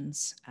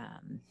vaccinations,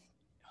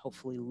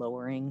 hopefully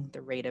lowering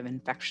the rate of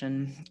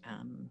infection,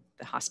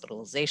 the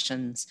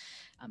hospitalizations,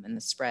 and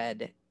the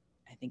spread,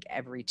 I think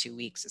every 2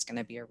 weeks is going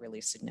to be a really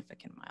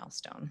significant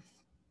milestone.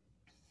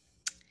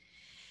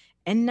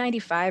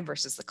 N95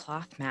 versus the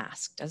cloth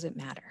mask, does it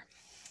matter?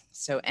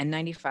 So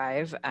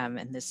N95, and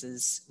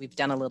we've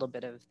done a little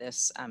bit of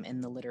this in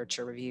the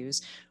literature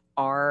reviews,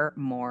 are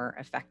more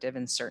effective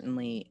and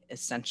certainly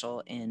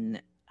essential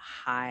in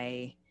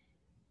high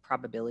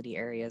probability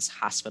areas,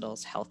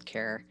 hospitals,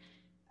 healthcare,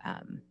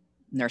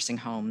 nursing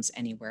homes,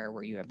 anywhere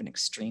where you have an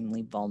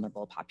extremely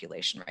vulnerable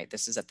population, right?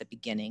 This is at the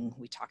beginning.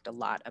 We talked a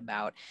lot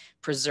about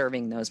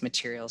preserving those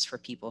materials for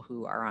people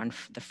who are on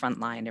the front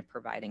line of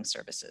providing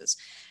services.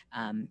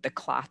 The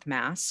cloth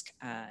mask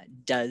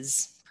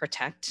does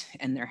protect,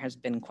 and there has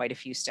been quite a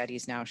few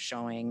studies now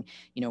showing,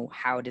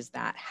 how does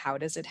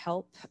it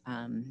help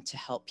to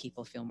help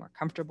people feel more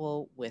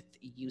comfortable with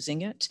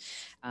using it,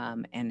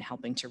 and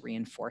helping to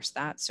reinforce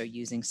that. So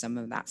using some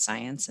of that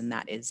science, and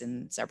that is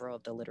in several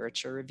of the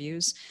literature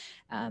reviews.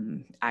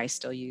 I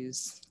still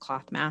use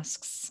cloth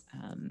masks.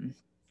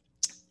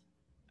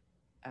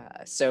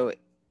 So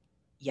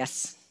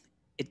yes,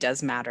 it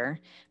does matter,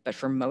 but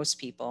for most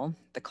people,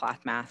 the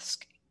cloth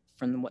mask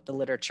from what the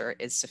literature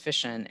is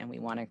sufficient, and we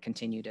want to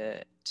continue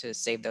to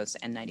save those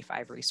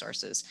N95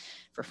 resources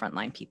for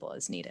frontline people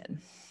as needed.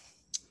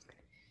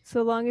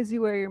 So long as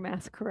you wear your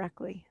mask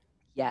correctly.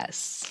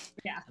 Yes.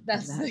 Yeah,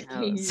 that's the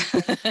key.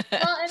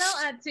 Well, and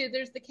I'll add too,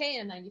 there's the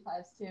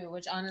KN95s too,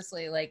 which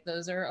honestly, like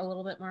those are a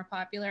little bit more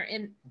popular.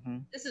 And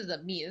this is a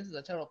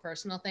total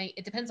personal thing.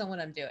 It depends on what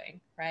I'm doing,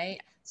 right?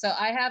 So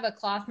I have a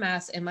cloth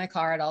mask in my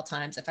car at all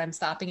times. If I'm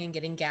stopping and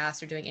getting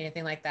gas or doing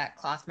anything like that,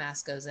 cloth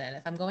mask goes in.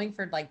 If I'm going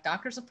for like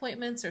doctor's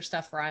appointments or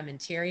stuff where I'm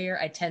interior,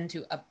 I tend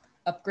to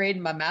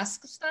upgrade my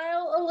mask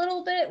style a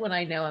little bit when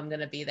I know I'm going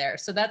to be there.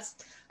 So that's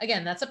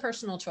a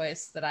personal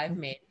choice that I've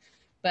made.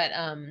 But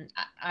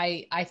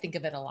I think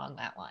of it along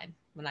that line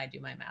when I do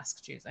my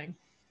mask choosing.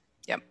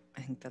 Yep,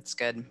 I think that's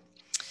good.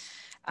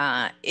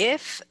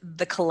 If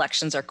the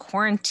collections are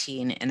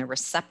quarantined in a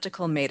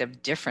receptacle made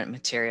of different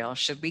material,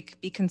 should we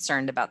be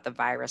concerned about the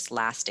virus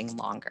lasting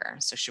longer?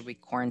 So should we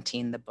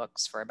quarantine the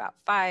books for about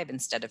 5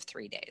 instead of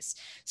 3 days?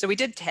 So we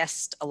did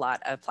test a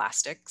lot of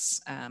plastics,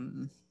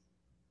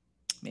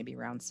 maybe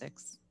round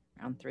 6,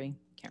 round 3.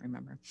 Can't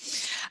remember.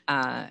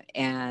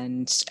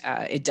 And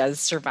it does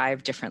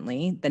survive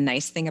differently. The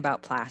nice thing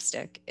about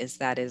plastic is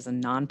that is a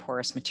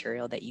non-porous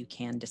material that you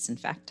can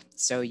disinfect.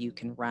 So you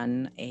can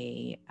run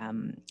a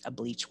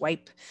bleach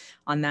wipe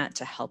on that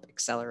to help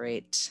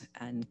accelerate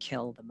and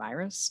kill the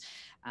virus.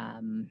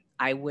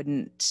 I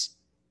wouldn't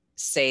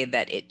say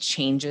that it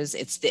changes.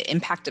 It's the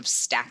impact of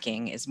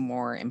stacking is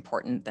more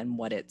important than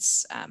what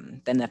it's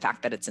than the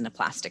fact that it's in a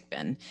plastic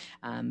bin.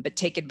 But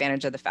take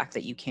advantage of the fact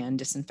that you can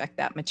disinfect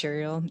that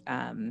material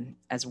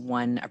as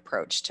one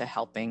approach to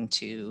helping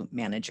to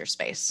manage your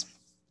space.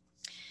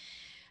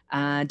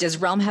 Does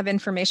Realm have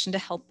information to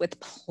help with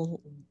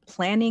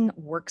planning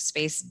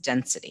workspace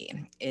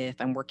density?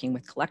 If I'm working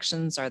with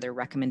collections, are there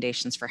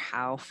recommendations for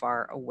how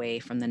far away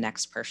from the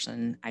next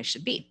person I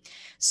should be?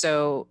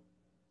 So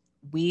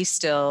we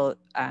still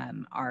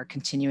are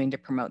continuing to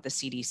promote the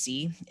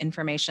CDC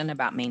information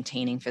about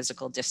maintaining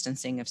physical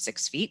distancing of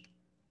 6 feet.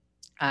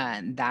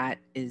 That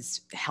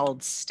is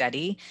held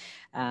steady.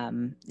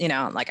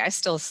 Like I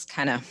still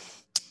kind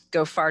of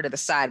go far to the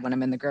side when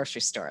I'm in the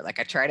grocery store. Like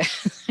I try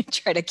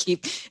to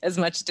keep as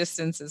much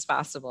distance as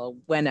possible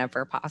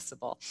whenever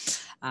possible.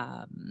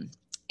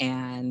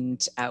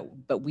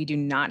 But we do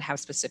not have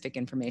specific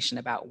information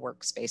about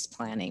workspace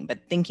planning, but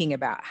thinking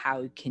about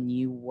how can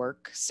you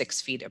work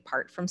 6 feet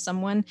apart from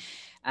someone.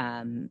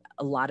 A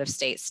lot of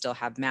states still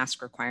have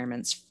mask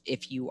requirements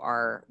if you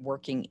are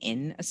working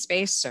in a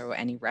space. So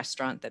any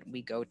restaurant that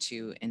we go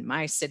to in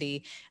my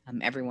city,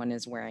 everyone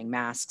is wearing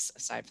masks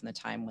aside from the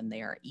time when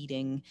they are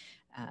eating.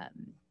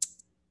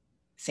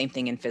 Same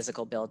thing in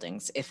physical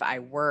buildings. If I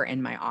were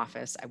in my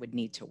office, I would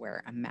need to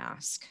wear a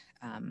mask.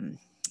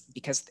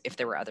 Because if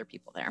there were other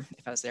people there,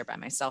 if I was there by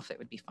myself, it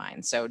would be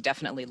fine. So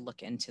definitely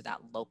look into that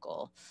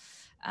local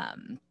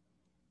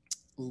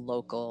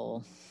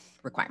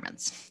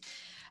requirements.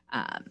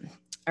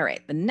 All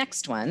right, the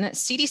next one,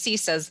 CDC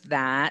says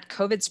that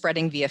COVID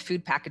spreading via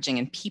food packaging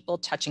and people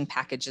touching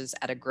packages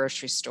at a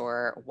grocery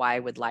store, why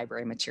would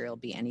library material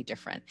be any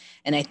different?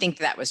 And I think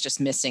that was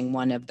just missing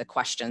one of the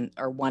question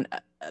or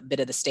a bit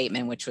of the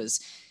statement, which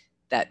was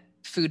that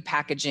food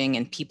packaging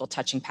and people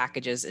touching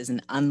packages is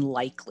an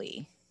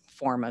unlikely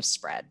form of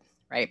spread,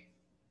 right?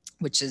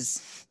 Which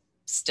is,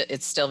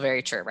 it's still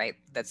very true, right?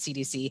 That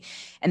CDC,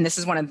 and this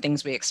is one of the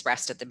things we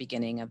expressed at the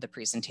beginning of the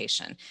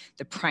presentation.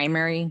 The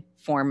primary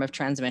form of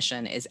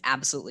transmission is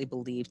absolutely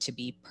believed to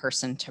be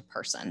person to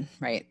person,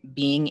 right?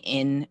 Being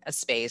in a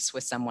space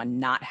with someone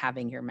not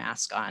having your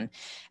mask on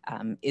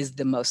is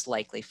the most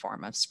likely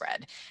form of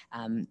spread.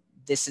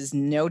 This is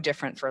no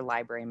different for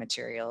library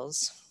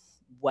materials.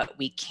 What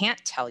we can't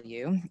tell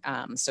you,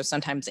 so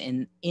sometimes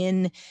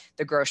in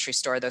the grocery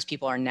store, those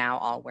people are now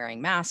all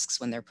wearing masks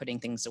when they're putting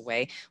things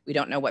away. We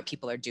don't know what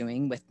people are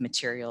doing with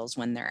materials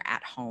when they're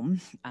at home.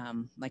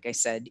 Like I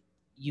said,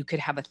 you could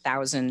have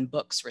 1,000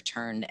 books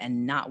returned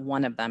and not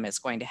one of them is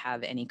going to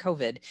have any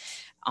COVID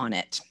on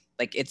it.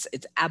 Like it's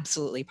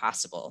absolutely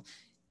possible.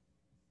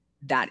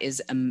 That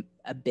is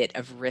a bit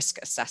of risk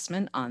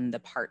assessment on the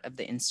part of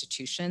the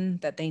institution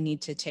that they need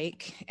to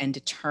take and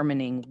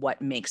determining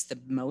what makes the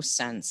most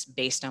sense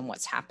based on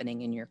what's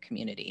happening in your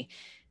community.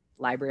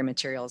 Library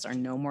materials are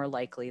no more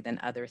likely than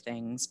other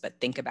things, but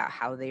think about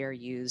how they are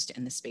used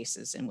in the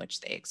spaces in which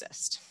they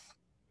exist.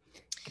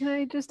 Can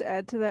I just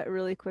add to that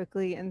really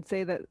quickly and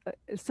say that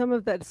some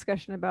of that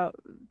discussion about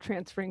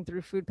transferring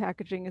through food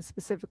packaging is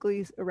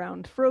specifically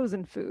around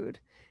frozen food.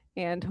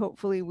 And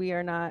hopefully we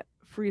are not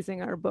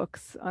freezing our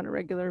books on a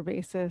regular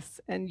basis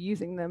and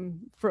using them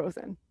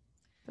frozen.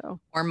 So,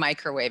 or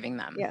microwaving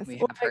them. yes. We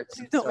Or have heard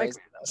some don't stories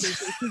of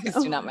those. Please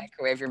do not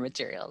microwave your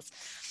materials.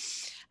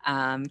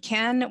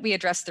 Can we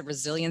address the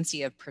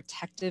resiliency of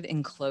protective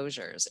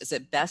enclosures? Is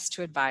it best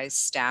to advise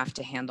staff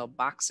to handle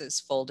boxes,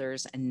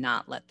 folders, and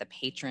not let the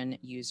patron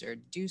user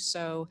do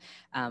so?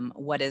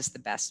 What is the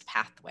best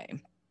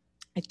pathway?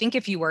 I think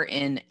if you were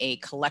in a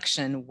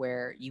collection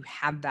where you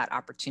have that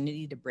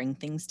opportunity to bring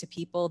things to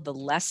people, the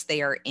less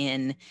they are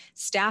in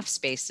staff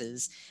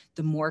spaces,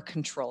 the more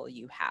control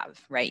you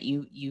have, right?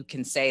 You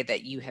can say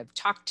that you have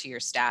talked to your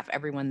staff,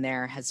 everyone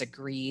there has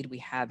agreed, we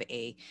have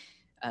a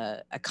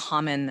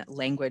common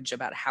language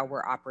about how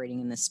we're operating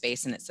in this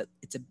space, and it's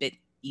a bit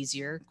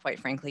easier, quite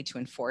frankly, to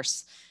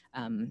enforce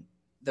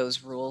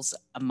those rules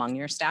among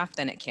your staff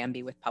than it can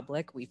be with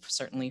public. We've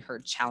certainly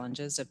heard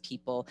challenges of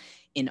people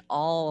in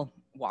all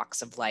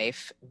walks of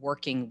life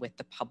working with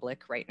the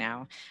public right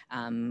now,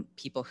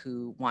 people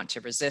who want to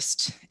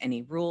resist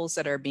any rules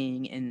that are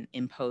being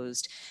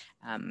imposed.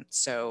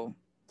 So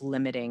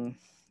limiting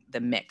the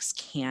mix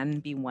can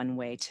be one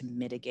way to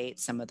mitigate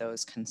some of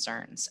those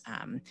concerns.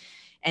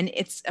 And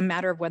it's a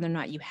matter of whether or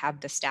not you have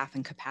the staff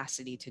and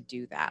capacity to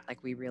do that.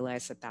 Like, we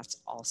realize that that's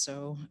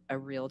also a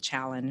real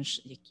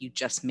challenge. You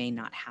just may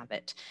not have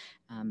it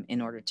in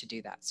order to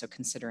do that. So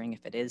considering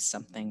if it is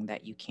something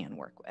that you can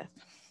work with.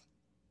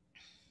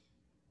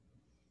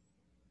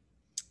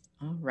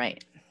 All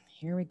right,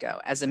 here we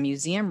go. As a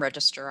museum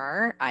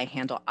registrar, I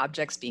handle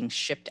objects being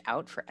shipped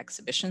out for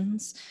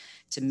exhibitions.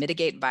 To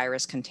mitigate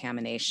virus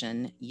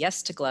contamination,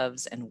 yes to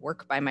gloves and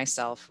work by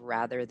myself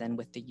rather than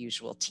with the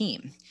usual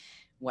team.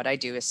 What I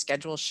do is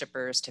schedule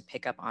shippers to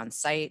pick up on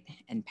site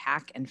and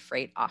pack and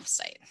freight off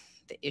site.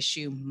 The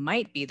issue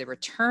might be the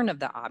return of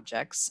the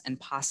objects and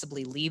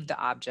possibly leave the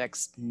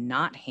objects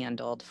not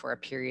handled for a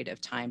period of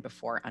time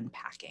before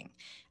unpacking.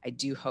 I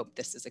do hope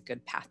this is a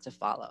good path to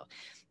follow.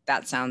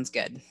 That sounds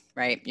good,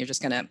 right?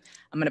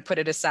 I'm gonna put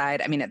it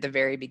aside. I mean, at the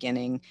very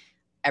beginning,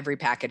 every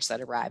package that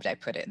arrived, I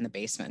put it in the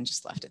basement and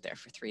just left it there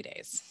for 3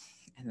 days.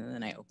 And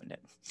then I opened it.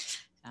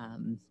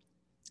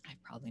 I'm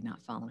probably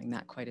not following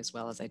that quite as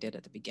well as I did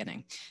at the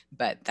beginning,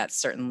 but that's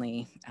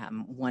certainly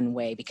one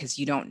way, because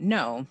you don't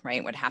know,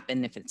 right, what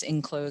happened if it's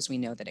enclosed. We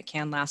know that it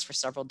can last for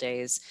several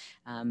days.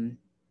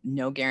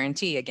 No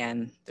guarantee.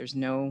 Again, there's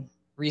no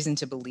reason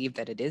to believe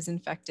that it is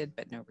infected,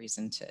 but no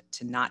reason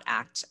to not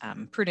act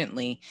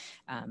prudently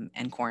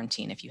and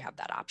quarantine if you have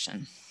that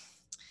option.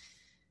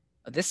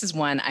 This is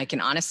one I can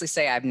honestly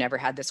say I've never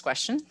had this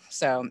question.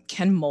 So,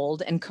 can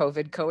mold and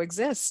COVID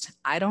coexist?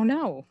 I don't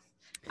know.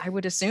 I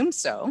would assume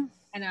so.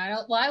 And I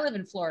live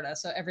in Florida,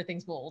 so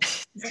everything's mold.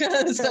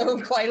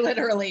 So quite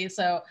literally.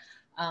 So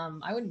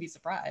I wouldn't be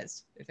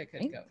surprised if it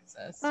could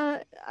coexist.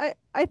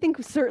 I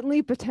think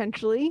certainly,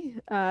 potentially,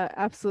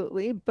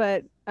 absolutely,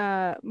 but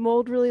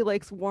mold really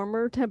likes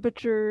warmer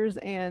temperatures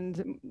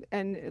and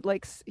it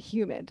likes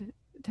humid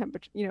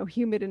temperature,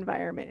 humid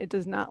environment. It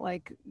does not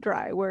like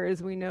dry,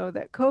 whereas we know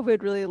that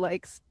COVID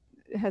really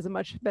has a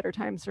much better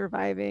time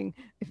surviving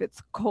if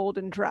it's cold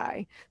and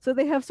dry. So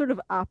they have sort of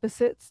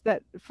opposites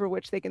for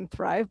which they can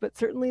thrive, but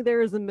certainly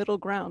there is a middle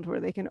ground where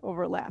they can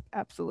overlap.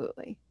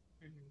 Absolutely.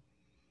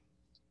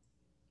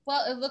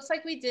 Well, it looks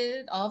like we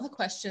did all the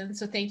questions.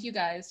 So thank you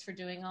guys for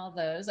doing all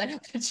those. I know,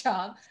 good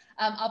job.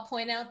 I'll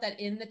point out that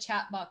in the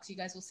chat box, you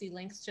guys will see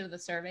links to the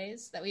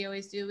surveys that we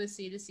always do with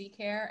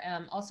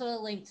C2CCare. Also a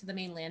link to the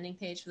main landing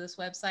page for this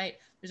website.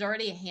 There's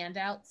already a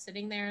handout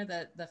sitting there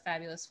that the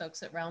fabulous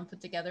folks at Realm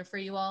put together for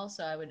you all.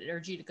 So I would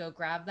urge you to go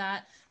grab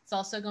that. It's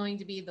also going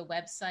to be the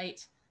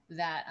website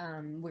that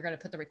we're going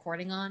to put the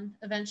recording on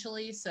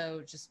eventually.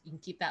 So just, you can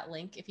keep that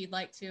link if you'd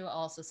like to. I'll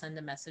also send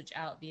a message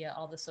out via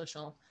all the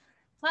social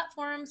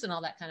platforms and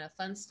all that kind of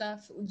fun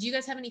stuff. Do you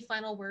guys have any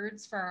final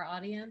words for our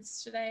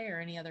audience today, or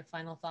any other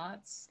final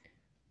thoughts?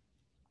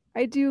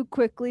 I do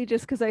quickly,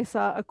 just because I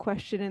saw a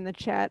question in the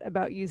chat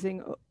about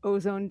using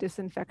ozone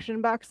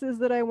disinfection boxes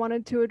that I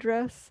wanted to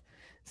address.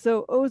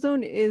 So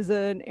ozone is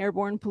an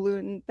airborne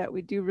pollutant that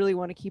we do really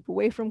want to keep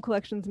away from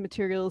collections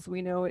materials.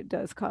 We know it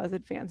does cause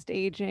advanced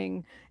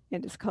aging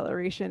and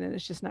discoloration, and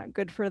it's just not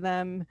good for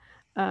them.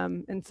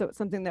 And so it's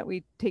something that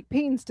we take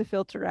pains to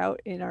filter out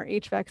in our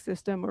HVAC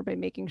system, or by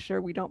making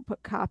sure we don't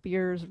put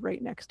copiers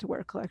right next to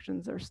where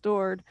collections are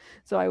stored.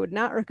 So I would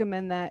not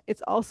recommend that.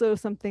 It's also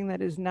something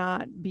that is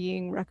not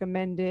being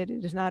recommended.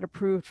 It is not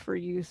approved for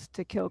use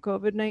to kill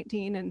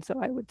COVID-19. And so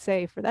I would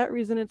say for that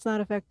reason, it's not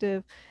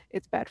effective.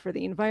 It's bad for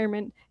the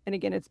environment. And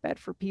again, it's bad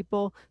for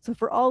people. So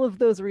for all of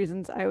those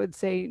reasons, I would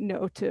say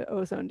no to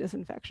ozone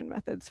disinfection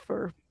methods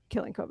for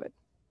killing COVID.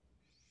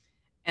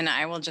 And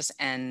I will just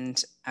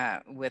end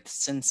with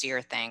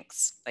sincere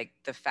thanks. Like,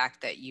 the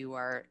fact that you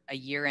are a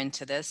year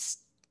into this,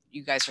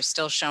 you guys are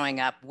still showing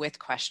up with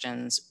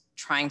questions,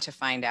 trying to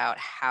find out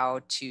how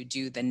to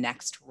do the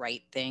next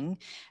right thing.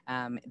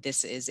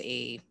 This is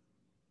a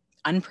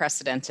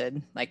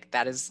unprecedented, like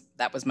that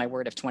was my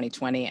word of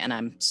 2020, and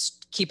I'm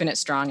keeping it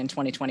strong in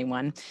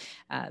 2021,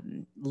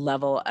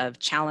 level of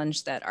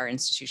challenge that our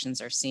institutions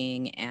are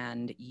seeing.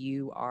 And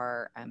you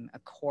are a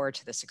core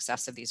to the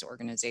success of these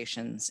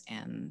organizations.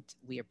 And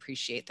we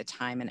appreciate the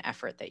time and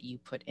effort that you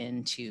put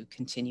into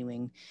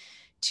continuing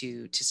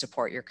to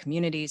support your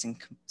communities and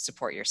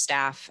support your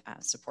staff,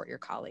 support your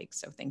colleagues.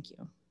 So thank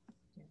you.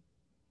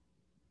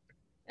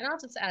 And I'll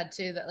just add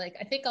too that, like,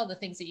 I think all the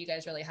things that you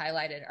guys really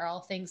highlighted are all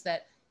things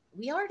that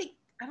we already,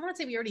 I don't want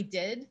to say we already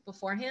did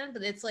beforehand,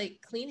 but it's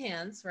like clean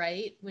hands,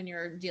 right? When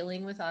you're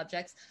dealing with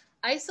objects.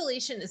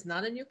 Isolation is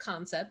not a new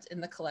concept in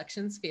the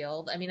collections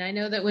field. I mean, I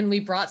know that when we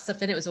brought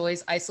stuff in, it was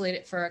always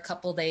isolated for a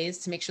couple days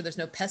to make sure there's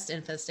no pest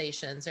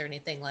infestations or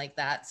anything like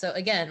that. So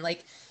again,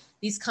 like,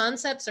 these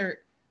concepts are,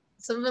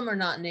 some of them are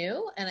not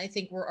new. And I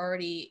think we're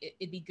already,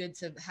 it'd be good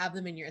to have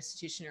them in your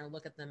institution or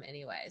look at them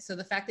anyway. So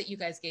the fact that you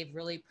guys gave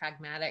really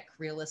pragmatic,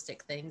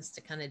 realistic things to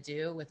kind of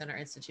do within our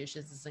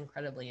institutions is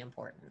incredibly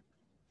important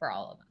for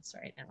all of us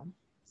right now.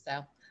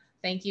 So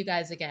thank you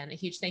guys again. A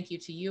huge thank you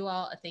to you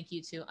all. A thank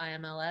you to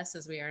IMLS,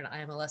 as we are an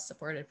IMLS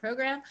supported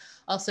program.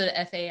 Also to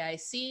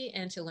FAIC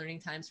and to Learning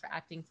Times for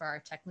acting for our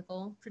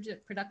technical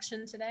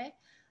production today.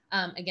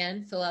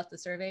 Again, fill out the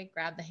survey,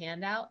 grab the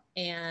handout,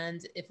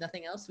 and if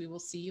nothing else, we will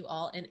see you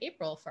all in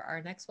April for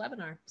our next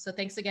webinar. So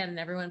thanks again, and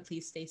everyone,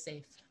 please stay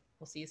safe.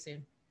 We'll see you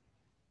soon.